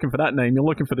like, you're not looking for that name, you're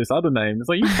looking for this other name. It's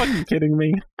like, you fucking kidding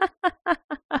me?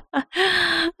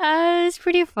 It's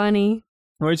pretty funny.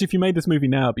 Whereas if you made this movie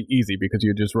now, it'd be easy because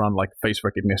you'd just run like face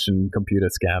recognition, computer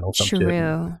scan or some shit.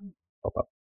 True. Pop up.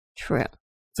 True.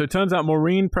 So it turns out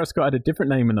Maureen Prescott had a different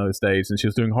name in those days, and she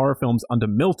was doing horror films under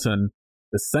Milton,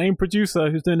 the same producer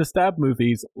who's doing the Stab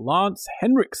movies, Lance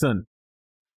Henriksen.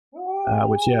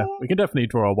 Which, we can definitely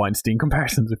draw Weinstein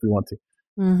comparisons if we want to.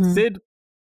 Mm-hmm. Sid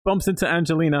bumps into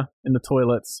Angelina in the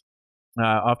toilets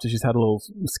after she's had a little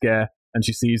scare, and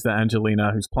she sees that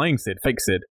Angelina, who's playing Sid, fake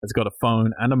Sid, has got a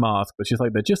phone and a mask, but she's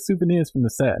like, they're just souvenirs from the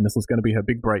set, and this was going to be her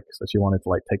big break, so she wanted to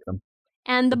like take them.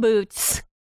 And the boots.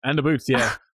 And the boots,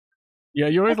 yeah. Yeah,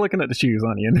 you're always looking at the shoes,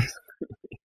 aren't you?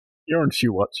 You're on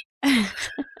shoe watch.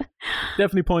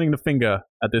 Definitely pointing the finger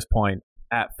at this point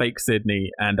at fake Sydney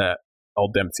and at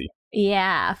old Dempsey.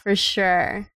 Yeah, for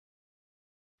sure.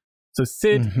 So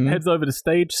Sid heads over to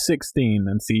stage 16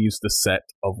 and sees the set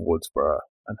of Woodsboro.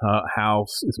 And her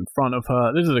house is in front of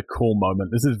her. This is a cool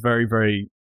moment. This is very, very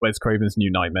Wes Craven's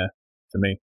New Nightmare to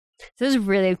me. This is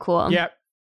really cool. Yeah.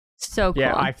 So cool.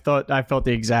 Yeah, I felt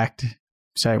the exact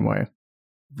same way.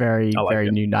 Very, I like very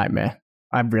it. New Nightmare.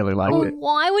 I really liked Well, it.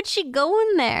 why would she go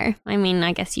in there? I mean,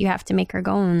 I guess you have to make her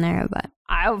go in there, but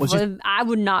I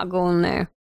would not go in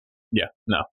there. Yeah,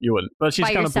 no, you wouldn't. But she's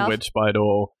By kind yourself? of bewitched by it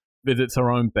all. Visits her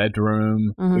own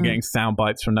bedroom. We're Mhm. getting sound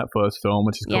bites from that first film,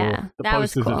 which is cool. Yeah, The that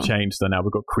was posters have cool. changed, so now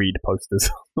we've got Creed posters.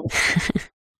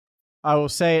 I will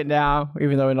say it now,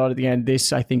 even though we're not at the end.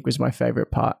 This, I think, was my favorite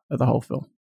part of the whole film.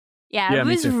 Yeah, Yeah, it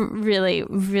me was too. really,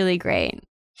 really great.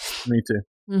 Me too.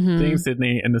 Mm-hmm. Seeing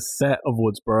Sydney in the set of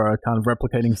Woodsboro, kind of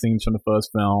replicating scenes from the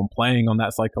first film, playing on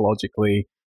that psychologically.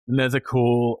 And there's a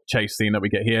cool chase scene that we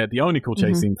get here. The only cool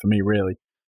chase Mhm. scene for me, really,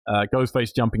 Ghostface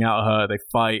jumping out at her. They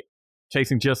fight,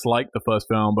 chasing just like the first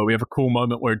film, but we have a cool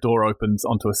moment where a door opens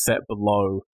onto a set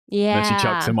below. Yeah. And then she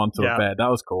chucks him onto a bed. That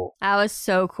was cool. That was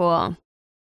so cool.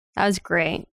 That was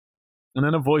great. And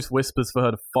then a voice whispers for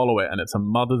her to follow it, and it's her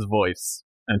mother's voice.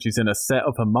 And she's in a set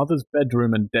of her mother's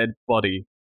bedroom and dead body,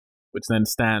 which then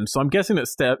stands. So I'm guessing that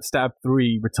Stab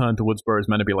 3 Return to Woodsboro is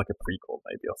meant to be like a prequel,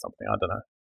 maybe, or something. I don't know.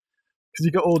 Because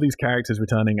you got all these characters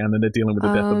returning, and then they're dealing with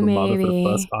the death of the mother for the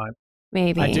first time.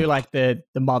 Maybe. I do like the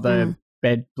mother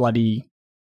bed bloody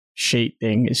sheet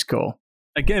thing is cool.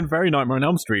 Again, very Nightmare on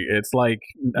Elm Street. It's like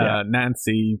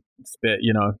Nancy Spit,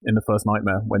 you know, in the first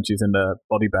Nightmare when she's in the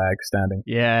body bag standing.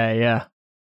 Yeah.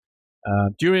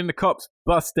 During the cops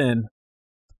bust in,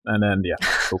 and then,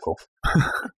 cool.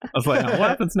 I was like, what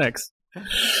happens next?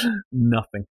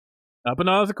 Nothing. But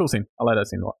no, that was a cool scene. I like that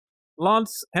scene a lot.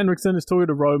 Lance Henriksen is talking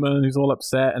to Roman, who's all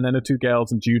upset, and then the two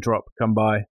girls and Dewdrop come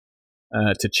by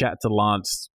to chat to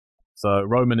Lance. So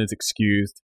Roman is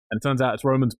excused, and it turns out it's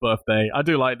Roman's birthday. I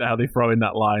do like how they throw in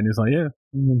that line. He's like, yeah,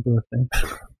 my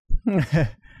birthday.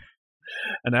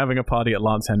 And having a party at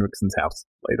Lance Henriksen's house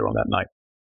later on that night.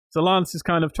 So Lance is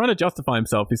kind of trying to justify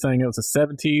himself. He's saying it was the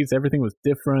 70s, everything was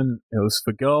different. It was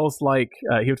for girls like,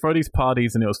 he would throw these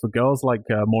parties, and it was for girls like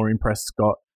Maureen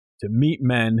Prescott to meet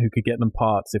men who could get them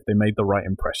parts if they made the right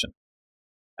impression.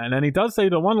 And then he does say,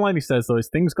 the one line he says, though, is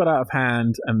things got out of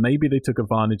hand, and maybe they took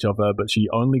advantage of her, but she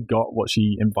only got what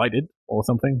she invited, or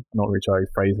something. I'm not really sure how he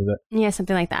phrases it. Yeah,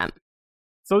 something like that.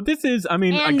 So this is, I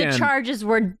mean, and again, the charges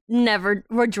were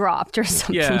dropped or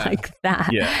something like that.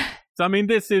 Yeah. So, I mean,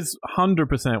 this is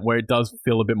 100% where it does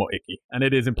feel a bit more icky, and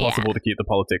it is impossible to keep the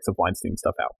politics of Weinstein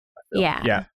stuff out.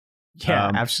 Yeah.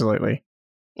 Yeah, absolutely.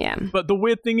 Yeah. But the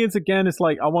weird thing is, again, it's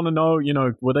like, I want to know, you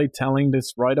know, were they telling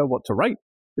this writer what to write?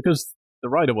 Because the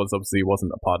writer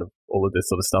wasn't a part of all of this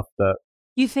sort of stuff that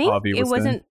you think Harvey it was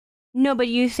wasn't doing. No, but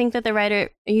you think that the writer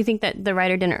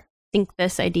didn't think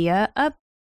this idea up?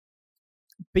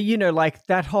 But you know, like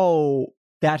that whole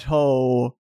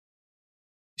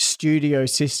studio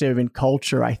system and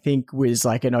culture, I think, was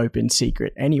like an open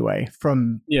secret anyway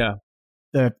from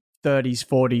the 30s,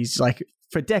 40s, like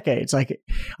for decades. Like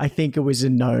I think it was a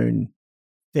known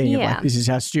thing. Of like, this is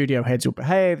how studio heads will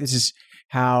behave. This is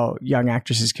how young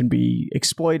actresses can be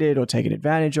exploited or taken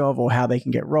advantage of, or how they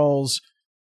can get roles.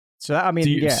 So I mean,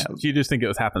 do you just think it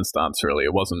was happenstance? Really,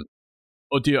 it wasn't,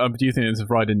 or do you think this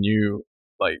writer knew?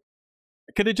 Like,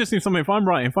 could it just seem something? If I'm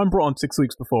brought on 6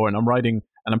 weeks before, and I'm writing,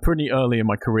 and I'm pretty early in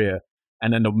my career,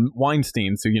 and then the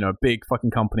Weinsteins, who, you know, big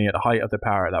fucking company at the height of their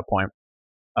power at that point,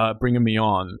 bringing me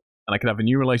on, and I could have a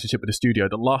new relationship with the studio.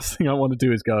 The last thing I want to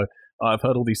do is go, I've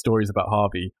heard all these stories about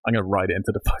Harvey. I'm going to write it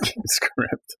into the fucking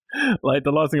script. Like,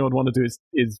 the last thing I would want to do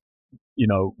is, you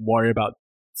know, worry about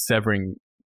severing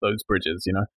those bridges,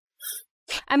 you know?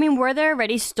 I mean, were there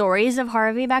already stories of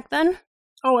Harvey back then?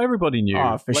 Oh, everybody knew.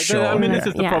 Oh, for sure. I mean, this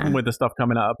is the problem with the stuff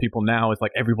coming out of people now, is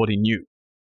like everybody knew.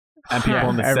 And people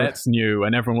on the sets knew,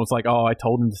 and everyone was like, oh, I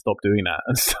told him to stop doing that,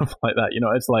 and stuff like that. You know,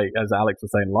 it's like, as Alex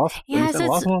was saying last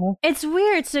one. It's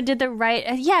weird. So did the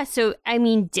writer, so, I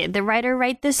mean, did the writer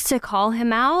write this to call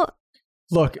him out?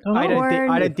 Look, I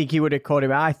don't think he would have called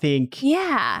him out. I think,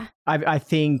 I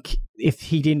think if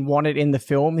he didn't want it in the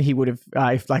film, he would have,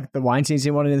 if like the Weinsteins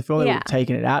didn't want it in the film, they would have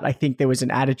taken it out. I think there was an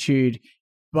attitude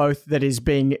both that is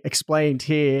being explained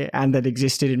here and that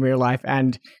existed in real life,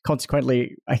 and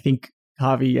consequently, I think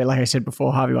Harvey, like I said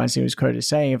before, Harvey Weinstein was quoted as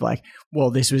saying of like,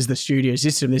 well, this was the studio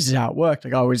system, this is how it worked.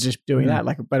 Like, I was just doing that,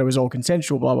 like, but it was all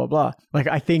consensual, blah, blah, blah. Like,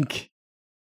 I think,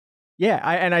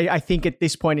 I think at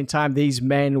this point in time, these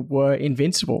men were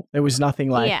invincible. There was nothing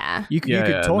like, you could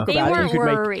talk about it. They weren't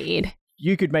worried.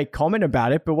 You could make comment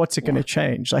about it, but what's it going to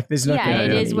change? Like, there's nothing. Yeah,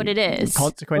 it is what it is.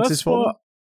 Consequences for them.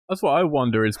 That's what I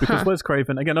wonder, is because Wes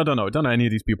Craven, again, I don't know any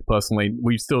of these people personally.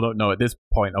 We still don't know at this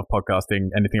point of podcasting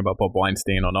anything about Bob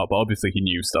Weinstein or not, but obviously he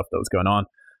knew stuff that was going on,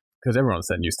 because everyone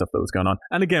said knew stuff that was going on.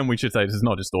 And again, we should say this is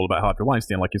not just all about Harvey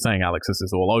Weinstein, like you're saying, Alex, this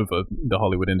is all over the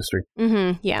Hollywood industry.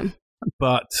 Mm-hmm, yeah.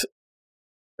 But,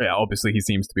 yeah, obviously he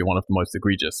seems to be one of the most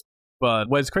egregious. But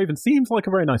Wes Craven seems like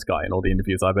a very nice guy in all the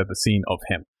interviews I've ever seen of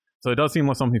him. So it does seem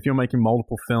like something, if you're making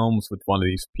multiple films with one of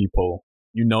these people,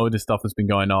 you know this stuff has been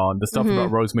going on. The stuff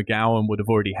about Rose McGowan would have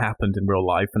already happened in real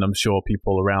life, and I'm sure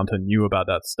people around her knew about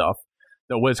that stuff.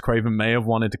 That Wes Craven may have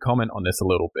wanted to comment on this a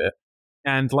little bit.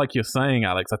 And like you're saying,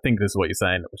 Alex, I think this is what you're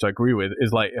saying, which I agree with,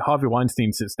 is like Harvey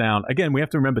Weinstein sits down. Again, we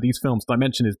have to remember these films,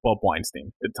 Dimension is Bob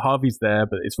Weinstein. Harvey's there,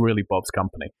 but it's really Bob's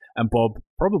company. And Bob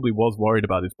probably was worried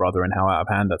about his brother and how out of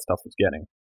hand that stuff was getting.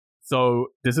 So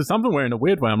this is something where, in a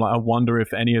weird way, I'm like, I wonder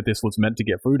if any of this was meant to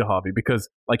get through to Harvey, because,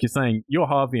 like you're saying, you're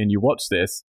Harvey and you watch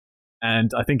this,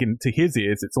 and I think to his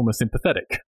ears, it's almost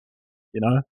sympathetic. you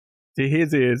know? To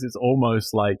his ears, it's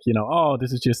almost like, you know, oh,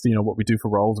 this is just, you know, what we do for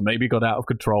roles. Maybe got out of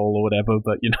control or whatever,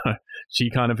 but, you know, she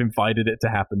kind of invited it to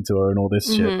happen to her and all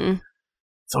this shit.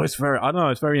 So it's very, I don't know,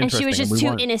 it's very and interesting. And she was just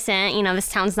too innocent. You know, this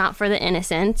town's not for the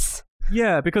innocents.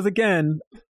 Yeah, because again,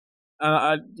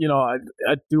 I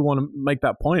do want to make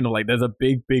that point. Like, there's a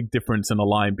big difference in the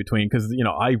line between, because, you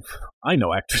know, I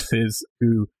know actresses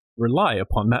who rely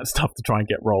upon that stuff to try and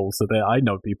get roles. So I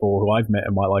know people who I've met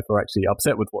in my life are actually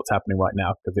upset with what's happening right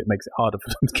now because it makes it harder for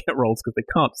them to get roles because they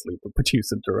can't sleep with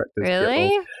producers and directors.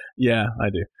 Really? Yeah, I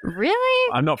do.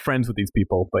 Really? I'm not friends with these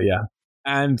people, but yeah.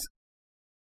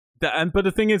 But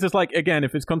the thing is, it's like, again,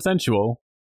 if it's consensual,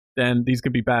 then these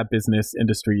could be bad business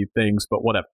industry things, but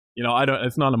whatever. You know,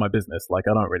 it's none of my business. Like,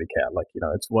 I don't really care. Like, you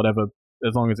know, it's whatever,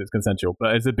 as long as it's consensual.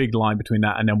 But there's a big line between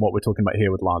that and then what we're talking about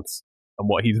here with Lance and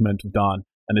what he's meant to have done.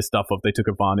 And this stuff of they took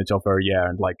advantage of her, yeah,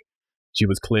 and like she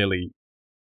was clearly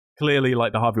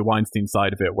like the Harvey Weinstein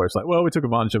side of it, where it's like, well, we took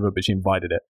advantage of her, but she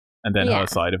invited it, and then her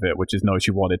side of it, which is no,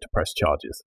 she wanted to press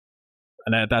charges,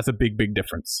 and that's a big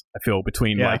difference. I feel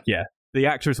between the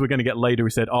actress we're going to get later who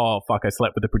said, oh fuck, I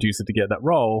slept with the producer to get that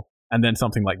role, and then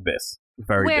something like this,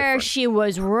 where different. She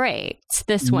was raped.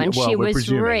 This one, she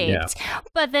was raped,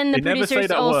 but then the producers never say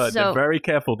that also word. They're very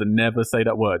careful to never say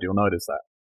that word. You'll notice that.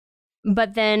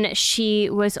 But then she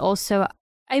was also,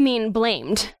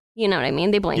 blamed. You know what I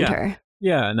mean? They blamed her.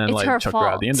 Yeah, and then it's her chucked fault. her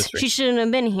out of the industry. She shouldn't have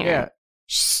been here. Yeah.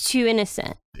 She's too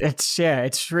innocent.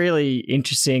 It's really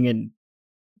interesting and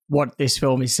what this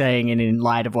film is saying, and in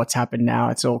light of what's happened now,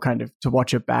 it's all kind of, to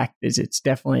watch it back, it's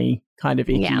definitely kind of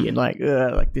icky and like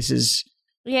this is...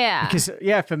 Yeah. Because,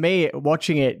 for me,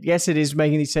 watching it, yes, it is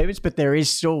making these statements, but there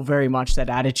is still very much that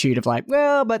attitude of like,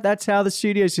 well, but that's how the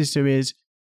studio system is.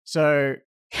 So...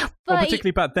 Well,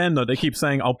 particularly back then, though, they keep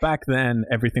saying, oh, back then,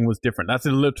 everything was different. That's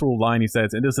a literal line he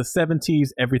says. It was the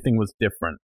 70s, everything was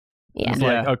different. Yeah. It's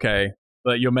like, okay,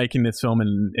 but you're making this film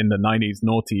in the 90s,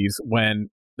 noughties, when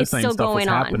the same stuff was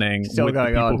happening with the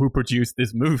people who produced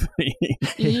this movie.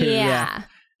 Yeah.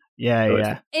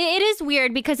 Yeah. It is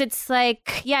weird because it's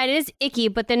like, it is icky,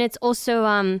 but then it's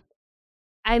also,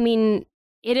 it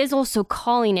is also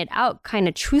calling it out kind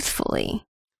of truthfully.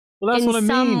 Well, that's what I mean.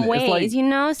 In some ways, like, you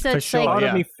know? So it's like... Part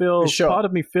of me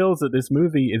feels that this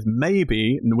movie is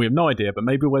maybe, and we have no idea, but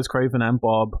maybe Wes Craven and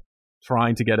Bob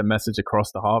trying to get a message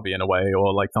across to Harvey in a way,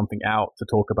 or like something out to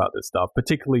talk about this stuff.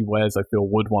 Particularly Wes, I feel,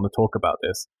 would want to talk about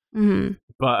this. Mm-hmm.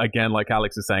 But again, like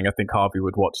Alex is saying, I think Harvey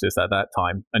would watch this at that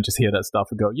time and just hear that stuff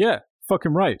and go, yeah,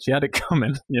 fucking right. She had it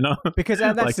coming, you know? Because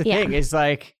that's the thing, is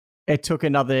like, it took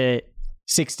another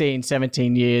 16,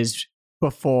 17 years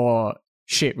before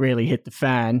shit really hit the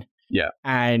fan. Yeah.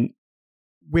 And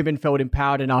women felt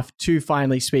empowered enough to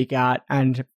finally speak out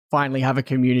and finally have a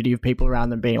community of people around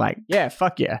them being like, yeah,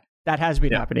 fuck yeah, that has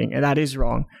been happening and that is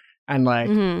wrong. And like,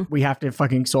 we have to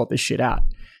fucking sort this shit out.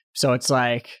 So it's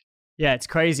like, it's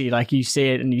crazy. Like, you see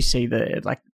it and you see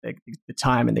the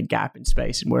time and the gap in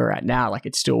space and where we're at now. Like,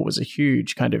 it still was a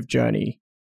huge kind of journey.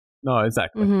 No,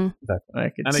 exactly. Exactly.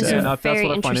 Like, and again, that's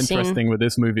what I find interesting with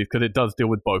this movie, because it does deal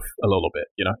with both a little bit.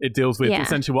 You know, it deals with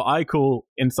essentially what I call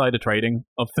insider trading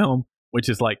of film, which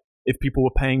is like, if people were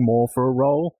paying more for a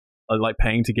role, or like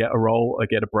paying to get a role or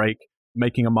get a break,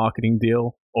 making a marketing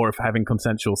deal, or if having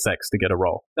consensual sex to get a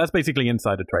role. That's basically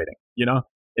insider trading. You know,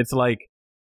 it's like,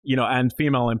 you know, and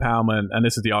female empowerment. And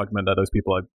this is the argument that those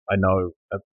people I know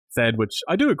have said, which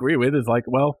I do agree with, is like,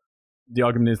 well, the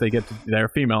argument is they're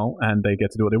female and they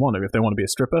get to do what they want to. If they want to be a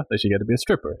stripper, they should get to be a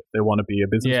stripper. If they want to be a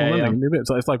businesswoman, they can be a bit.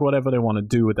 So it's like whatever they want to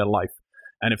do with their life.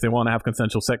 And if they want to have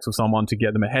consensual sex with someone to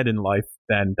get them ahead in life,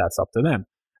 then that's up to them.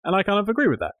 And I kind of agree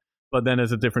with that. But then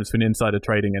there's a difference between insider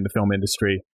trading in the film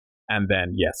industry and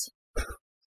then, yes,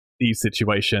 these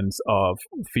situations of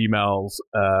females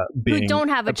being who don't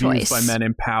have a abused choice by men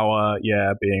in power,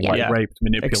 being raped,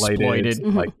 manipulated,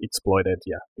 exploited.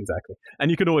 Yeah, exactly.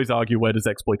 And you could always argue, where does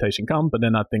exploitation come? But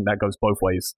then I think that goes both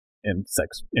ways in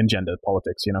gender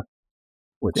politics, you know,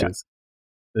 which is,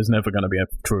 there's never going to be a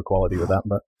true equality with that.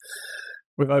 But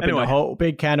we've opened a whole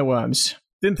big can of worms.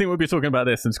 Didn't think we'd be talking about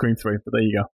this in Scream 3, but there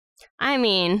you go. I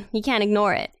mean, you can't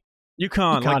ignore it. You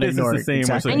can't. Like, this is the scene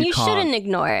where and you shouldn't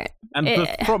ignore it. And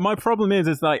my problem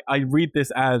is like, I read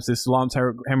this as this Lance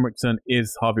Henriksen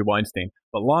is Harvey Weinstein,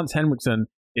 but Lance Henriksen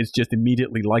is just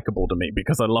immediately likable to me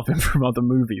because I love him from other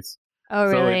movies. Oh,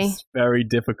 really? So it's very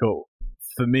difficult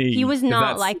for me. He was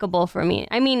not likable for me.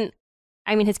 I mean,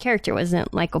 his character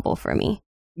wasn't likable for me.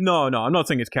 No, I'm not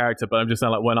saying his character, but I'm just saying,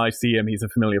 like, when I see him, he's a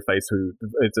familiar face who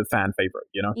it's a fan favorite,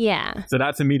 you know? Yeah. So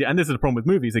that's immediate. And this is the problem with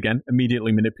movies, again,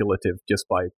 immediately manipulative just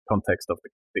by context of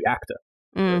the actor.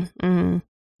 Mm-hmm.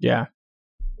 Yeah.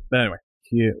 But anyway,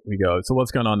 here we go. So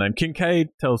what's going on then? Kincaid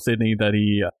tells Sydney that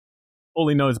all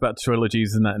he knows about the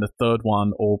trilogies and that in the third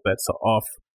one, all bets are off.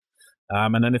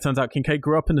 And then it turns out Kincaid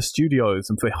grew up in the studios,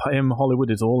 and for him,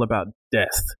 Hollywood is all about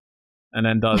death. And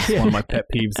then does one of my pet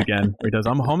peeves again, where he does,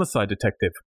 I'm a homicide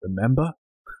detective, remember?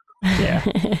 Yeah.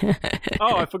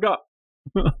 Oh, I forgot.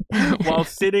 While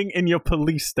sitting in your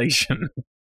police station.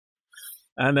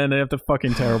 And then they have the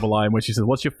fucking terrible line where she says,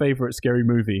 what's your favorite scary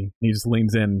movie? And he just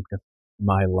leans in and goes,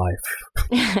 my life.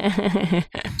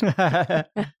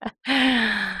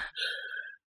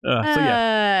 So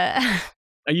yeah.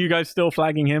 Are you guys still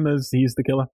flagging him as he's the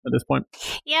killer at this point?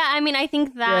 Yeah, I mean, I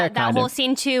think that whole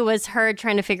scene too was her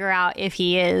trying to figure out if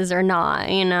he is or not,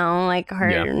 like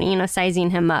her,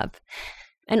 sizing him up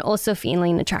and also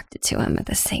feeling attracted to him at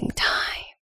the same time.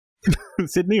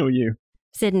 Sydney or you?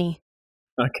 Sydney.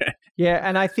 Okay. Yeah,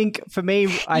 and I think for me,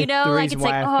 the reason it's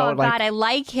why like, I felt God, I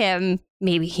like him.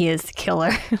 Maybe he is the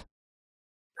killer.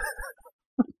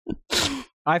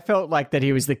 I felt like that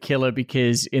he was the killer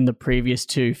because in the previous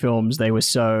two films, they were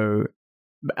so...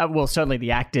 Well, certainly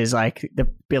the actors, like the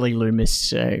Billy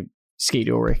Loomis, Skeet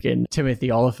Ulrich, and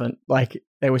Timothy Oliphant, like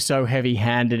they were so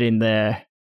heavy-handed in their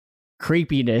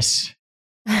creepiness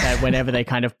that whenever they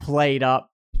kind of played up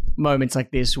moments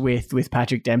like this with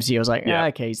Patrick Dempsey, I was like,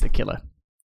 okay, he's the killer.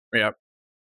 Yeah.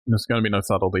 There's going to be no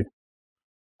subtlety.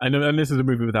 And this is a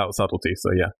movie without subtlety,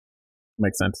 so yeah.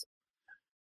 Makes sense.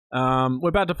 We're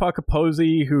about to Parker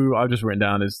Posey, who I've just written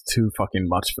down is too fucking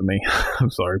much for me. I'm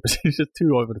sorry, but she's just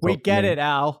too over the top. We get it,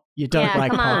 Al. You don't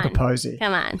like Parker Posey.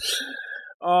 Come on.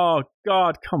 Oh,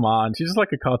 God, come on. She's just like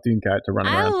a cartoon character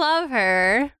running around. I love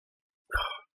her.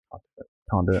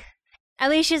 Can't do it. At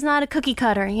least she's not a cookie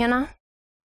cutter,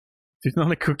 She's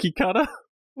not a cookie cutter?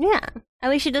 Yeah. At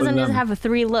least she doesn't just have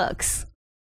 3 looks.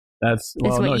 That's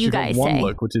what you guys say. One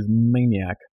look, which is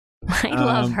maniac. I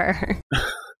love her.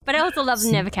 But I also love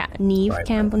Neve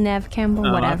Campbell,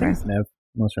 whatever. I think it's Neve.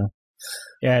 I'm not sure.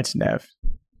 Yeah, it's Neve.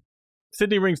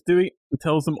 Sydney rings Dewey and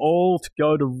tells them all to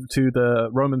go to the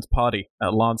Romans party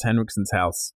at Lance Henriksen's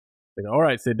house. They go, all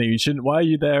right, Sydney, you shouldn't. Why are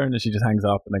you there? And then she just hangs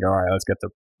up and they go, all right, let's get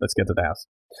to the house.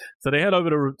 So they head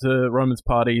over to Roman's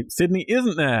party. Sydney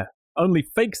isn't there. Only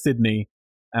fake Sydney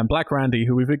and Black Randy,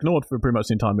 who we've ignored for pretty much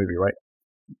the entire movie, right?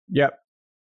 Yep.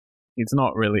 He's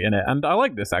not really in it. And I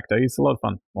like this actor. He's a lot of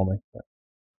fun, normally.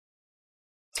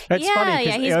 It's funny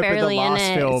because he's barely in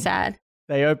it. It's sad.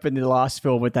 They opened the last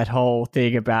film with that whole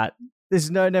thing about there's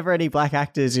never any black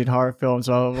actors in horror films,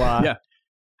 blah, blah, blah. Yeah.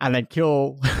 And then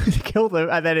kill them.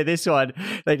 And then in this one,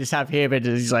 they just have him and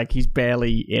he's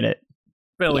barely in it.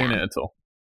 Barely in it at all.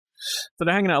 So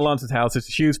they're hanging out at Lance's house. It's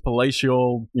a huge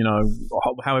palatial,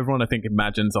 how everyone I think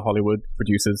imagines a Hollywood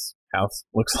producer's house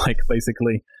looks like,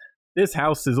 basically. This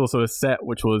house is also a set,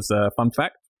 which was a fun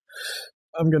fact.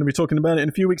 I'm going to be talking about it in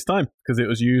a few weeks' time because it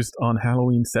was used on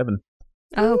Halloween 7.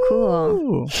 Oh, cool.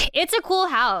 Ooh. It's a cool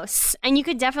house. And you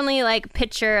could definitely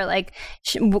picture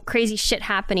crazy shit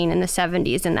happening in the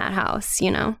 70s in that house,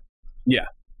 Yeah.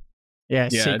 Yeah,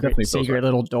 secret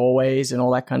little doorways and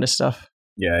all that kind of stuff.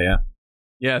 Yeah.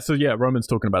 Yeah, so Roman's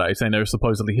talking about it. He's saying there are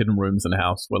supposedly hidden rooms in the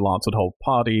house where Lance would hold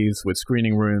parties with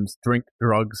screening rooms, drink,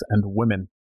 drugs, and women.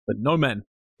 But no men.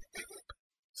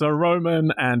 So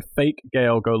Roman and fake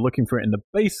Gail go looking for it in the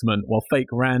basement, while fake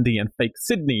Randy and fake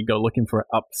Sydney go looking for it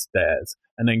upstairs.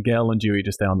 And then Gail and Dewey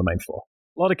just stay on the main floor.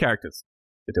 A lot of characters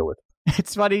to deal with.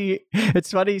 It's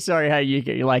funny, sorry, how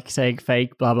you like saying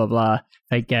fake, blah, blah, blah,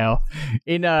 fake Gail.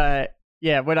 In,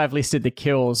 when I've listed the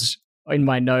kills in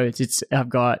my notes, I've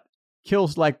got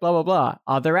kills like blah, blah, blah,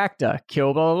 other actor,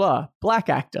 kill blah, blah, blah, black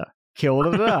actor, kill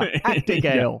blah, blah, blah, actor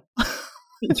Gail.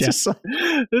 Just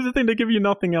there's a thing, they give you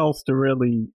nothing else to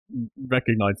really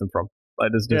recognize them from.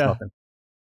 There's just nothing.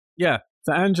 Yeah.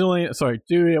 So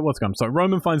Dewey,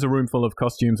 Roman finds a room full of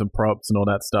costumes and props and all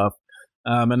that stuff.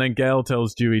 And then Gail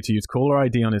tells Dewey to use caller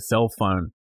ID on his cell phone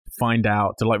to find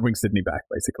out, to ring Sydney back,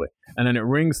 basically. And then it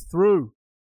rings through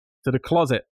to the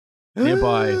closet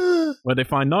nearby where they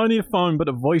find not only a phone but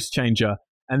a voice changer.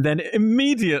 And then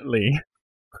immediately,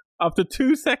 after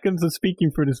 2 seconds of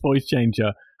speaking through this voice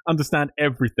changer, understand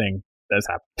everything that's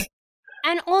happened.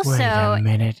 And also, wait a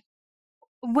minute.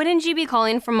 Wouldn't you be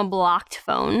calling from a blocked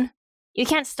phone? You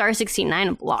can't star 69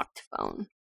 a blocked phone.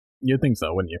 You'd think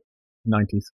so, wouldn't you?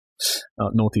 90s.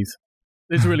 Noughties.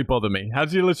 This really bothered me. How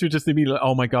did you literally just be like,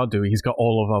 oh my god, Dewey, he's got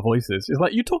all of our voices. It's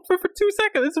like, you talked for 2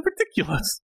 seconds. This is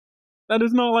ridiculous. That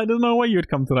is not there's no way you would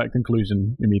come to that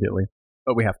conclusion immediately.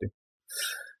 But we have to.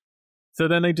 So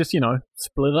then they just,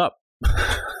 split up.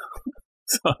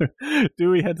 So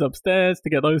Dewey heads upstairs to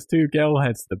get those two. Gail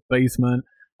heads to the basement,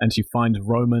 and she finds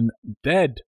Roman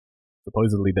dead,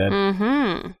 supposedly dead.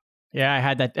 Mm-hmm. Yeah, I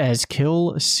had that as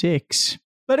kill 6,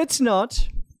 but it's not.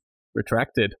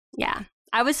 Retracted. Yeah.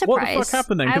 I was What surprised. the fuck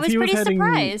happened then? I 'Cause was he was pretty heading-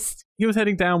 surprised. He was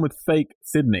heading down with fake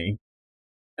Sydney,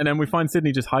 and then we find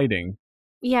Sydney just hiding.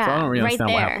 Yeah, So I don't really right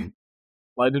understand what there. happened.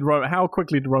 Like, how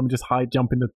quickly did Roman just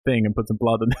jump in the thing and put some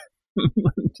blood in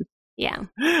it? Yeah.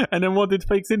 And then what did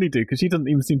fake Sydney do? Because she doesn't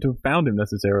even seem to have found him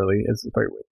necessarily. It's very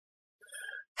weird.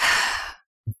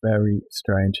 Very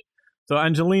strange. So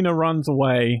Angelina runs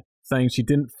away, saying she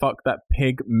didn't fuck that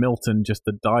pig Milton just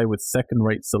to die with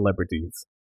second-rate celebrities.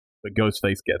 But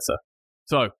Ghostface gets her.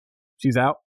 So, she's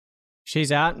out.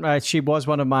 She's out. She was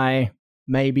one of my,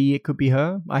 maybe it could be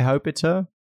her. I hope it's her.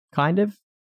 Kind of.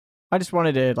 I just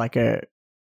wanted a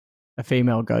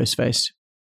female Ghostface.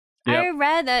 Yep. I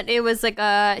read that it was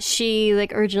she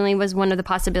originally was one of the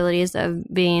possibilities of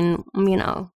being,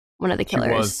 one of the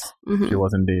killers. Mhm. She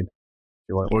was indeed.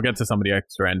 We'll get to some of the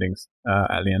extra endings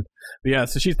at the end. But yeah,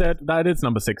 so she's there. That is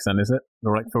number 6 then, is it?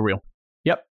 Like, for real.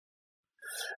 Yep.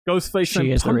 Ghostface She then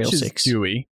is the real punches 6.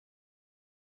 Dewey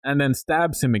and then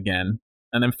stabs him again.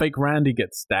 And then fake Randy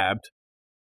gets stabbed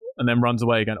and then runs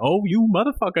away again. Oh, you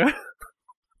motherfucker.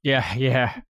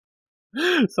 Yeah.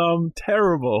 Some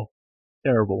terrible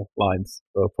lines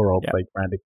for poor old Yep. fake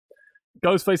Randy.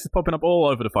 Ghostface is popping up all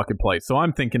over the fucking place. So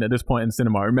I'm thinking at this point in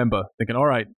cinema, I remember thinking, all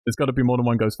right, there's got to be more than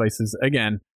one Ghostfaces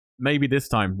again. Maybe this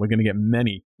time we're going to get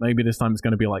many. Maybe this time it's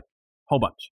going to be like a whole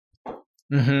bunch.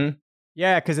 Mm-hmm.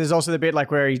 Yeah, because there's also the bit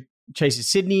where he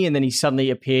chases Sydney and then he suddenly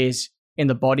appears in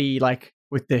the body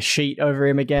with the sheet over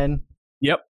him again.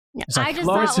 Yep. Yeah. It's I just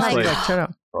Lawrence thought is like, shut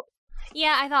up.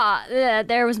 yeah, I thought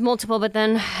there was multiple, but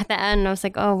then at the end I was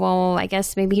like, oh, well, I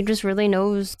guess maybe he just really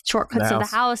knows shortcuts to the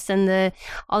house and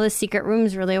all the secret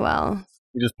rooms really well.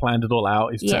 He just planned it all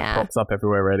out. His set pops up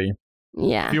everywhere already.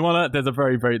 Yeah. If you want to,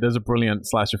 there's a brilliant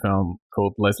slasher film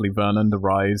called Leslie Vernon,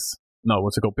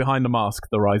 Behind the Mask,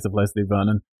 The Rise of Leslie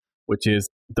Vernon, which is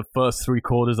the first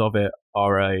 3/4 of it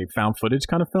are a found footage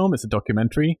kind of film. It's a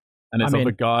documentary, and it's of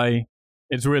a guy.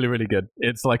 It's really, really good.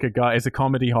 It's like it's a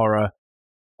comedy horror,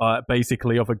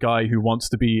 basically of a guy who wants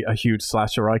to be a huge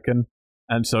slasher icon.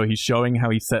 And so he's showing how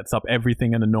he sets up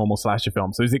everything in a normal slasher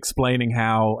film. So he's explaining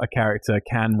how a character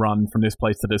can run from this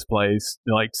place to this place,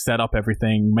 set up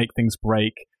everything, make things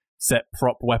break, set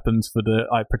prop weapons for the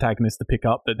protagonist to pick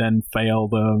up that then fail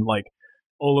them.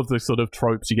 All of the sort of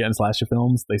tropes you get in slasher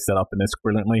films, they set up in this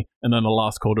brilliantly. And then the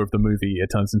last quarter of the movie, it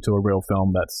turns into a real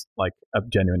film that's like a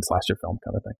genuine slasher film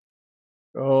kind of thing.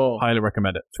 Oh. Highly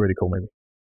recommend it. It's a really cool movie.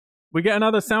 We get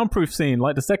another soundproof scene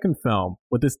like the second film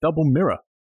with this double mirror.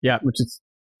 Yeah. Which is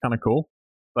kind of cool.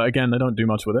 But again, they don't do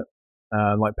much with it.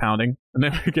 Pounding. And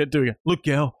then we get doing it. Look,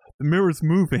 Gail, the mirror's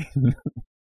moving.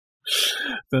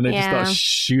 Then they just start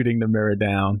shooting the mirror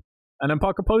down. And then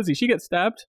Parker Posey, she gets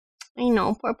stabbed. I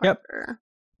know, poor Parker.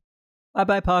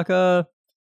 Bye-bye, Parker.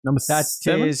 Number That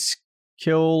 7? is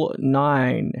kill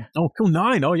 9. Oh, kill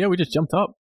 9. Oh, yeah, we just jumped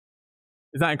up.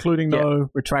 Is that including,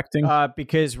 retracting?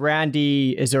 Because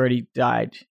Randy has already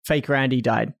died. Fake Randy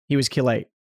died. He was kill 8.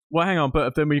 Well, hang on,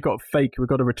 but then we've got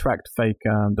to retract fake,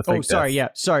 the fake sorry, death.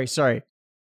 yeah. Sorry.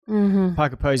 Mm-hmm.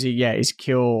 Parker Posey, is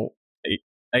kill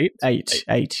 8? 8.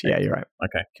 Yeah, you're right.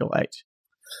 Okay. Kill 8.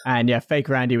 And yeah, fake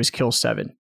Randy was kill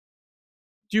 7.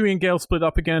 Dewey and Gail split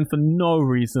up again for no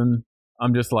reason.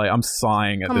 I'm just I'm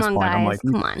sighing at this point. Guys, I'm like,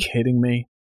 are you kidding me?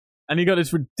 And you got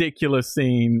this ridiculous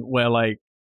scene where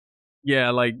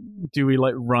Dewey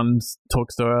runs,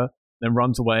 talks to her, then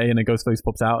runs away, and then Ghostface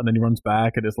pops out, and then he runs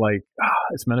back, and it's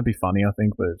it's meant to be funny, I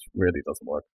think, but it really doesn't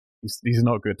work. These are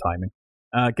not good timing.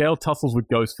 Gail tussles with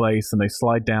Ghostface, and they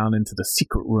slide down into the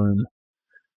secret room.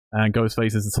 And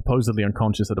Ghostface is supposedly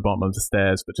unconscious at the bottom of the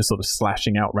stairs, but just sort of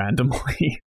slashing out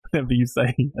randomly whenever you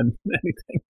say and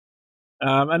anything.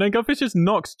 And then Ghostface just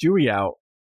knocks Dewey out,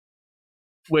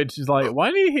 which is why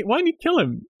didn't he kill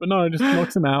him? But no, it just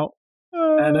knocks him out.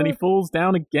 And then he falls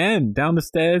down again, down the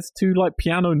stairs to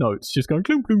piano notes, just going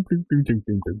clunk, clunk, clunk, clunk, clunk,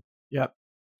 clunk, clunk. Yep.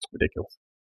 Ridiculous.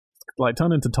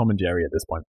 Turn into Tom and Jerry at this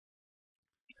point.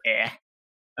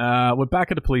 Yeah. We're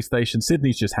back at the police station.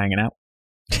 Sydney's just hanging out.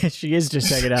 She is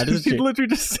just hanging out, isn't she? She's literally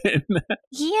just sitting there.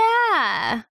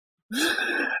 Yeah.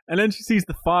 And then she sees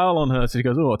the file on her, so she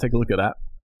goes, oh, I'll take a look at that.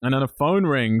 And then a phone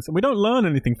rings, and we don't learn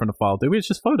anything from the file, do we? It's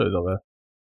just photos of her.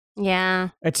 Yeah.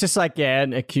 It's just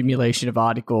an accumulation of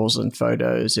articles and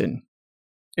photos. And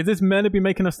is this meant to be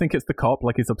making us think it's the cop,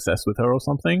 like he's obsessed with her or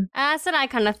something? That's what I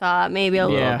kind of thought, maybe a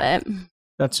little bit.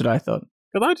 That's what I thought.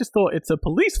 Because I just thought it's a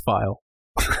police file.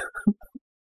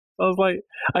 I was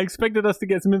I expected us to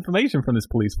get some information from this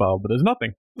police file, but there's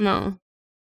nothing. No.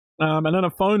 And then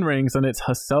a phone rings, and it's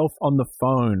herself on the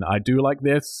phone. I do like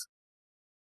this.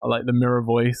 I like the mirror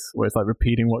voice where it's like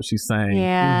repeating what she's saying.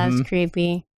 Yeah, Mhm. it's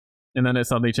creepy. And then it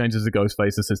suddenly changes to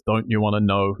Ghostface and says, "Don't you want to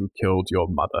know who killed your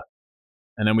mother?"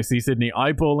 And then we see Sydney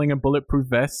eyeballing a bulletproof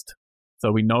vest.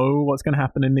 So we know what's going to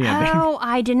happen in the ending. Oh,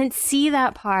 I didn't see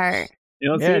that part. You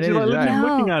know, Yeah, she's it like is, yeah.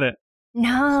 looking at it.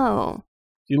 No.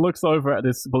 She looks over at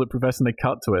this bulletproof vest and they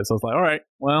cut to it. So I was like, all right,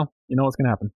 well, you know what's going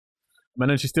to happen. And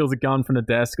then she steals a gun from the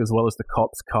desk as well as the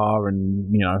cop's car, and,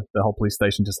 you know, the whole police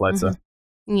station just lets her.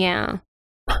 Yeah.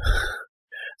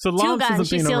 So Two Lance guns. hasn't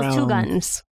She been steals around. 2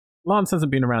 guns. Lance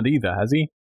hasn't been around either, has he?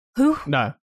 Who?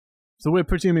 No. So we're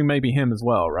presuming maybe him as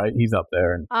well, right? He's up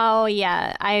there. And Oh,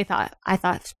 yeah. I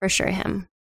thought for sure him.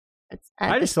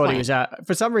 I just thought he was out.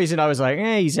 For some reason, I was like,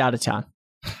 he's out of town.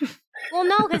 Well,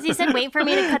 no, because he said, wait for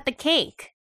me to cut the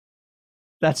cake.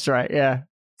 That's right, yeah.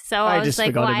 So I I was just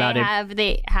like, forgot about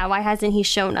him. why hasn't he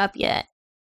shown up yet?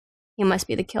 He must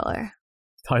be the killer.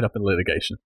 tied up in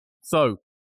litigation. So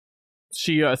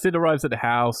Sid arrives at the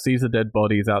house, sees the dead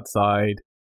bodies outside.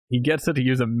 He gets her to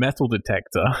use a metal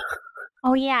detector.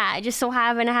 Oh, yeah. I just so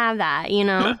happen to have that, you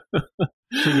know?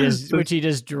 Which he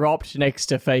just dropped next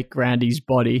to fake Randy's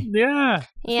body. Yeah.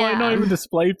 Yeah. Like not even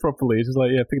displayed properly. She's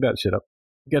like, yeah, pick that shit up.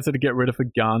 Gets her to get rid of a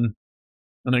gun.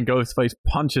 And then Ghostface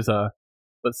punches her.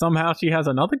 But somehow she has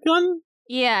another gun?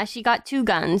 Yeah, she got 2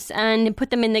 guns and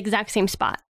put them in the exact same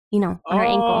spot, you know, on her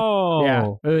ankle. Oh. Yeah,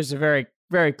 it was a very,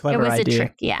 very clever It was idea. a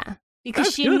trick, yeah. Because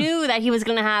That's she good. knew that he was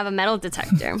going to have a metal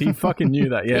detector. He fucking knew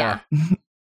that, yeah.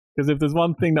 Because if there's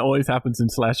one thing that always happens in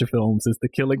slasher films is the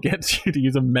killer gets you to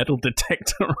use a metal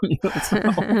detector on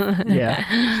yourself.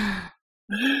 Yeah.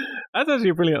 That's actually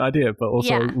a brilliant idea, but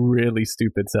also Yeah. really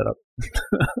stupid setup.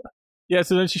 Yeah,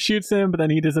 so then she shoots him, but then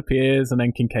he disappears, and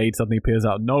then Kincaid suddenly appears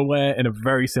out of nowhere in a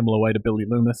very similar way to Billy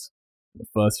Loomis in the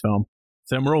first film.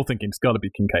 So then we're all thinking it's got to be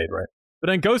Kincaid, right? But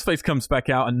then Ghostface comes back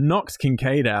out and knocks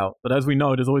Kincaid out. But as we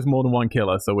know, there's always more than one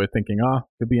killer, so we're thinking,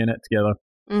 could be in it together.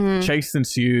 Mhm. Chase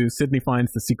ensues. Sydney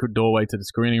finds the secret doorway to the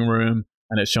screening room,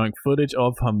 and it's showing footage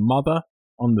of her mother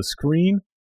on the screen.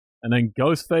 And then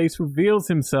Ghostface reveals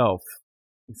himself.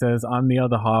 He says, "I'm the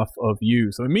other half of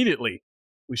you." So immediately,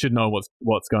 we should know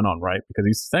what's going on, right? Because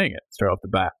he's saying it straight off the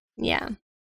bat. Yeah.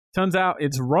 Turns out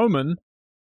it's Roman.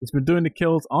 He's been doing the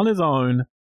kills on his own,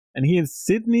 and he is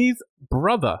Sydney's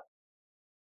brother.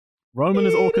 Roman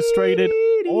has orchestrated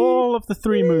all of the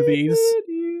 3 movies.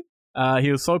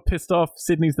 He was so pissed off.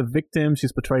 Sydney's the victim.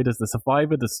 She's portrayed as the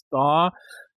survivor, the star.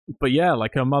 But yeah,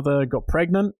 like her mother got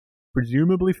pregnant,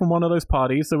 presumably from one of those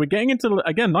parties. So we're getting into,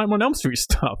 again, Nightmare on Elm Street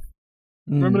stuff.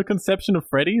 Remember the conception of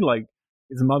Freddy? Like,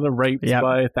 his mother raped Yep.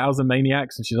 by 1,000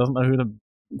 maniacs and she doesn't know who the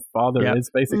father Yep.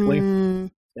 is, basically.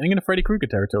 Mm. Getting into Freddy Krueger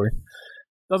territory.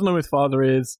 Doesn't know who his father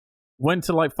is. Went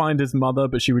to, like, find his mother,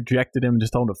 but she rejected him and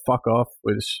just told him to fuck off,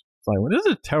 which is like, well, this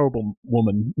is a terrible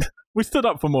woman. We stood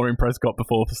up for Maureen Prescott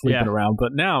before for sleeping Yeah. around,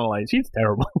 but now, like, she's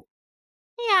terrible.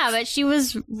 Yeah, but she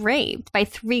was raped by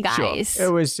 3 guys.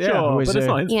 It was, yeah, Sure, it was but it's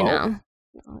not his You fault.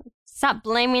 know. Stop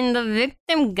blaming the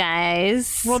victim,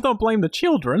 guys. Well, don't blame the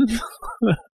children.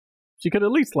 She could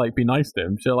at least, like, be nice to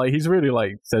him. She, like, he's really,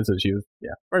 like, says that she was,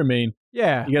 very mean.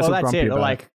 Yeah, You get well, so that's grumpy it. Or, about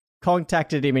like,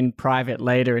 contacted him in private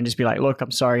later and just be like, look, I'm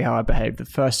sorry how I behaved the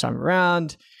first time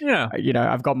around. Yeah. You know,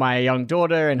 I've got my young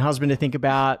daughter and husband to think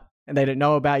about, and they don't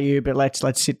know about you, but let's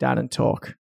sit down and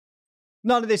talk.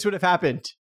 None of this would have happened.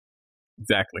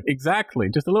 Exactly.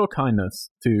 Just a little kindness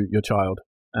to your child,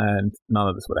 and none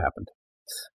of this would have happened.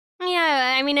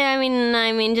 Yeah, I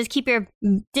mean, just keep your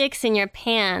dicks in your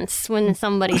pants when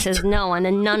somebody says no, and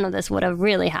then none of this would have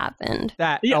really happened.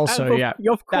 That Yeah, also, of yeah,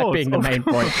 course, that being the of main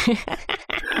course. point.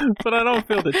 But I don't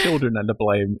feel the children are to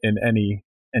blame in any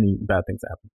bad things that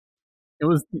happen. It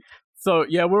was so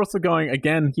yeah. We're also going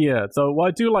again here. So what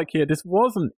I do like here, this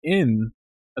wasn't in,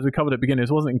 as we covered at the beginning,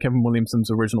 this wasn't in Kevin Williamson's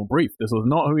original brief. This was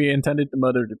not who he intended the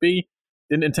murder to be.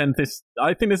 Didn't intend this.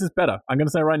 I think this is better. I'm going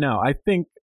to say it right now. I think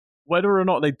whether or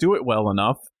not they do it well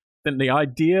enough, then the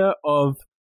idea of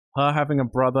her having a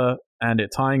brother and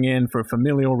it tying in for a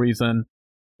familial reason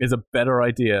is a better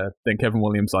idea than Kevin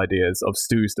Williams' ideas of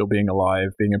Stu still being alive,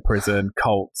 being in prison,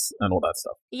 cults, and all that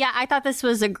stuff. Yeah, I thought this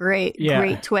was a great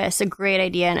twist, a great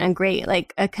idea, and a great,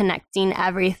 like, connecting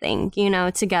everything, you know,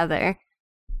 together.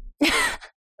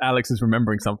 Alex is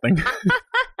remembering something.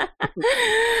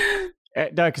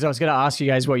 No, because I was going to ask you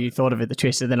guys what you thought of it, the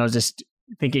twist, and then I was just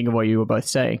thinking of what you were both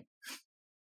saying.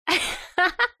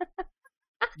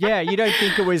 Yeah, you don't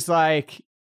think it was like...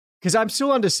 Because I'm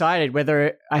still undecided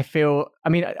whether I feel... I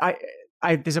mean,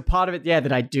 I there's a part of it,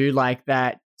 that I do like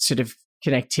that sort of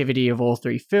connectivity of all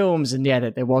 3 films, and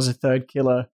that there was a third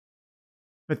killer.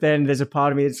 But then there's a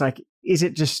part of me that's like, is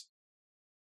it just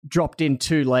dropped in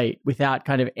too late without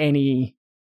kind of any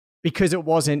because it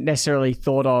wasn't necessarily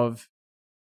thought of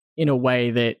in a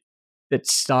way that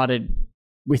started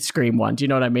with Scream 1. Do you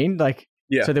know what I mean? Like,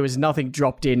 Yeah. so there was nothing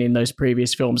dropped in those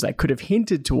previous films that could have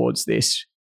hinted towards this,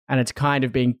 and it's kind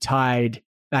of being tied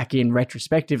back in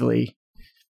retrospectively.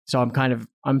 So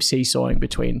I'm seesawing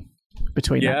between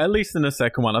Yeah, that. at least in the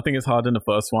second one. I think it's hard in the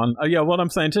first one. What I'm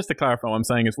saying, just to clarify what I'm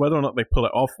saying, is whether or not they pull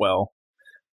it off well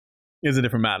is a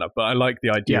different matter. But I like the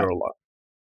idea a lot.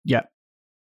 Yeah.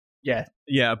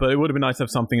 Yeah, but it would have been nice to have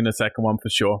something in the second one for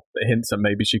sure that hints that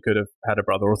maybe she could have had a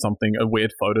brother or something, a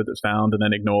weird photo that's found and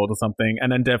then ignored or something.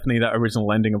 And then definitely that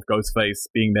original ending of Ghostface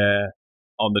being there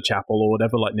on the chapel or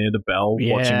whatever, like near the bell,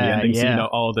 watching the ending. So you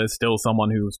know, there's still someone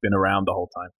who's been around the whole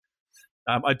time.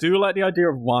 I do like the idea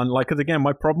of one, like, because again,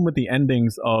 my problem with the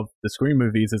endings of the Scream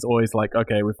movies is always like,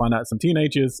 okay, we find out some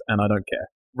teenagers and I don't care.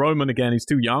 Roman, again, he's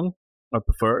too young. I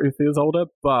prefer it if he was older,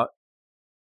 but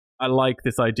I like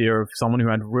this idea of someone who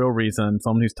had real reason,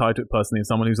 someone who's tied to it personally, and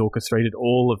someone who's orchestrated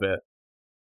all of it.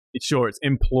 It's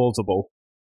implausible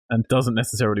and doesn't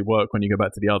necessarily work when you go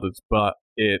back to the others, but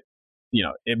it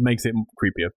makes it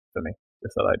creepier for me,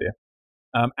 just that idea.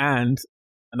 And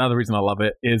another reason I love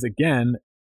it is, again,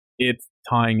 it's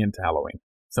tying into Halloween.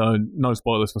 So no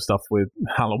spoilers for stuff with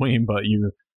Halloween, but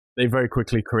they very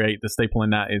quickly create the staple in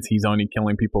that is he's only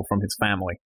killing people from his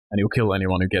family, and he'll kill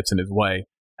anyone who gets in his way.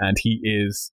 And he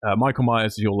is, Michael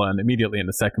Myers, as you'll learn immediately in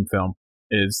the second film,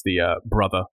 is the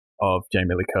brother of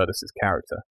Jamie Lee Curtis's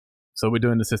character. So we're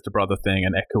doing the sister-brother thing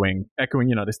and echoing,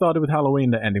 they started with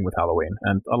Halloween, they're ending with Halloween.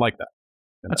 And I like that.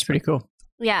 That's pretty cool.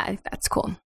 Yeah, that's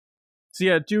cool. So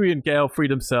yeah, Dewey and Gale free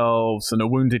themselves, and a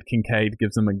wounded Kincaid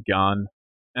gives them a gun.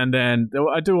 And then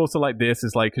I do also like this,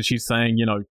 is like, because she's saying,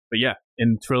 but yeah,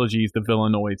 in trilogies, the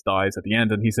villain always dies at the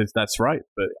end. And he says, that's right,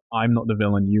 but I'm not the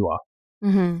villain, you are.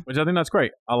 Mm-hmm. Which I think that's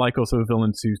great. I like also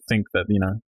villains who think that,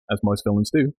 as most villains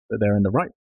do, that they're in the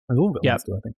right. As all villains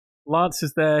do, I think. Lance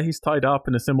is there. He's tied up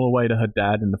in a similar way to her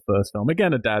dad in the first film.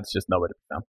 Again, her dad's just nowhere to be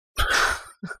found.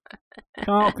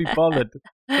 Can't be bothered.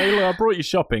 Taylor, I brought you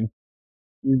shopping.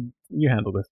 You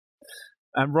handle this.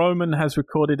 And Roman has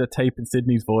recorded a tape in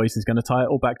Sydney's voice. He's going to tie it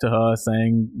all back to her,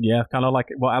 saying, yeah, kind of like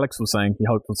what Alex was saying. He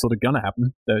hoped was sort of going to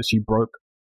happen, that she broke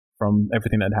from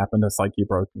everything that happened. Her psyche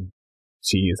broke, and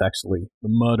she is actually the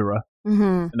murderer. Mm-hmm.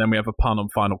 And then we have a pun on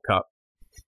Final Cut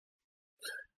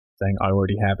saying, I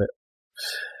already have it.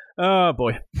 Oh,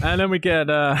 boy. And then we get...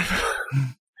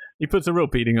 he puts a real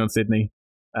beating on Sydney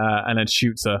and then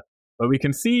shoots her. But we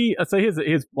can see... So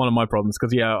here's one of my problems,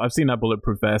 because, yeah, I've seen that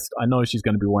bulletproof vest. I know she's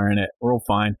going to be wearing it. We're all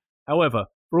fine. However,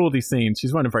 for all these scenes,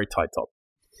 she's wearing a very tight top.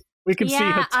 We can see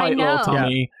her tight little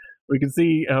tummy. Yeah. We can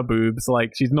see her boobs.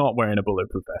 Like, she's not wearing a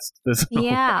bulletproof vest.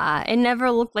 Yeah, it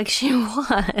never looked like she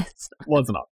was. Was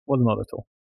not at all.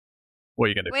 What are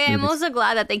you going to do? Wait, I'm also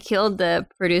glad that they killed the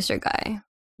producer guy.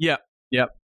 Yep.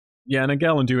 Yeah, and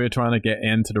Gale and Dewey are trying to get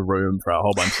into the room for a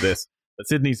whole bunch of this. But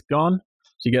Sydney's gone.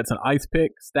 She gets an ice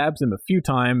pick, stabs him a few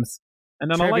times,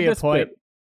 and then I like this bit.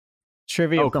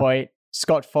 Trivia point.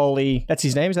 Scott Foley, that's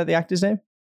his name? Is that the actor's name?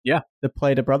 Yeah. That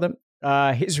played a brother.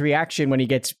 His reaction when he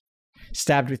gets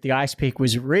stabbed with the ice pick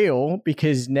was real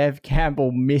because Neve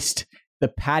Campbell missed the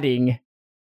padding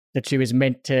that she was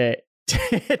meant to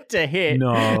hit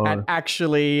and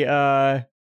actually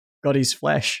got his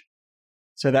flesh.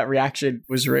 So that reaction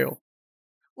was real.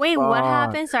 Wait, what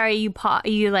happened? Sorry,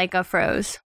 you like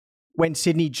froze. When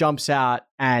Sydney jumps out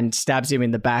and stabs him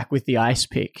in the back with the ice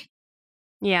pick.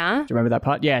 Yeah. Do you remember that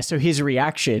part? Yeah, so his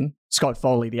reaction, Scott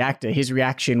Foley, the actor, his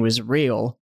reaction was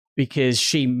real because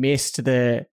she missed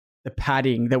the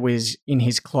padding that was in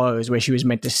his clothes where she was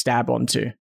meant to stab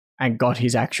onto and got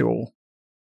his actual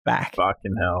back.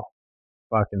 Fucking hell.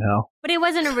 But it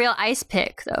wasn't a real ice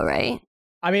pick though, right?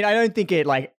 I mean, I don't think it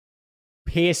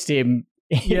pierced him.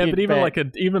 Yeah, but even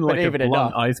a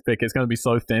blunt ice pick, it's going to be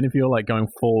so thin. If you're going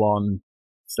full on,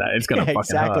 it's going to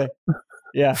fucking hurt.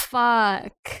 Yeah.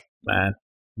 Fuck.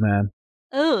 Man.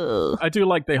 Ooh. I do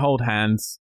like they hold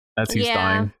hands as he's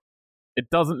dying. It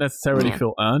doesn't necessarily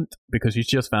feel earned because she's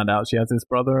just found out she has this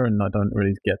brother, and I don't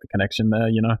really get the connection there,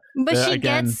 But she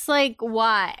gets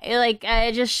why?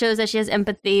 It just shows that she has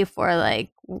empathy for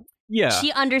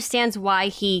she understands why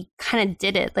he kind of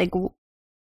did it.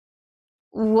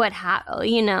 What happened?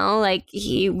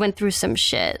 He went through some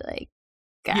shit.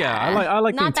 Yeah, I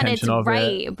like the intention of it. Not that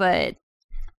it's right, but.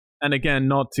 And again,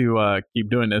 not to keep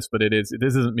doing this, but this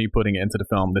isn't me putting it into the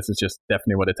film. This is just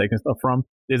definitely where they're taking stuff from.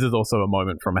 This is also a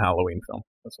moment from a Halloween film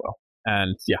as well.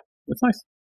 And yeah, it's nice.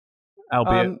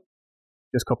 Albeit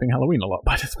just copying Halloween a lot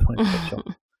by this point. Sure.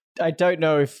 I don't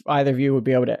know if either of you would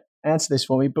be able to answer this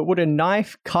for me, but would a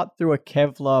knife cut through a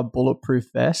Kevlar bulletproof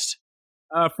vest?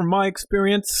 From my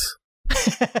experience,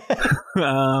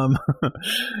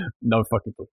 No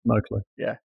fucking clue. No clue.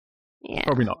 Yeah.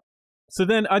 Probably not. So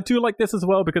then I do like this as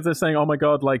well because they're saying, oh my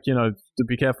god, like, you know, to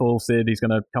be careful, Sid, he's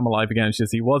going to come alive again. It's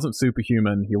just, he wasn't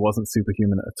superhuman. He wasn't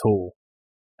superhuman at all.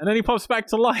 And then he pops back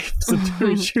to life. So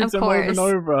he shoots him over and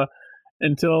over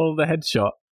until the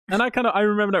headshot. And I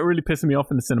remember that really pissing me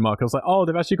off in the cinema. I was like, oh,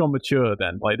 they've actually gone mature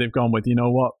then. Like, they've gone with, you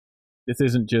know what? This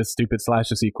isn't just stupid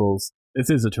slasher sequels. This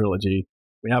is a trilogy.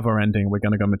 We have our ending. We're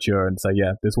going to go mature and say,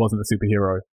 yeah, this wasn't a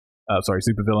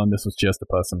supervillain. This was just a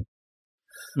person.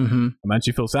 Mm-hmm. I'm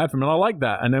actually feel sad for him, and I like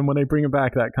that. And then when they bring him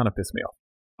back, that kind of pissed me off.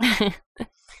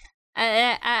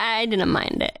 I didn't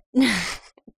mind it.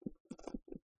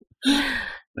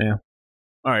 Yeah.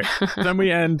 All right. Then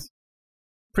we end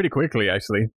pretty quickly,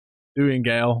 actually. Dewey and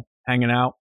Gale hanging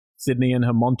out. Sydney in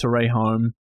her Monterey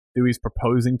home. Dewey's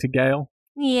proposing to Gale.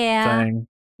 Yeah. Saying,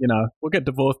 you know, we'll get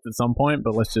divorced at some point,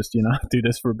 but let's just, you know, do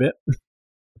this for a bit.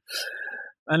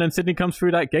 And then Sydney comes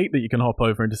through that gate that you can hop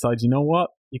over and decides, you know what?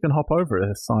 You can hop over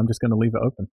this, so I'm just going to leave it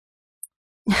open.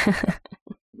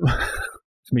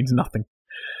 Which means nothing.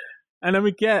 And then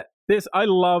we get this. I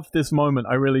love this moment.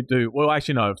 I really do. Well,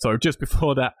 actually, no. Sorry. Just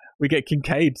before that, we get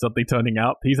Kincaid suddenly turning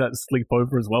up. He's at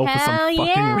sleepover as well for some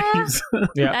fucking reason.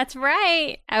 Yeah. That's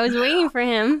right. I was waiting for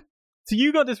him. So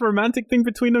you got this romantic thing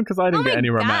between them? Because I didn't get any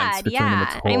romance between them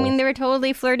at all. I mean, they were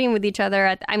totally flirting with each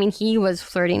other. He was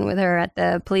flirting with her at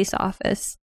the police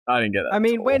office. I didn't get that. I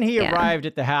mean, when he arrived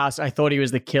at the house, I thought he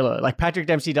was the killer. Like, Patrick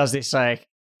Dempsey does this, like,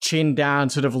 chin down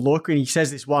sort of look, and he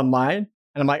says this one line,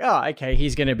 and I'm like, oh, okay,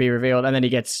 he's going to be revealed. And then he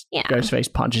gets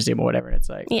Ghostface punches him or whatever, and it's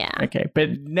like, okay. But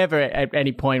never at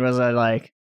any point was I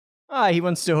like, he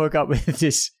wants to hook up with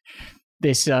this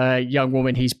young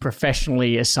woman he's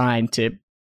professionally assigned to.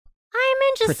 I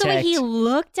meant just protect. The way he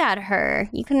looked at her.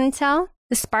 You couldn't tell?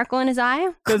 The sparkle in his eye?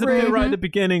 There's a bit right at the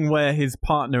beginning where his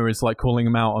partner is like calling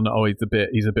him out on,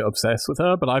 he's a bit obsessed with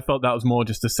her, but I felt that was more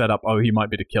just to set up, he might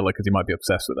be the killer because he might be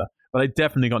obsessed with her. But I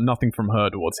definitely got nothing from her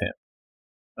towards him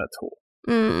at all.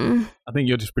 I think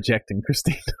you're just projecting,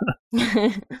 Christina.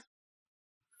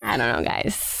 I don't know,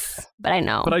 guys. But I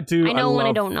know. But I know when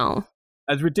I don't know.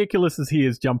 As ridiculous as he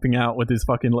is jumping out with his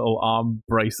fucking little arm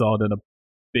brace on and a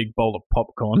big bowl of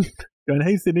popcorn, going,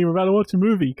 hey, Sydney, we're about to watch a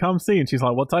movie. Come see. And she's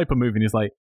like, what type of movie? And he's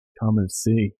like, come and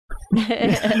see.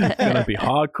 It's going to be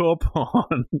hardcore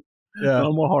porn.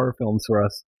 No more horror films for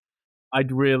us.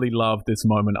 I'd really love this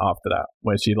moment after that,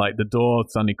 where she, like, the door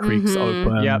suddenly creaks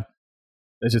open. Yep.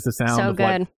 There's just a sound of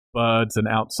like birds and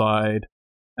outside,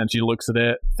 and she looks at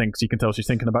it, you can tell she's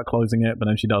thinking about closing it, but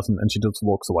then she doesn't, and she just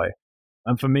walks away.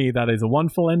 And for me, that is a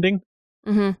wonderful ending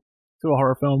to a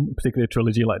horror film, particularly a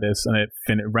trilogy like this, and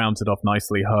it rounds it off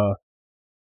nicely, her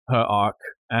arc,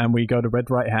 and we go to Red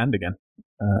Right Hand again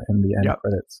in the end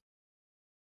credits.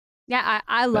 Yeah,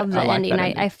 I love the ending.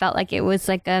 I felt like it was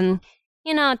like,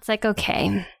 it's like,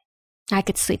 okay, I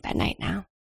could sleep at night now.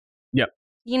 Yep.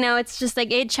 It's just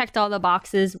like it checked all the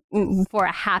boxes for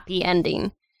a happy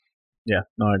ending. Yeah,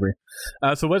 no, I agree.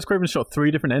 So Wes Craven shot 3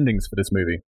 different endings for this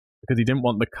movie because he didn't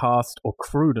want the cast or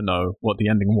crew to know what the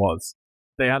ending was.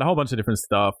 They had a whole bunch of different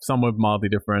stuff. Some were mildly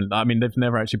different. I mean, they've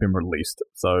never actually been released,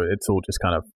 so it's all just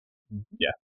kind of,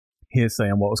 hearsay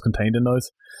on what was contained in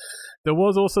those. There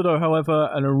was also, though, however,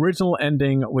 an original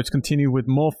ending which continued with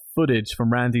more footage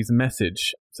from Randy's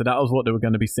message. So that was what they were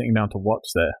going to be sitting down to watch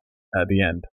there at the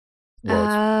end.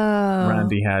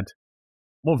 Randy had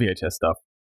more VHS stuff.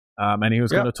 And he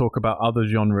was going to talk about other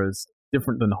genres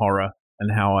different than horror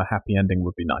and how a happy ending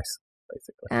would be nice,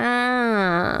 basically.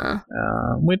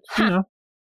 Which,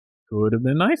 could have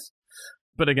been nice.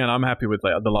 But again, I'm happy with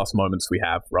the last moments we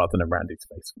have rather than Randy's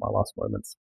face for my last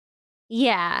moments.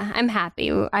 Yeah, I'm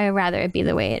happy. I'd rather it be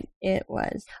the way it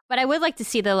was. But I would like to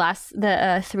see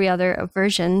the 3 other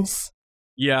versions.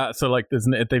 Yeah, so like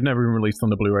they've never been released on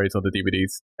the Blu-rays or the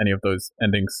DVDs, any of those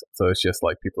endings. So it's just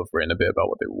like people have written a bit about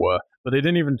what they were. But they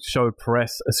didn't even show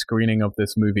press a screening of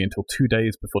this movie until 2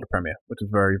 days before the premiere, which is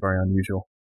very, very unusual.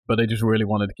 But they just really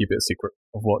wanted to keep it a secret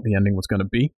of what the ending was going to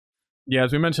be. Yeah,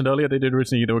 as we mentioned earlier, they were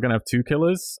going to have 2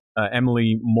 killers.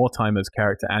 Emily Mortimer's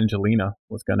character, Angelina,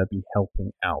 was going to be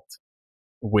helping out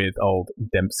with old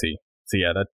Dempsey. So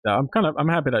yeah, I'm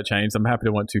happy that changed. I'm happy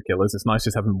there weren't 2 killers. It's nice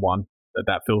just having one.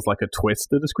 That feels like a twist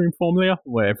to the Scream formula,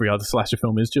 where every other slasher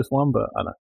film is just one, but I don't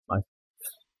know. Nice.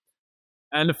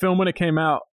 And the film, when it came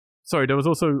out, there was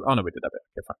also, we did that bit.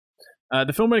 Okay, fine.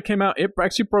 The film, when it came out, it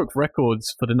actually broke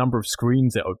records for the number of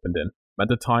screens it opened in. At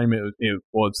the time, it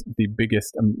was the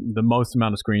biggest, the most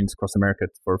amount of screens across America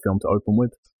for a film to open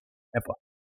with ever.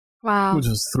 Wow. Which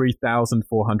was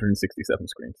 3,467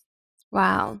 screens.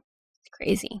 Wow. It's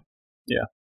crazy. Yeah.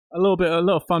 A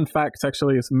little fun fact,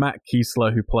 actually, is Matt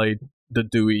Kiesler, who played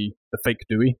the fake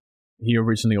Dewey. He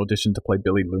originally auditioned to play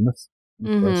Billy Loomis.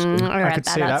 Mm-hmm. I read could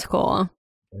that. see That's that. cool.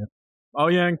 Yeah. Oh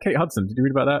yeah, and Kate Hudson. Did you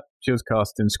read about that? She was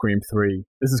cast in Scream 3.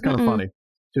 This is kind of funny.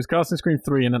 She was cast in Scream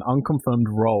 3 in an unconfirmed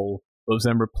role, but was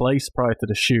then replaced prior to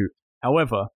the shoot.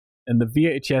 However, in the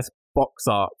VHS box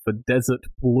art for Desert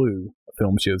Blue, a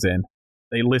film she was in,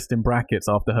 they list in brackets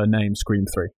after her name Scream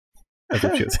 3, as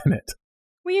if she was in it.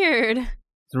 Weird.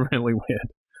 It's really weird.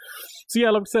 So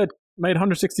yeah, like I said, made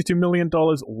 $162 million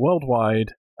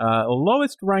worldwide.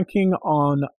 Lowest ranking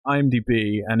on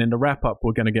IMDb, and in the wrap-up,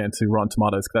 we're going to get into Rotten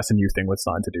Tomatoes, because that's a new thing we're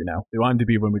starting to do now. Do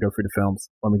IMDb when we go through the films.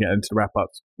 When we get into the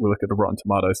wrap-ups, we look at the Rotten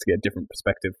Tomatoes to get a different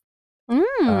perspective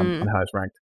on how it's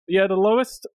ranked. But yeah, the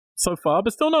lowest so far,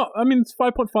 but still not. I mean, it's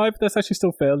 5.5. That's actually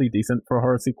still fairly decent for a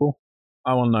horror sequel.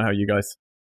 I want to know how you guys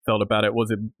felt about it.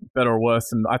 Was it better or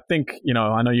worse? And I think,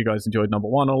 I know you guys enjoyed number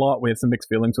 1 a lot. We had some mixed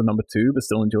feelings with number 2, but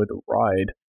still enjoyed the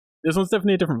ride. This one's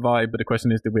definitely a different vibe, but the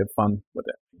question is, did we have fun with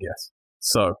it? Yes.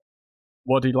 So,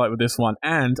 what do you like with this one?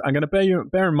 And I'm going to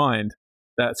bear in mind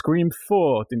that Scream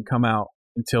 4 didn't come out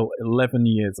until 11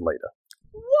 years later.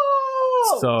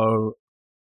 Whoa! So,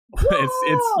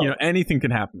 it's anything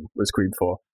can happen with Scream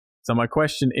 4. So my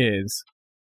question is,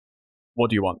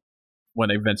 what do you want when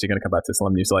they're eventually going to come back to this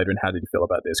 11 years later, and how did you feel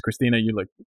about this? Christina, you look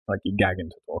like you're gagging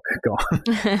to talk. Go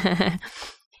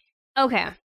on. Okay.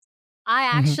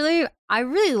 I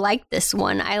really like this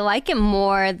one. I like it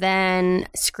more than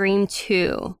Scream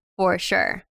 2, for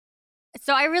sure.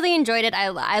 So I really enjoyed it.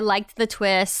 I liked the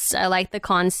twists. I liked the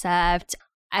concept.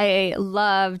 I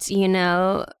loved,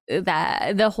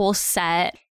 that the whole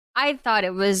set. I thought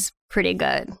it was pretty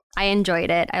good. I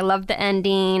enjoyed it. I loved the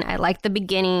ending. I liked the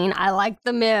beginning. I liked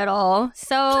the middle.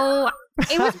 So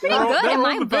it was pretty good in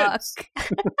my book.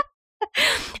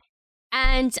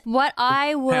 And what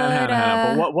I would...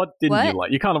 Hannah, but what didn't you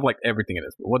like? You kind of liked everything in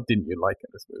this movie. What didn't you like in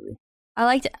this movie?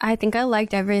 I think I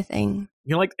liked everything.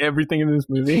 You liked everything in this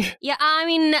movie? Yeah, I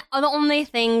mean, the only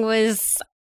thing was...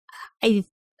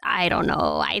 I don't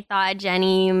know. I thought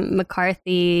Jenny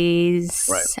McCarthy's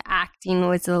acting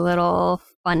was a little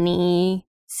funny,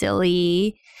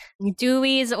 silly.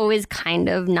 Dewey is always kind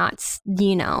of not,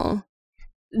 the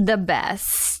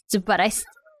best. But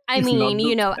I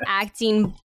mean,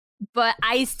 acting... But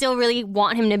I still really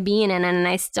want him to be in it, and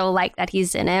I still like that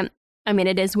he's in it. I mean,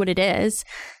 it is what it is.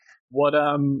 What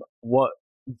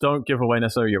don't give away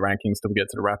necessarily your rankings till we get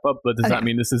to the wrap up, but does that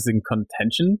mean this is in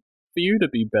contention for you to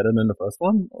be better than the first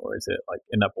one? Or is it like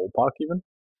in that ballpark even?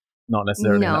 Not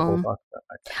necessarily in that ballpark.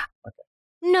 Okay.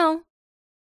 No.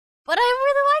 But I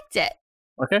really liked it.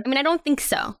 Okay. I mean, I don't think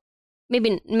so.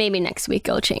 Maybe next week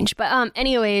it'll change. But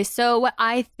anyway, so what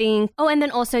I think... Oh, and then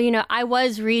also, I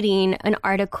was reading an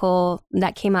article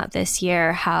that came out this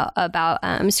year about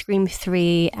Scream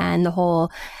 3 and the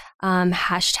whole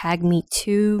hashtag Me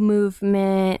Too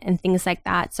movement and things like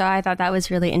that. So I thought that was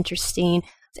really interesting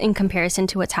in comparison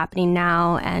to what's happening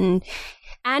now. And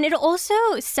it also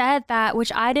said that,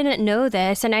 which I didn't know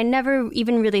this, and I never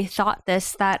even really thought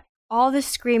this, that all the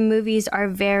Scream movies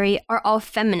are all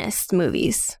feminist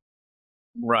movies.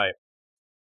 Right.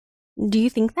 Do you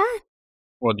think that?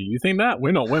 Well, do you think that?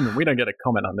 We're not women. We don't get a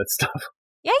comment on this stuff.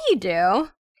 Yeah, you do.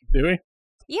 Do we?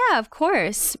 Yeah, of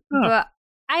course. Huh. But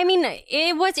I mean,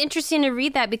 it was interesting to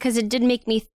read that because it did make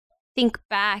me think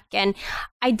back, and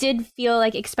I did feel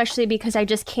like, especially because I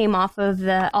just came off of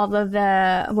all of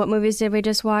the what movies did we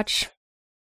just watch?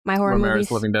 My horror Romero's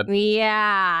movies. Living Dead.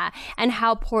 Yeah, and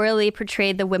how poorly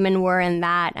portrayed the women were in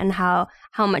that, and how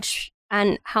much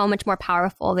more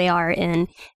powerful they are in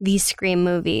these Scream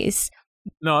movies.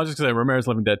 No, I was just going to say, Romero's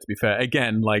Living Dead, to be fair.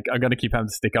 Again, like, I'm going to keep having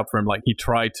to stick up for him. Like, he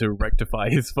tried to rectify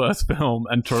his first film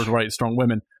and tried to write strong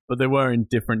women, but they were in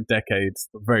different decades,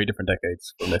 very different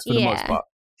decades from this, for the most part.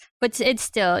 But it's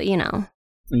still,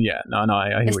 Yeah, no,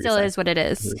 I hear it still is what it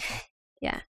is.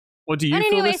 Yeah. Well, do you and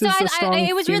feel anyway, this is a strong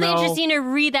it was really female... interesting to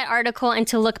read that article and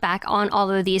to look back on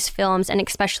all of these films, and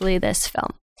especially this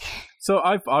film. So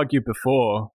I've argued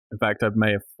before, in fact, I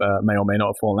may or may not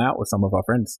have fallen out with some of our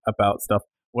friends about stuff,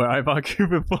 where I've argued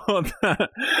before that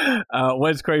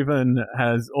Wes Craven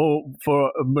has, for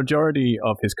a majority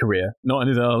of his career, not in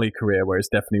his early career, where it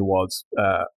definitely was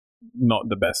not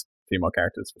the best female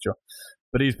characters, for sure.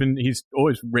 But he's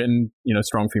always written,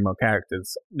 strong female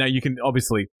characters. Now, you can,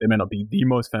 obviously, they may not be the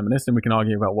most feminist, and we can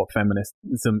argue about what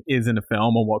feminism is in a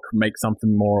film or what could make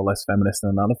something more or less feminist in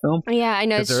another film. Yeah, I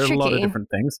know, it's tricky. There are a lot of different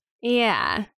things.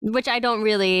 Yeah, which I don't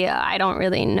really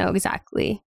know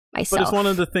exactly myself. But it's one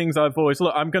of the things I've always,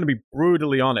 I'm going to be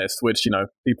brutally honest, which,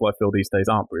 people I feel these days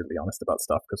aren't brutally honest about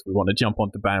stuff because we want to jump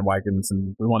onto bandwagons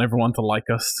and we want everyone to like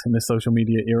us in this social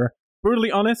media era.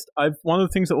 brutally honest, one of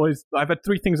the things that I've had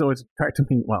three things that always attracted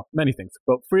me. Well, many things,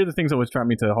 but three of the things that always attract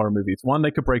me to horror movies. One,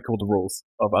 they could break all the rules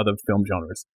of other film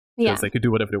genres because they could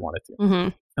do whatever they wanted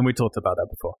to, and we talked about that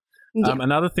before. Yeah.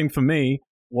 Another thing for me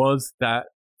was that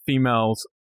females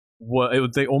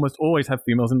they almost always have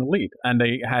females in the lead, and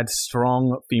they had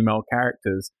strong female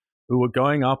characters who were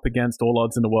going up against all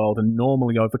odds in the world and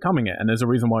normally overcoming it. And there's a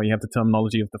reason why you have the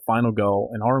terminology of the final girl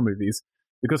in horror movies,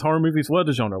 because horror movies were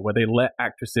the genre where they let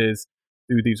actresses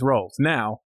do these roles.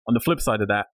 Now, on the flip side of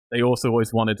that, they also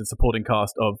always wanted a supporting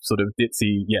cast of sort of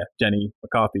ditzy, Jenny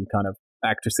McCarthy kind of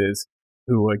actresses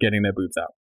who were getting their boobs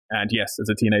out. And yes, as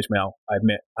a teenage male, I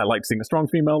admit, I like seeing a strong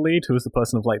female lead who is the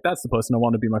person of like, that's the person I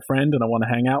want to be my friend and I want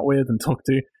to hang out with and talk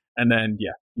to. And then,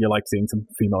 you like seeing some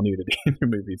female nudity in your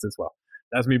movies as well.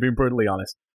 That's me being brutally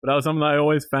honest. But that was something that I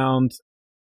always found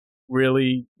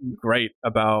really great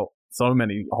about so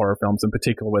many horror films, in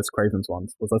particular Wes Craven's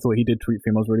ones, was I thought he did treat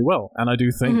females really well. And I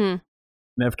do think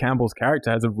Neve Campbell's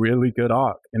character has a really good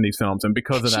arc in these films. And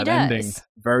because of that ending,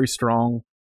 very strong,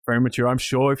 very mature. I'm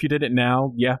sure if you did it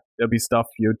now, there'll be stuff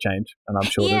you'd change. And I'm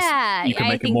sure you can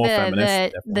make it more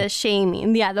feminist. The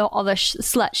shaming, all the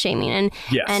slut shaming.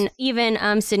 And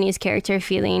even Sydney's character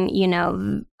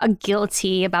feeling,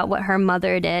 guilty about what her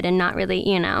mother did and not really,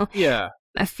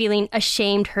 feeling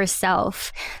ashamed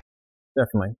herself.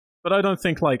 Definitely. But I don't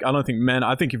think men,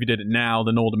 I think if you did it now,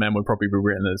 then all the men would probably be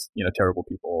written as, terrible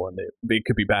people, and they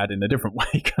could be bad in a different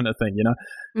way kind of thing,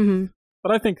 Mm-hmm.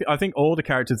 But I think all the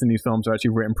characters in these films are actually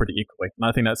written pretty equally. And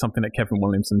I think that's something that Kevin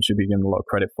Williamson should be given a lot of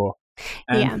credit for.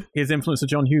 And his influence of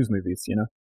John Hughes movies,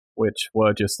 which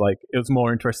were just like, it was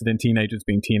more interested in teenagers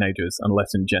being teenagers and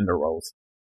less in gender roles.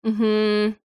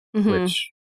 Mm-hmm. Mm-hmm.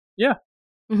 Which,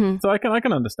 So I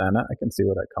can understand that. I can see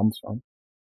where that comes from.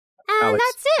 And Alex,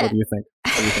 that's it. What do you think?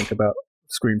 What do you think about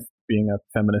Scream being a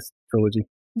feminist trilogy?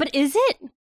 But is it?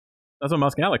 That's what I'm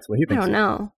asking Alex. What he thinks. I don't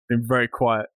know. Been very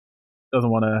quiet. Doesn't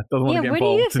want to get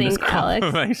involved in this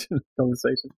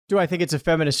conversation. Do I think it's a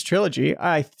feminist trilogy?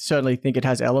 I certainly think it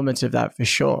has elements of that for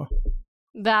sure.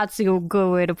 That's a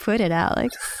good way to put it,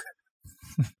 Alex.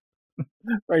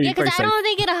 Because I don't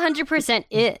think it 100%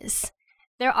 is.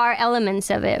 There are elements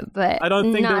of it, but I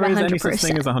don't think not there is 100%. any such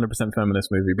thing as a 100% feminist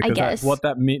movie, because what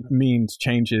that means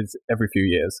changes every few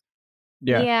years.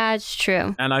 Yeah, it's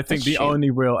true. And I think only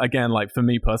real, again, like for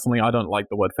me personally, I don't like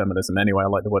the word feminism anyway. I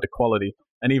like the word equality.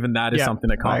 And even that is something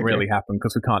that can't really happen,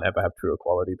 because we can't ever have true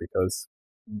equality because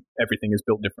everything is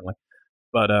built differently.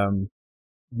 But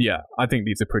I think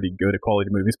these are pretty good equality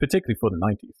movies, particularly for the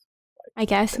 90s. I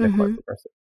guess. They're quite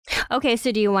progressive. Okay,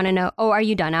 so do you want to know? Oh, are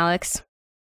you done, Alex?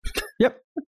 Yep,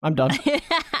 I'm done.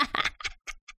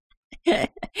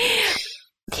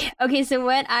 Okay, so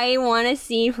what I want to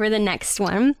see for the next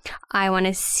one, I want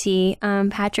to see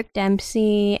Patrick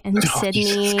Dempsey and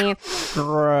Sydney.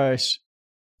 Gross.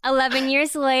 11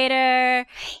 years later,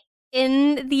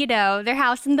 in their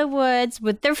house in the woods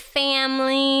with their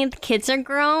family. The kids are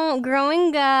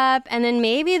growing up, and then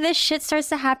maybe this shit starts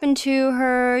to happen to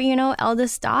her,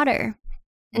 eldest daughter,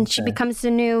 and she becomes the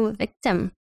new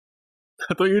victim.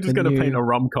 I thought you were just going to paint a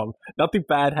rom-com. Nothing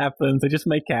bad happens. They just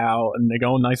make out and they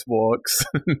go on nice walks.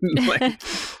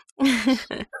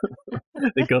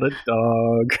 They got a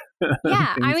dog.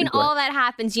 Yeah, I mean, all that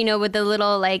happens, with the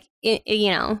little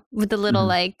with the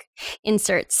little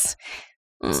inserts.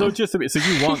 So so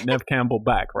you want Neve Campbell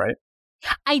back, right?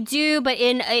 I do, but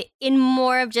in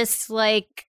more of just a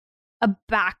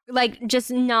back, just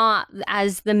not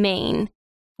as the main.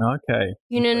 Okay.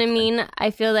 You know what I mean? I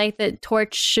feel like the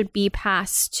torch should be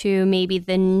passed to maybe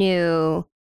the new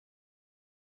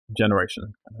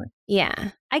generation. I think.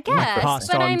 Yeah, I guess.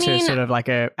 Passed on to sort of like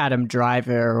a Adam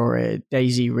Driver or a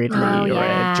Daisy Ridley or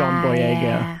a John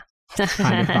Boyega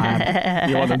kind of vibe.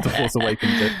 You want them to Force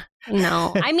Awakens it?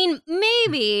 No, I mean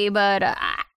maybe, but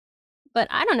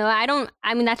I don't know.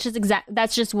 I mean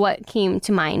that's just what came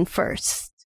to mind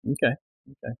first. Okay.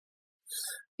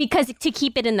 Because to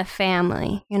keep it in the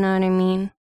family, you know what I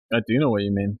mean? I do know what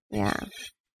you mean. Yeah.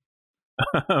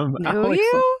 Do Alex,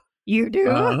 you do?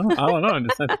 I don't know. I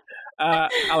understand.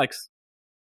 Alex,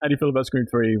 how do you feel about Scream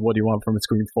 3? What do you want from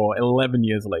Scream 4 11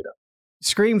 years later?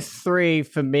 Scream 3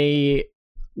 for me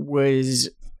was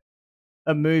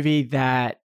a movie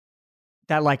that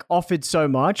offered so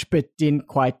much but didn't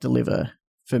quite deliver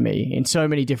for me in so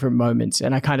many different moments.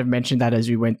 And I kind of mentioned that as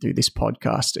we went through this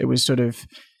podcast. It was sort of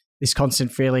this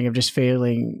constant feeling of just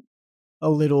feeling a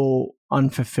little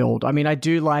unfulfilled. I mean, I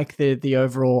do like the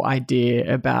overall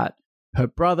idea about her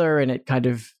brother and it kind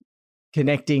of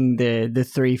connecting the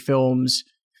three films,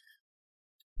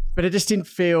 but it just didn't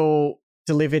feel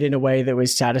delivered in a way that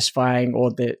was satisfying or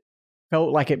that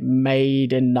felt like it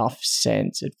made enough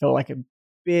sense. It felt like a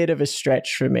bit of a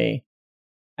stretch for me.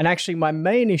 And actually, my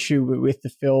main issue with the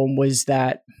film was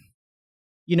that,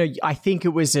 I think it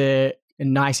was a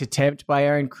nice attempt by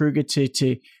Aaron Kruger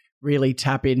to really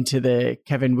tap into the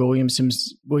Kevin Williamson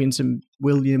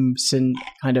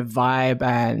kind of vibe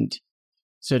and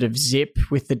sort of zip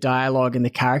with the dialogue and the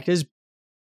characters.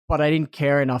 But I didn't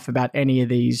care enough about any of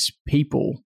these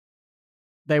people.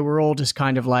 They were all just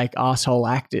kind of like asshole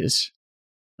actors.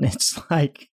 And it's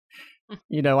like,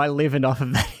 I live enough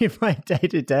of that in my day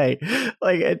to day.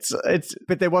 Like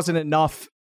but there wasn't enough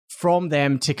from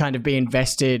them to kind of be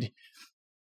invested.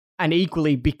 And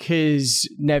equally, because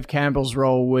Neve Campbell's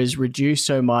role was reduced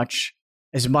so much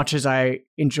as I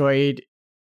enjoyed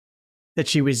that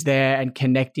she was there and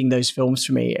connecting those films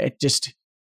for me, it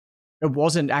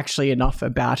wasn't actually enough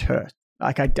about her.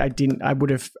 Like I would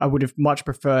have much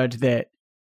preferred that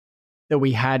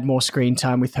we had more screen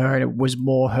time with her and it was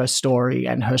more her story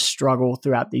and her struggle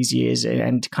throughout these years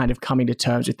and kind of coming to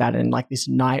terms with that and like this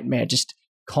nightmare just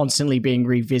constantly being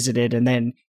revisited and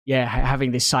then,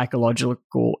 having this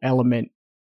psychological element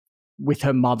with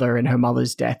her mother and her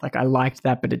mother's death. Like I liked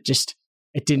that, but it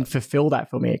didn't fulfill that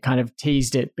for me. It kind of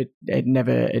teased it, but it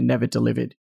never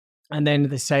delivered. And then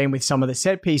the same with some of the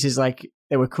set pieces, like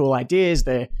there were cool ideas,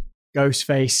 the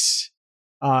Ghostface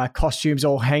costumes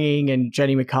all hanging and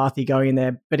Jenny McCarthy going in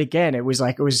there. But again,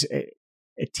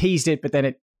 it teased it, but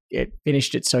then it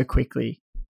finished it so quickly.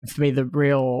 For me,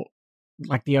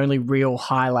 the only real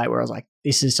highlight where I was like,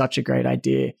 this is such a great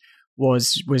idea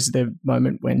was the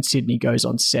moment when Sydney goes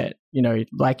on set.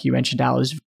 Like you mentioned, Al,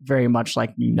 is very much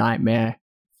like New Nightmare,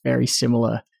 very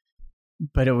similar.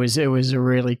 But it was a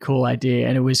really cool idea,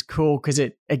 and it was cool because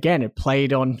it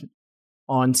played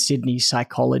on Sydney's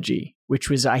psychology, which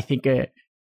was, I think,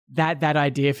 that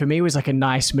idea for me was like a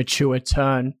nice mature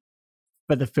turn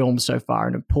for the film so far,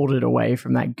 and it pulled it away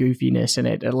from that goofiness, and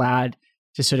it allowed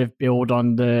to sort of build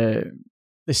on the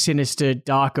sinister,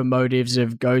 darker motives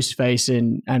of Ghostface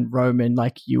and Roman,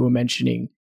 like you were mentioning,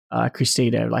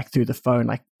 Christina, like through the phone,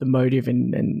 like the motive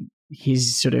and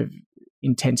his sort of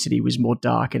intensity was more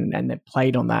dark, and it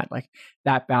played on that, like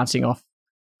that bouncing off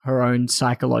her own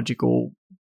psychological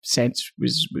sense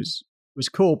was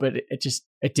cool, but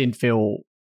it didn't feel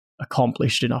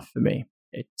accomplished enough for me.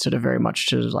 It sort of very much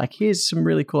sort of like, here's some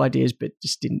really cool ideas, but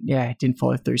just it didn't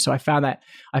follow through. So I found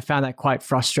that quite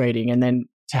frustrating. And then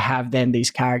to have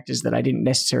these characters that I didn't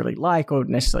necessarily like or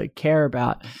necessarily care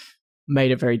about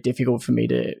made it very difficult for me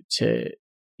to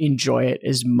enjoy it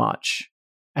as much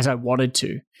as I wanted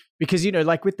to. Because,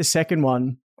 like with the second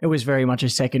one, it was very much a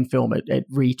second film. It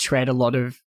retread a lot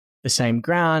of the same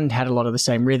ground, had a lot of the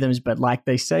same rhythms, but like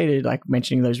they stated, like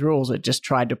mentioning those rules, it just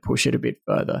tried to push it a bit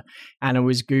further. And it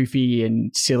was goofy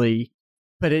and silly,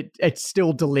 but it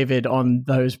still delivered on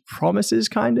those promises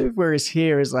kind of. Whereas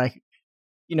here is like,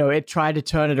 it tried to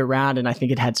turn it around, and I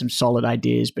think it had some solid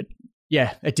ideas, but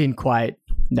it didn't quite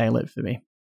nail it for me,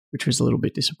 which was a little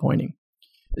bit disappointing.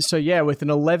 So with an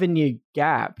 11-year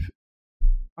gap,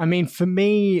 I mean, for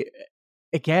me,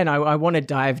 again, I want to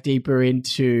dive deeper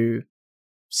into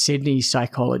Sydney's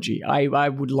psychology. I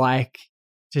would like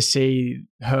to see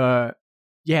her,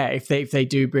 if they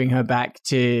do bring her back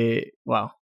to,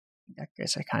 well, I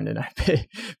guess I kind of know,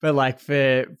 but like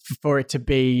for it to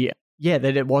be, that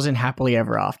it wasn't happily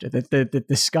ever after, that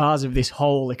the scars of this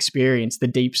whole experience, the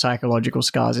deep psychological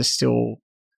scars, are still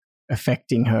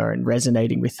affecting her and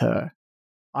resonating with her.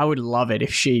 I would love it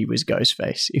if she was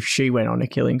Ghostface, if she went on a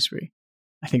killing spree.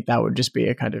 I think that would just be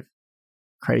a kind of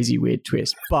crazy, weird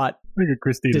twist. But look at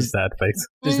Christina's sad face.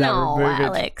 Does that remove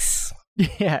Alex?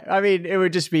 Yeah, I mean, it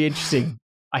would just be interesting.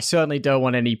 I certainly don't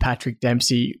want any Patrick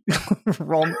Dempsey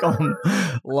rom-com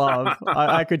love.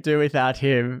 I could do without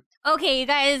him. Okay, you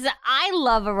guys, I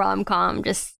love a rom-com.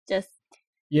 Just and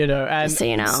just so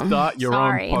you know. Start your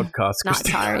own podcast, Not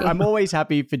Christina. sorry. I'm always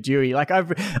happy for Dewey. Like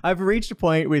I've reached a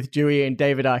point with Dewey and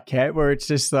David Arquette where it's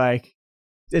just like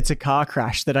it's a car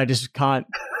crash that I just can't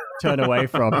turn away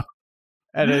from.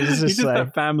 And it's just He's just like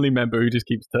a family member who just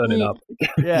keeps turning up.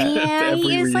 Yeah,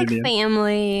 he is like reunion.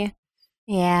 family.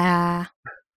 Yeah.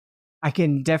 I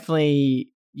can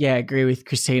definitely agree with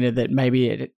Christina that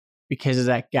maybe because of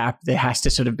that gap, there has to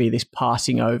sort of be this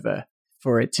passing over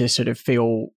for it to sort of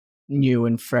feel new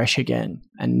and fresh again,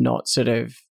 and not sort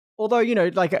of, although,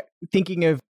 like thinking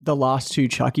of the last two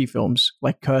Chucky films,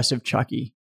 like Curse of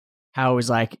Chucky, how it was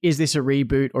like, is this a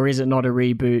reboot or is it not a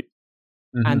reboot?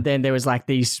 Mm-hmm. And then there was like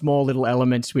these small little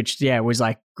elements, which was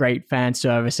like great fan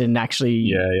service and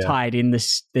actually tied in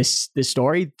this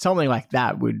story. Something like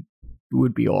that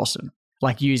would be awesome.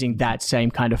 Like using that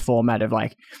same kind of format of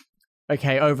like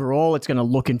okay, overall it's going to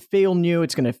look and feel new.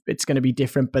 It's going to be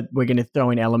different, but we're going to throw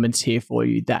in elements here for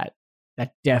you that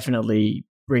definitely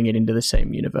bring it into the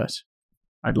same universe.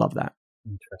 I'd love that.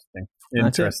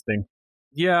 Interesting.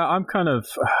 Yeah,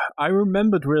 I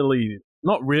remembered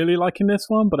not really liking this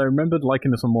one, but I remembered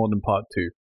liking this one more than part 2,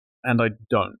 and I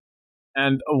don't.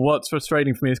 And what's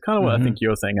frustrating for me is kind of what I think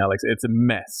you're saying, Alex. It's a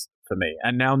mess for me.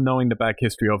 And now knowing the back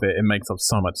history of it makes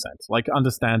so much sense. Like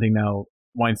understanding now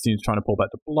Weinstein's trying to pull back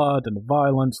the blood and the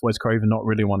violence, Wes Craven not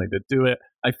really wanting to do it.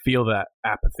 I feel that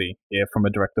apathy here from a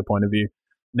director point of view.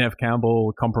 Nev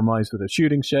Campbell compromised with the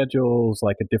shooting schedules,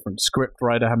 like a different script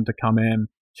writer having to come in,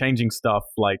 changing stuff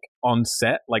like on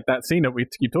set. Like that scene that we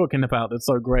keep talking about that's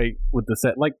so great with the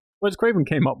set. Like Wes Craven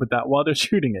came up with that while they're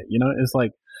shooting it, It's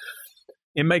like,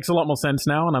 it makes a lot more sense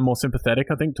now, and I'm more sympathetic,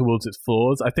 I think, towards its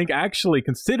flaws. I think actually,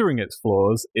 considering its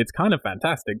flaws, it's kind of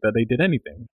fantastic that they did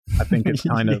anything. I think it's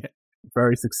kind of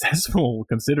very successful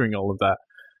considering all of that,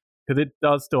 because it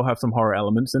does still have some horror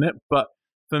elements in it. But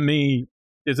for me,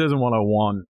 this isn't what I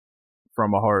want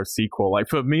from a horror sequel. Like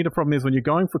for me, the problem is when you're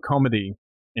going for comedy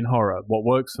in horror, what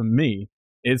works for me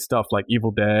is stuff like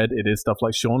Evil Dead. It is stuff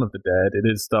like Shaun of the Dead. It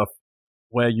is stuff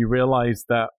where you realize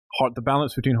that the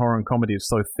balance between horror and comedy is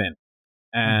so thin.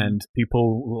 And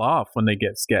people laugh when they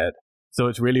get scared. So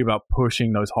it's really about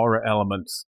pushing those horror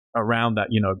elements around that,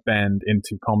 bend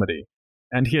into comedy.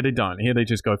 And here they don't. Here they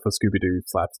just go for Scooby-Doo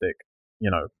slapstick,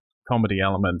 comedy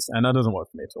elements. And that doesn't work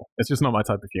for me at all. It's just not my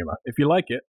type of humor. If you like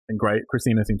it, then great.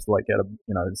 Christina seems to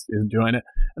is enjoying it.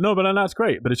 No, but that's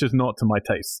great. But it's just not to my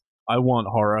taste. I want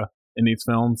horror in these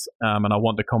films, and I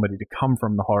want the comedy to come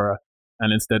from the horror.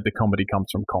 And instead the comedy comes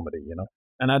from comedy,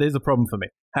 And that is a problem for me.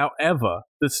 However,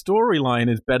 the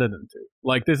storyline is better than 2.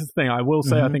 Like, this is the thing. I will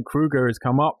say, I think Kruger has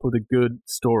come up with a good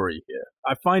story here.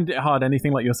 I find it hard,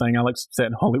 anything like you're saying, Alex, set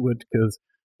in Hollywood, because,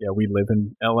 we live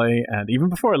in LA. And even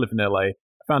before I lived in LA, I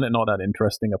found it not that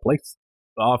interesting a place.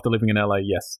 But after living in LA,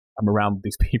 yes, I'm around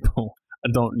these people. I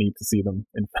don't need to see them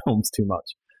in films too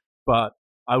much. But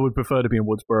I would prefer to be in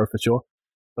Woodsboro for sure.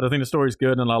 But I think the story's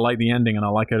good, and I like the ending, and I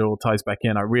like how it all ties back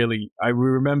in. I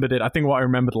remembered it. I think what I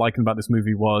remembered liking about this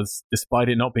movie was, despite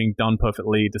it not being done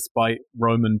perfectly, despite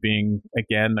Roman being,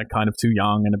 again, kind of too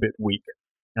young and a bit weak,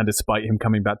 and despite him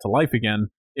coming back to life again,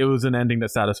 it was an ending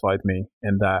that satisfied me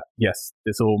in that, yes,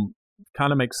 this all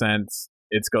kind of makes sense.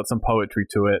 It's got some poetry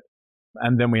to it.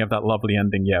 And then we have that lovely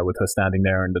ending, with her standing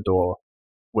there in the door,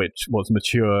 which was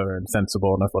mature and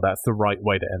sensible, and I thought that's the right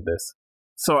way to end this.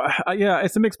 So,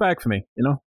 it's a mixed bag for me,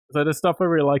 So there's stuff I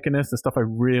really like in this, there's stuff I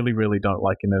really, really don't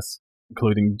like in this,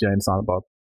 including Jay and Silent Bob.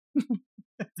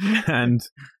 and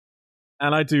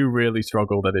I do really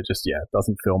struggle that it just,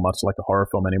 doesn't feel much like a horror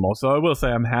film anymore. So I will say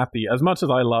I'm happy. As much as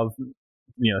I love,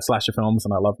 slasher films,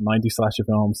 and I love 90s slasher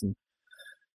films, and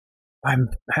I'm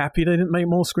happy they didn't make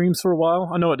more Screams for a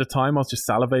while. I know at the time I was just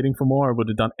salivating for more. I would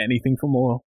have done anything for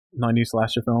more 90s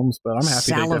slasher films, but I'm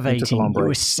happy they definitely took a long break. You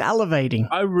were salivating.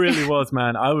 I really was,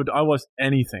 man. I watched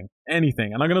anything. And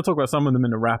I'm going to talk about some of them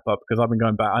in the wrap-up, because I've been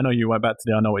going back. I know you went back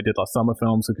today. I know we did our summer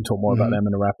films. We can talk more about them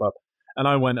in the wrap-up. And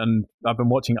I went and I've been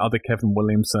watching other Kevin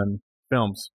Williamson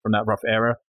films from that rough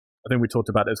era. I think we talked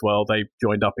about it as well. They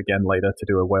joined up again later to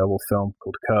do a werewolf film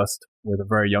called Cursed with a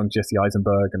very young Jesse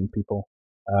Eisenberg and people,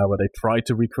 where they tried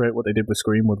to recreate what they did with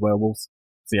Scream with werewolves.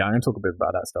 So I'm going to talk a bit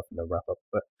about that stuff in the wrap-up.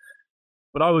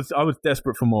 But I was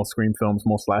desperate for more Scream films,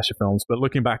 more slasher films. But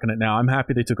looking back on it now, I'm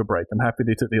happy they took a break. I'm happy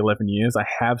they took the 11 years. I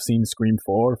have seen Scream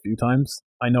 4 a few times.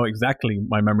 I know exactly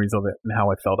my memories of it and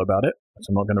how I felt about it, which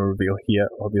I'm not going to reveal here,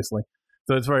 obviously.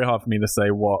 So it's very hard for me to say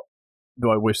what do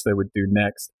I wish they would do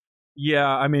next. Yeah,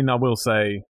 I mean, I will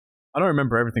say, I don't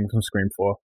remember everything from Scream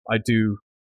 4. I do.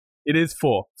 It is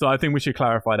 4. So I think we should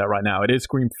clarify that right now. It is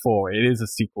Scream 4. It is a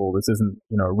sequel. This isn't,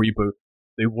 a reboot.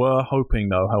 They were hoping,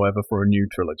 though, however, for a new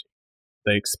trilogy.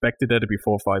 They expected there to be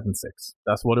 4, 5, and 6.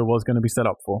 That's what it was going to be set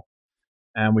up for.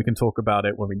 And we can talk about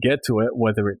it when we get to it,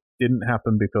 whether it didn't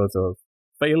happen because of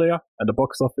failure at the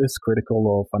box office, critical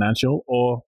or financial,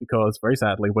 or because, very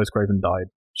sadly, Wes Craven died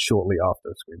shortly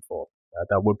after Scream 4.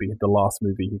 That would be the last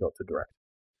movie he got to direct.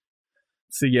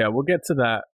 So yeah, we'll get to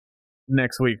that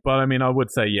next week. But I mean, I would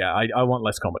say, I want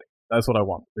less comedy. That's what I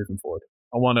want moving forward.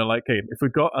 I want to, if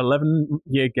we've got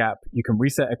 11-year gap, you can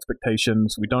reset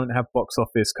expectations. We don't have box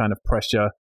office kind of pressure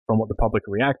from what the public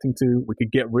are reacting to. We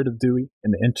could get rid of Dewey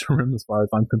in the interim, as far as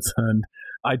I'm concerned.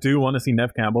 I do want to see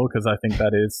Nev Campbell, because I think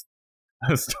that is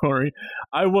a story.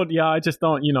 I just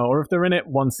don't, or if they're in it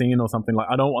one scene or something,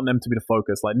 I don't want them to be the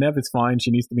focus. Nev is fine.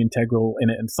 She needs to be integral in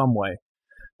it in some way.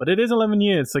 But it is 11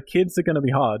 years, so kids are going to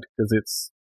be hard, because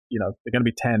it's, they're going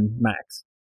to be 10 max.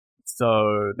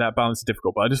 So that balance is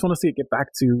difficult. But I just want to see it get back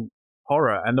to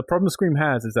horror. And the problem Scream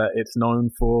has is that it's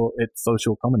known for its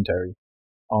social commentary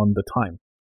on the time.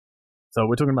 So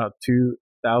we're talking about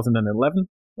 2011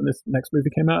 when this next movie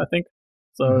came out, I think.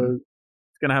 So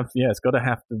it's gonna have, it's got to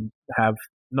have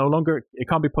no longer. It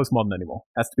can't be postmodern anymore.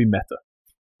 It has to be meta,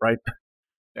 right?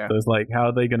 Yeah. So it's like, how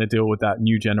are they going to deal with that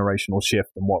new generational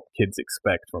shift and what kids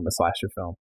expect from a slasher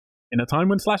film in a time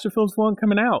when slasher films weren't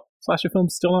coming out? Slasher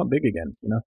films still aren't big again, you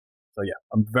know. So yeah,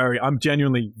 I'm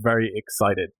genuinely very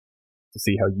excited to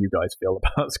see how you guys feel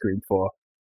about Scream 4,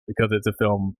 because it's a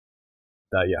film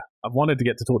that I've wanted to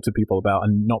get to talk to people about,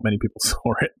 and not many people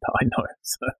saw it that I know.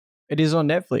 So. It is on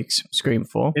Netflix, Scream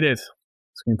 4. It is.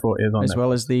 Scream 4 is on as Netflix.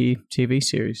 well as the TV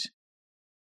series.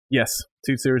 Yes,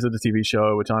 2 series of the TV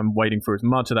show, which I'm waiting for as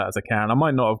much of that as I can. I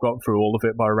might not have gotten through all of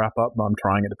it by wrap up, but I'm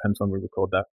trying. It depends when we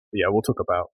record that. But yeah, we'll talk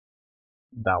about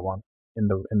that one in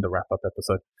the wrap up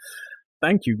episode.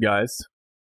 Thank you guys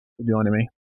for joining me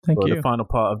for the final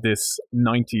part of this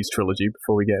 90s trilogy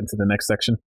before we get into the next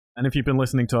section. And if you've been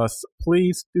listening to us,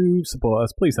 please do support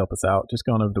us. Please help us out. Just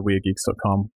go on over to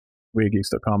weirdgeeks.com,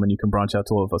 and you can branch out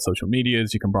to all of our social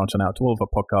medias. You can branch on out to all of our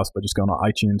podcasts by just going on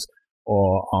iTunes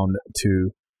or on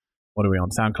to, what are we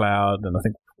on, SoundCloud? And I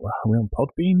think, are we on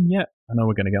Podbean yet? I know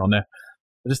we're going to get on there.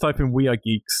 But just type in We Are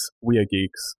Geeks,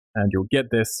 and you'll get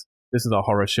this. This is our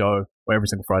horror show where every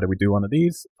single Friday we do one of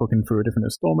these, talking through a different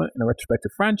installment in a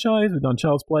retrospective franchise. We've done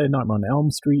Child's Play, Nightmare on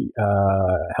Elm Street,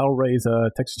 Hellraiser,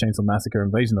 Texas Chainsaw Massacre,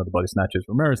 Invasion of the Body Snatchers,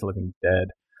 Ramirez Living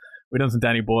Dead. We've done some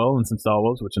Danny Boyle and some Star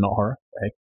Wars, which are not horror.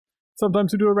 Hey.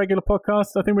 Sometimes we do a regular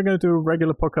podcast. I think we're going to do a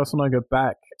regular podcast when I go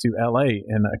back to LA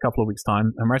in a couple of weeks'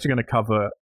 time. And we're actually going to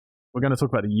we're going to talk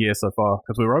about the year so far,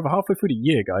 because we were over halfway through the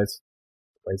year, guys.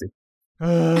 Crazy.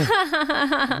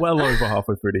 Well over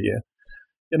halfway through the year.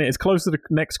 And it's closer to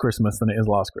next Christmas than it is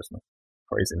last Christmas.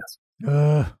 Craziness.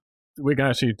 We're going to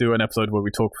actually do an episode where we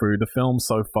talk through the films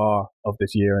so far of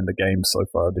this year and the games so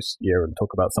far of this year, and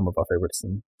talk about some of our favorites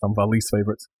and some of our least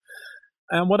favorites.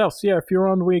 And what else? Yeah, if you're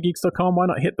on WeirdGeeks.com, why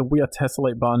not hit the We Are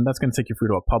Tessellate button? That's going to take you through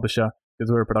to our publisher, because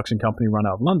we're a production company run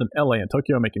out of London, LA, and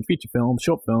Tokyo, making feature films,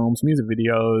 short films, music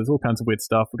videos, all kinds of weird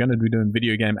stuff. We're going to be doing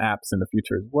video game apps in the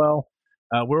future as well.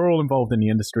 We're all involved in the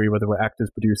industry, whether we're actors,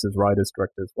 producers, writers,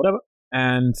 directors, whatever.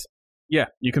 And yeah,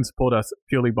 you can support us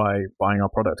purely by buying our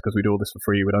product, because we do all this for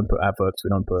free. We don't put adverts, we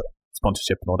don't put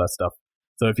sponsorship and all that stuff.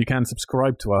 So if you can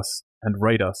subscribe to us and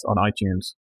rate us on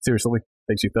iTunes, seriously,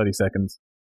 takes you 30 seconds,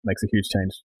 makes a huge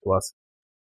change to us.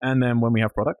 And then when we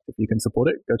have product, if you can support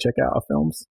it, go check out our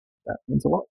films. That means a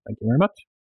lot. Thank you very much.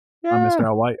 Yeah. I'm Mr.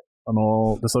 Al White on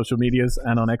all the social medias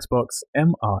and on Xbox,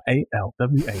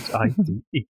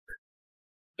 MRALWHITE.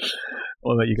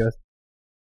 What about you guys?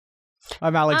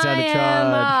 I'm Alexander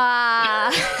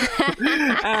Chard.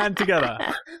 And together.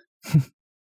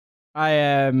 I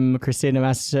am Christina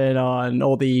Masterson on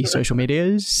all the social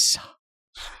medias.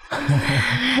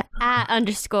 @_hi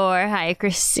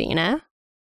Christina.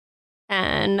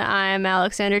 And I'm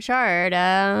Alexander Chard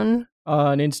on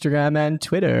Instagram and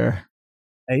Twitter.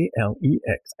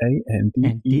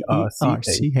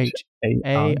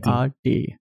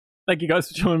 ALEXANDERCHARD. Thank you guys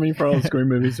for joining me for all the Scream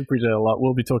movies. Appreciate it a lot.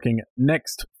 We'll be talking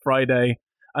next Friday.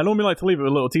 I normally like to leave it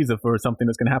with a little teaser for something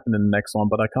that's going to happen in the next one,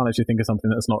 but I can't actually think of something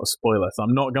that's not a spoiler, so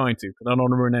I'm not going to, because I don't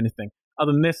want to ruin anything.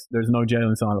 Other than this, there's no Jay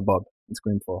and Silent Bob in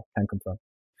Scream 4. Can confirm.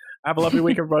 Have a lovely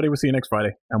week, everybody. We'll see you next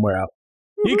Friday, and we're out.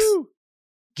 Geeks!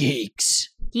 Geeks.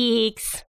 Geeks.